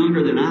 much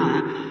younger than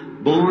I,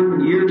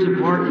 born years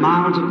apart,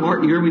 miles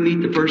apart, and here we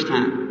meet the first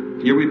time.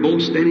 Here we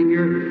both standing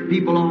here,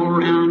 people all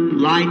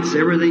around, lights,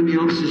 everything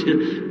else.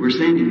 We're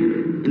standing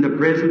here in the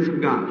presence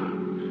of God.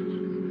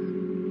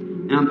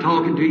 And I'm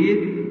talking to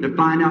you to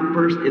find out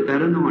first if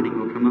that anointing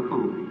will come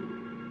upon me.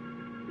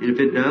 And if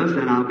it does,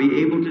 then I'll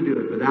be able to do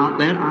it. Without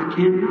that, I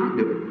cannot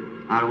do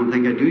it. I don't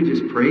think I do.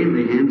 Just pray and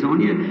lay hands on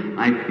you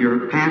like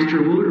your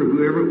pastor would or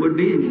whoever it would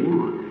be and go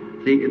on.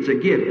 See, it's a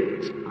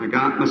gift. I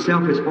got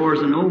myself as far as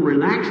I know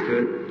relaxed to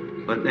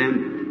it, but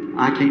then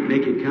I can't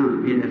make it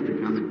come. It has to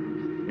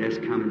come. It has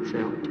to come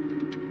itself.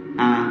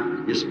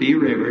 Just be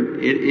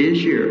reverent. It is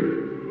here.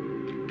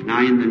 Now,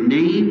 in the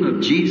name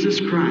of Jesus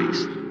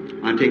Christ,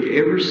 I take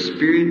every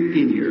spirit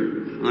in here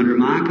under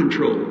my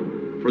control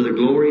for the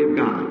glory of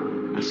God.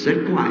 I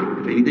sit quiet.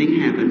 If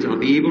anything happens, I'll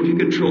be able to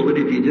control it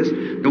if you just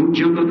don't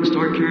jump up and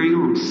start carrying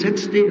on. Sit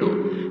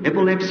still.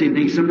 Epilepsy and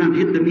things sometimes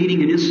hit the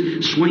meeting and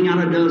just swing out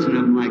a dozen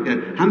of them like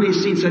that. How many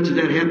have seen such as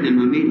that happen in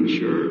my meeting?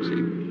 Sure,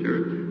 see,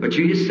 sure. But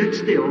you just sit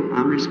still.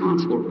 I'm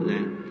responsible for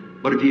that.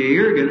 But if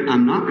you're arrogant,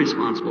 I'm not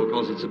responsible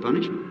because it's a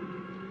punishment.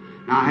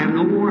 Now, I have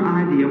no more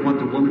idea what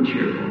the woman's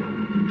here for.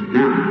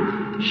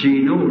 Now,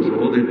 she knows,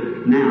 though,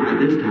 that now, at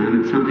this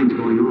time, that something's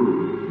going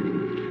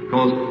on.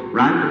 Because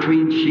right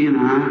between she and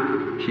I,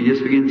 she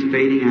just begins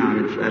fading out.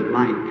 It's that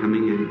light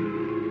coming in.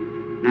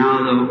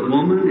 Now, the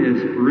woman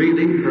is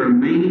really her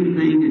main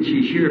thing that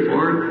she's here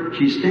for.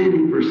 She's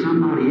standing for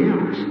somebody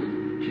else.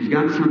 She's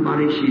got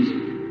somebody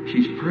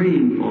she's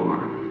praying for.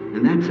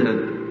 And that's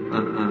a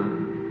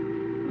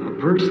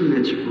person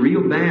that's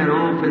real bad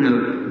off in a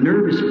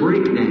nervous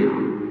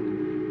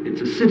breakdown.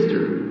 It's a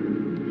sister.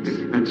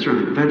 That's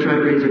right. That's right.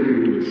 Raise up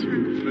your hands.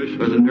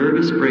 With a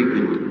nervous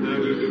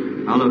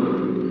breakdown.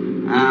 Hallelujah.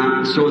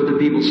 So that the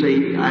people say,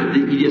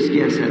 you just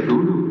guess that. No.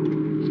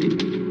 See,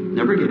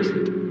 never guess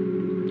it.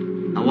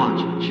 Now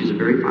watch. She's a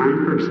very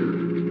fine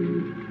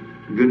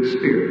person. A good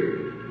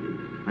spirit.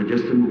 Now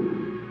just a moment.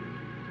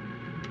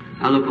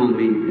 Now look on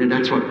me. And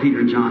that's what Peter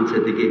and John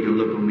said. They gave you a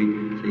look on me.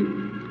 See,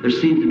 there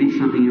seems to be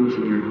something else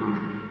in your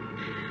heart.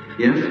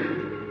 Yes?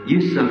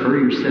 You suffer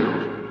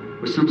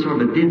yourself with some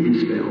sort of a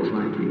dizzy spells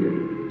like you get.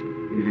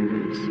 You have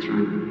that. That's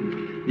right.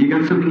 You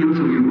got something else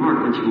on your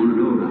heart that you want to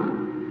know about.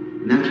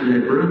 And that's for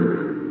that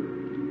brother.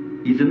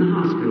 He's in the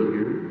hospital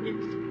here.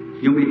 Yes.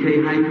 You want me to tell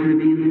you how he's going to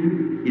be in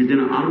there? He's in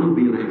an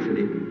automobile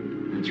accident.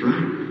 That's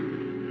right.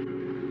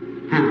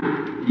 How?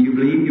 Do you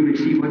believe you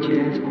receive what you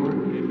ask for?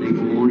 Then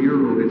go on your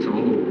road. It's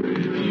all over.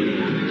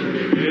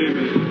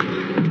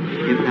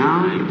 If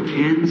thou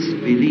canst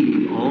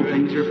believe, all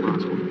things are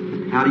possible.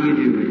 How do you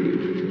do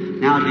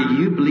believe? Now, do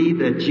you believe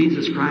that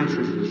Jesus Christ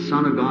is the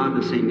Son of God,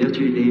 the same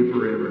yesterday, today, and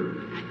forever?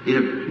 And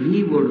if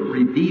He will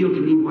reveal to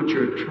me what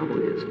your trouble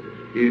is,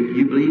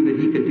 you believe that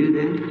He could do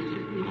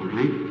that? All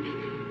right.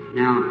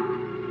 Now,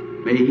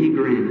 may He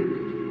grant it.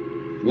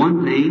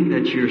 One thing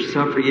that you're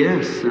suffering,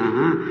 yes,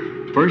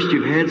 First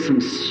you've had some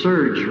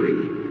surgery,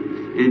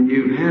 and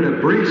you've had a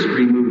breast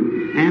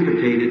removed,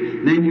 amputated,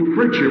 and then you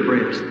hurt your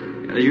breast,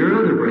 your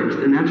other breast,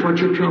 and that's what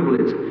your trouble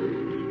is.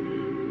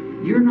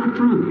 You're not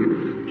from here.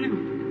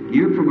 No.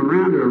 You're from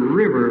around a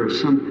river or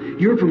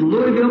you're from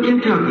Louisville,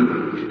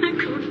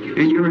 Kentucky.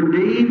 And your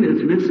name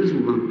is Mrs.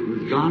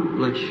 Lumpkin. God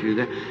bless you.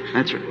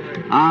 That's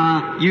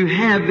right. You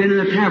have been in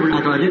the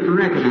tabernacle. I didn't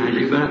recognize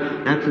you,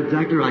 but that's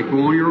exactly right.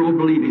 Go on your own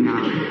believing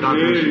now. God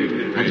bless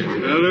you. That's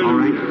fine. All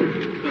right.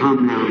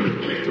 Come now.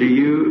 Do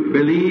you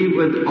believe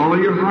with all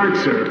your heart,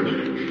 sir?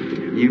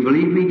 You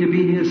believe me to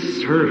be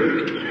His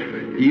servant?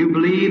 Do you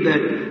believe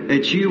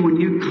that you, when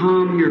you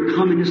come, you're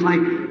coming just like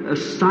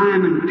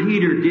Simon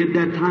Peter did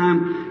that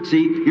time?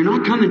 See, you're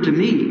not coming to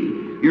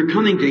me. You're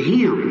coming to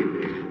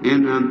Him.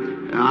 And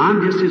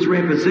I'm just His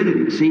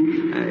representative. See,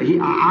 we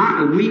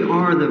are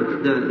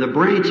the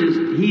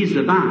branches. He's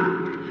the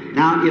vine.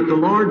 Now, if the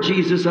Lord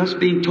Jesus, us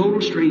being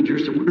total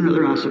strangers to one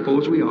another, I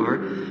suppose we are,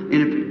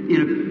 and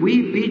if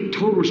we be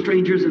total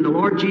strangers and the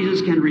Lord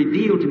Jesus can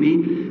reveal to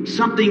me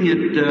something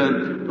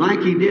that, like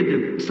He did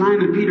to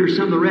Simon Peter,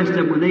 some of the rest of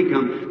them when they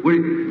come, would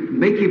it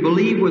make you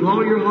believe with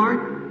all your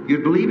heart?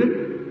 You'd believe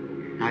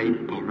it?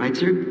 Now, all right,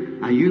 sir.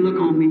 Now, you look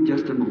on me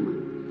just a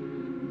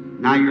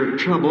moment. Now your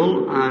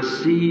trouble, I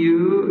see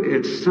you,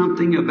 it's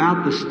something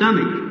about the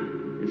stomach.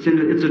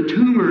 It's a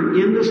tumor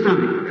in the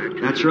stomach.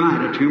 That's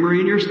right, a tumor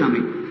in your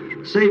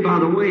stomach. Say, by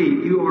the way,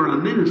 you are a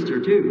minister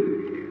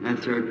too.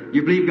 That's right.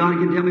 You believe God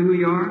can tell me who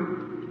you are?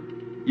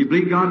 You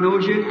believe God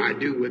knows you? I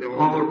do with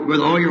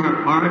all your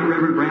heart. All right,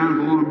 Reverend Brown,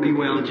 go on and be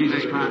well in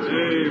Jesus Christ.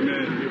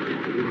 Amen.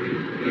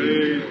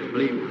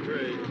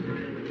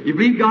 You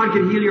believe God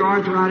can heal your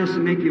arthritis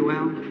and make you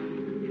well?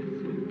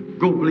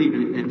 Go believe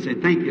in it and say,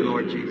 thank you,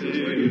 Lord Jesus.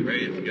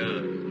 Praise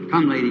God.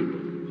 Come, lady.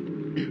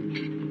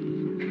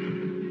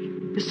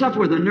 You suffer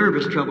with a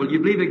nervous trouble. You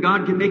believe that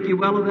God can make you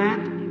well of that?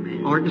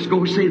 Or just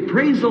go say,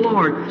 praise the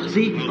Lord.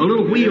 See, a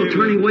little wheel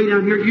turning way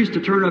down here. It used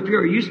to turn up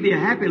here. You used to be a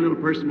happy little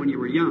person when you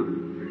were young.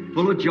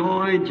 Full of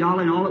joy and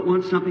jolly, and all at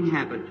once something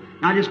happened.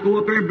 Now just go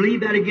up there and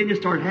believe that again.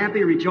 Just start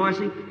happy,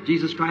 rejoicing.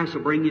 Jesus Christ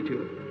will bring you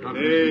to it. God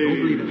bless you. Don't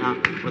believe it now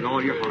with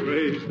all your heart.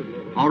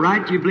 All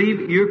right, do you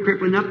believe you're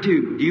crippling up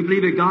too? Do you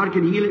believe that God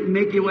can heal it and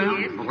make you well?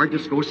 Or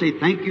just go say,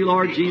 thank you,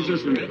 Lord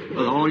Jesus, and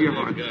with all your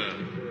heart.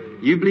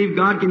 You believe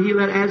God can heal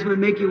that asthma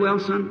and make you well,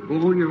 son? Go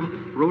on your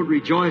road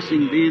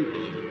rejoicing, being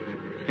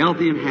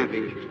healthy and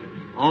happy.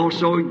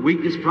 Also,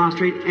 weakness,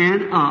 prostrate,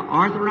 and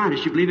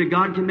arthritis. You believe that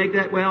God can make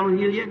that well and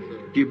heal you?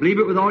 Do you believe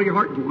it with all your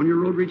heart? Go on your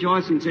road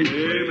rejoicing, saying,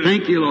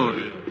 thank you, Lord.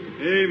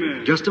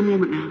 Amen. Just a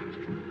moment now.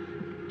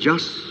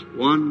 Just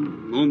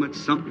one moment.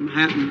 Something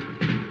happened.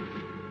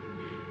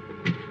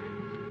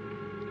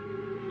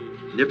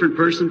 Different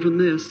person from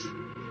this.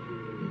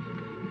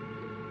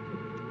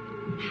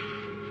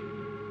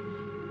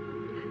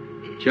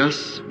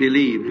 Just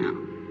believe now.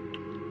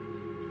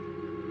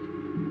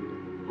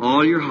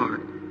 All your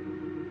heart.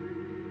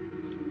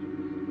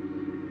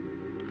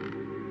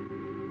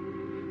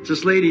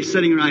 This lady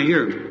sitting right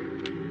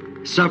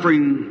here,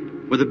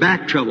 suffering with a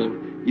back trouble.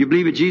 You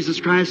believe that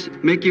Jesus Christ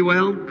make you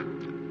well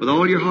with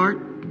all your heart?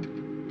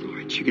 All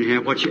right, you can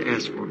have what you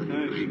ask for.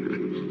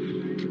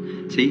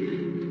 See?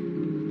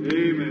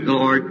 Amen. The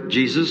Lord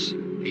Jesus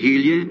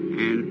heal you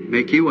and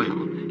make you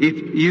well.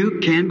 If you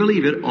can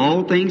believe it,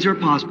 all things are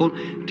possible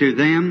to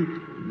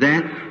them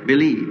that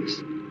believes.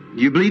 Do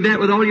you believe that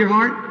with all your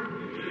heart?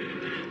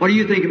 What do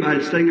you think about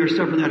it? Sitting there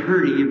suffering that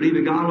hernia. You believe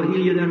that God will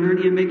heal you that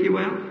hernia and make you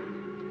well?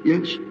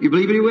 Yes. You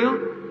believe it He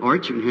will? All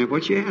right, you can have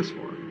what you ask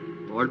for.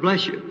 Lord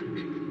bless you.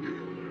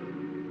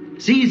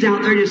 See, He's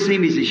out there just the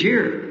same as He's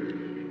here.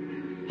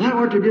 That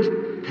ought to just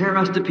tear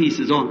us to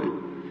pieces on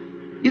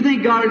it. You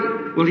think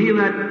God will heal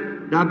that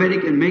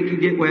diabetic and make you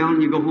get well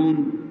and you go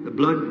home,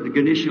 the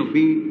condition will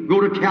be,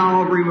 go to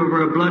Calvary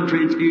for a blood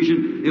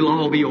transfusion, it'll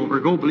all be over.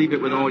 Go believe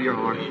it with all your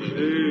heart.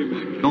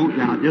 Don't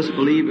doubt. Just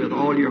believe with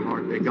all your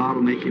heart that God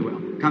will make you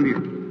well. Come here.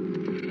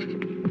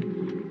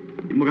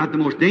 We've got the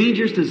most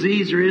dangerous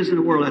disease there is in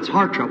the world. That's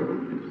heart trouble.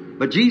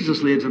 But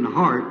Jesus lives in the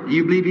heart. Do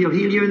you believe He'll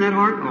heal you in that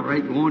heart? All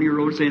right, go on your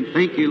road saying,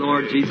 thank you,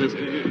 Lord Jesus,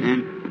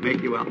 and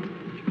make you well.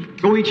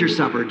 Go eat your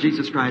supper.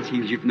 Jesus Christ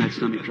heals you from that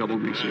stomach trouble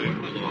and makes you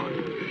well.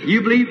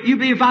 You believe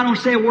if I don't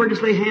say a word,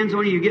 just lay hands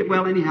on you, you get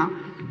well anyhow?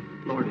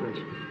 Lord bless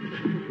you.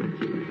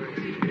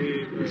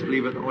 Just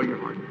believe with all your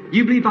heart.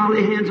 You believe if I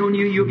lay hands on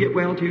you, you'll get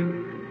well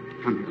too?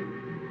 Come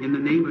here. In the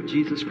name of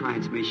Jesus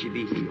Christ, may she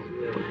be healed.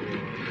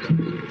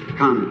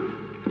 Come.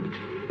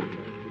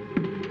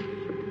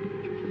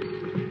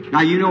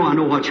 Now, you know I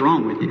know what's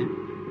wrong with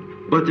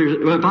you. But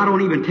if I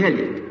don't even tell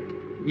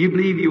you, you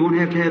believe you won't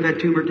have to have that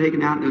tumor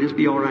taken out and it'll just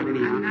be all right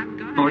anyhow?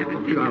 All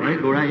right,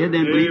 go right ahead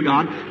then. Believe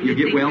God. You'll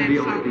get well, be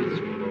all right.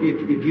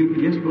 If you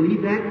just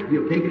believe that,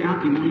 He'll take it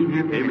out. You won't even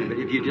have to have it. But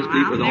if you just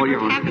believe with all your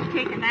heart. I'll never have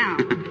it taken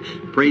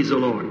out. Praise the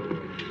Lord.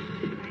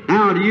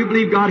 Now, do you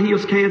believe God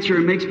heals cancer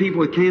and makes people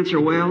with cancer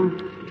well?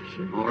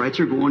 All right,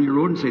 sir, go on your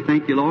road and say,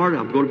 thank you, Lord.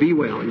 I'm going to be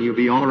well, and you'll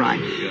be all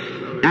right.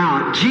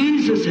 Now,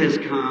 Jesus has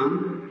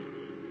come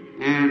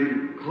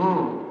and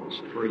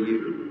calls for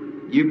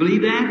you. You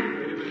believe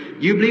that?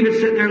 You believe it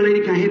sitting there,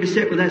 lady? Can I have you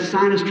sit with that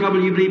sinus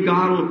trouble? You believe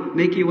God will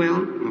make you well?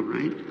 All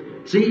right.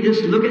 See,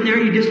 just look in there.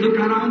 You just look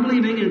right on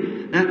believing.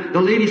 And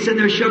the lady sitting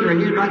there shook her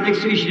head right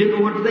next to you. She didn't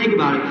know what to think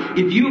about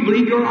it. If you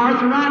believe, your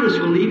arthritis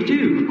will leave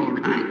too. All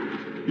right.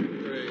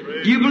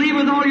 You believe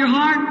with all your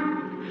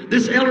heart?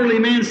 This elderly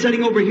man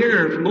sitting over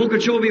here from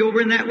Okeechobee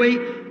over in that way,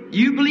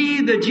 you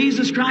believe that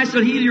Jesus Christ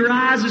will heal your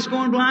eyes that's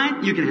going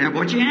blind? You can have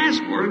what you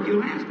ask for if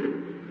you ask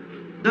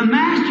it. The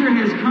Master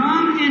has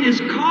come and is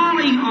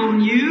calling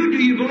on you. Do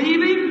you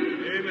believe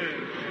Him?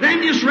 Amen.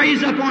 Then just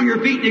raise up on your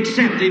feet and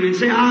accept Him and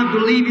say, I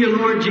believe you,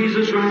 Lord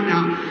Jesus, right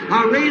now.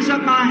 I raise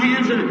up my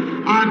hands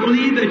and I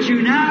believe that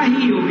you now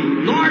heal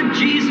me. Lord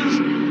Jesus,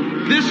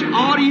 this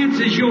audience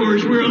is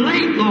yours. We're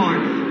late,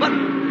 Lord. But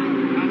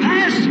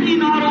pass me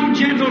not, O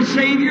gentle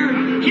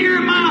Savior. Hear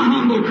my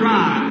humble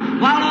cry.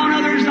 While on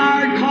others thou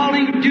art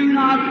calling, do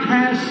not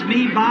pass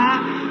me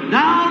by.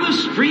 Thou the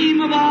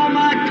stream of all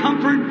my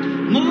comfort,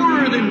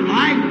 more than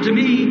life to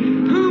me.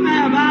 Whom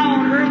have I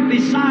on earth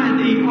beside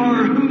Thee,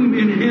 or whom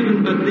in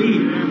heaven but Thee?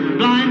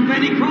 Blind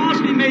Fanny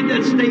Crosby made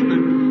that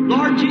statement.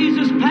 Lord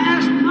Jesus,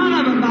 pass none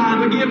of them by,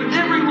 but give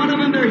every one of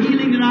them their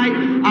healing tonight.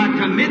 I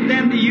commit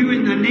them to You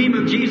in the name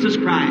of Jesus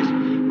Christ.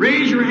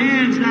 Raise your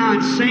hands now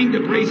and sing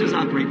the praises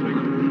I pray for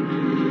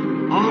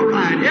you. All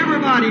right,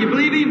 everybody, you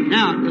believe Him?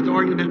 Now, with the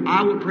argument,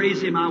 I will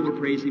praise Him, I will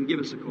praise Him. Give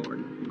us a chord.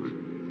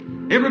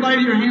 Everybody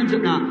with your hands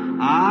up now.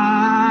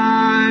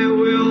 I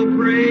will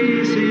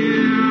praise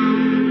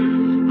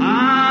Him.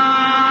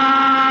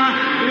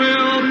 I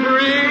will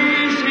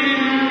praise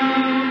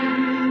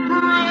Him.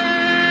 Praise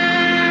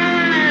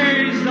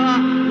the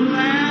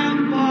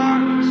Lamb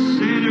for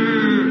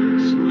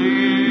sinners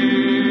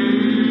slain.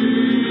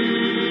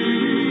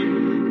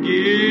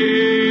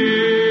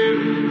 Give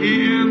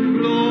Him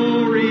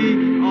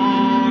glory,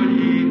 all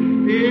ye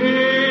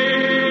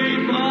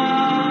people,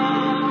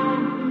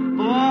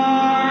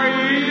 for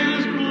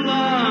His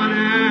blood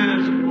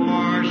has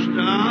washed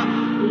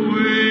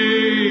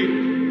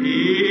away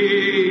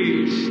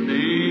His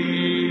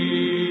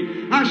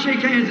stain. I'll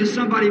shake hands with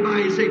somebody by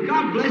you and say,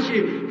 God bless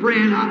you,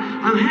 friend.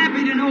 I'm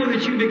happy to know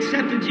that you've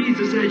accepted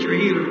Jesus as your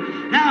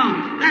healer.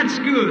 Now, that's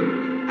good.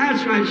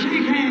 That's right.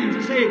 Shake hands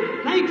and say,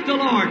 thanks the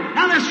Lord.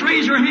 Now let's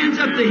raise our hands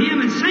up to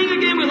Him and sing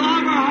again with all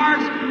of our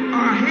hearts,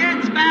 our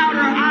heads bowed,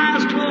 our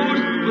eyes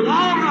closed, with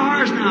all of our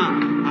hearts now.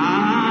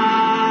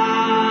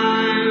 I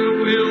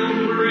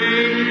will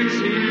praise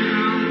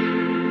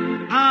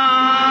Him.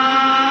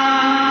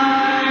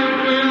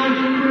 I will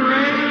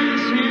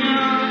praise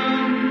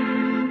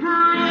Him.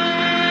 Praise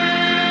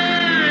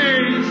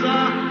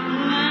the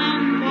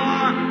Lamb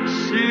for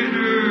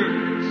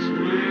sinners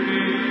slain.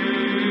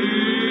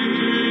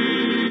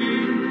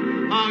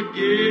 I'll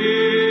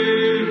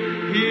give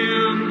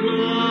Him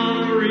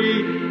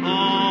glory,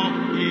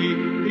 all ye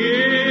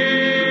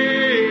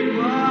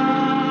people,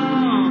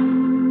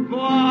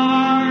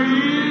 for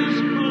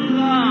His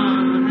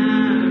blood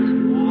has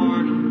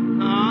washed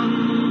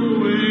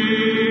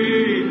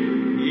away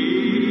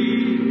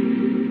His.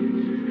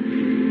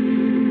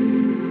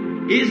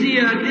 Is He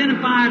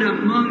identified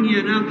among you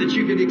enough that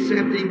you can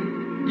accept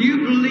Him? Do you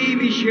believe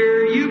He's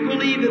here? You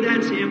believe that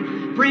that's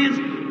Him? Friends,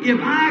 if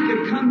I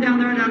could come down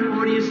there in that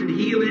audience and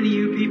heal any of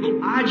you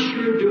people, I'd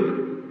sure do it.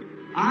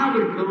 I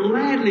would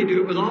gladly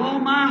do it with all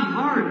my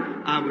heart.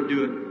 I would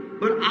do it.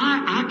 But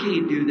I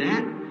can't do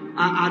that.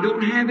 I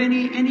don't have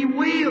any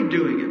way of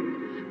doing it.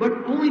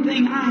 But only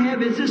thing I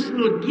have is this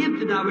little gift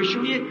that I was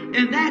showing you,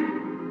 and that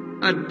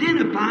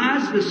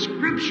identifies the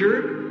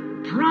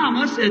Scripture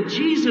promise that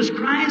Jesus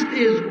Christ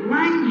is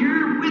right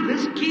here with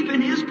us, keeping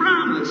His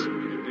promise.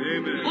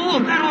 Amen.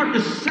 Oh, that ought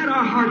to set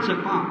our hearts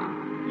afire.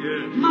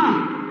 Yes.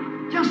 My,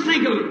 just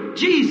think of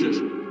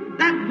Jesus,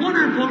 that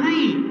wonderful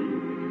name.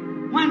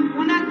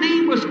 When that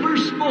name was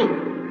first spoke,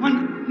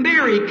 when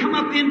Mary come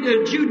up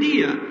into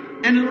Judea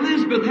and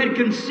Elizabeth had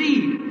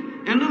conceived,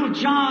 and little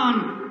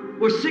John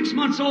was 6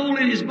 months old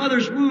in his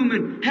mother's womb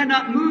and had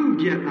not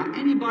moved yet. Now,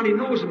 anybody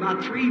knows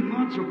about 3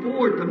 months or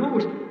 4 at the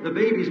most, the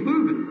baby's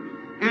moving.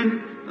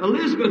 And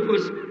Elizabeth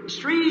was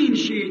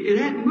strange. It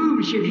hadn't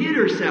moved. She'd hid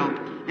herself.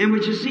 And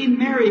when she seen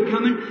Mary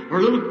coming,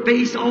 her little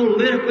face all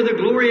lit up with the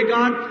glory of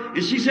God,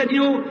 and she said,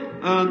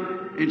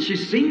 and she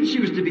seen she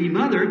was to be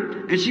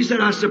mother, and she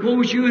said, I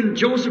suppose you and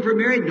Joseph are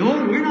married?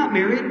 No, we're not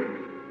married.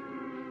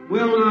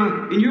 Well,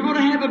 and you're going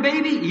to have a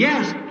baby?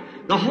 Yes.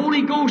 The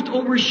Holy Ghost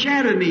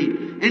overshadowed me.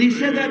 And He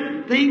said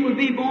that thing would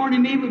be born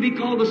in me would be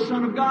called the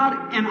Son of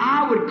God, and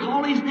I would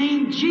call His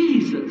name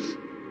Jesus.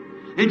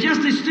 And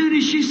just as soon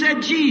as she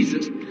said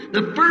Jesus,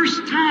 the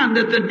first time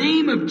that the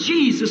name of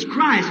Jesus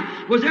Christ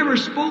was ever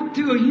spoke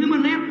to a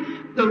human lip,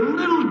 the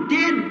little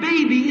dead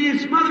baby in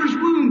its mother's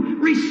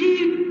womb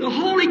received the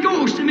Holy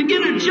Ghost and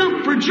began to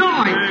jump for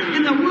joy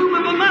in the womb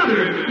of a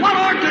mother. What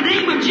ought the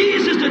name of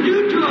Jesus to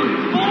do to a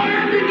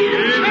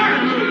born-again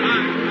church?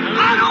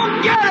 I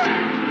don't get it.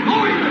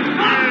 Glory to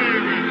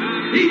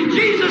God. He's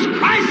Jesus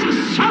Christ, the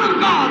Son of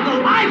God, the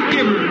life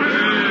giver.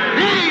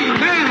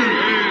 Amen.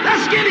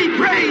 Let's give Him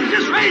praise.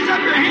 Just raise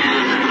up your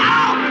hands.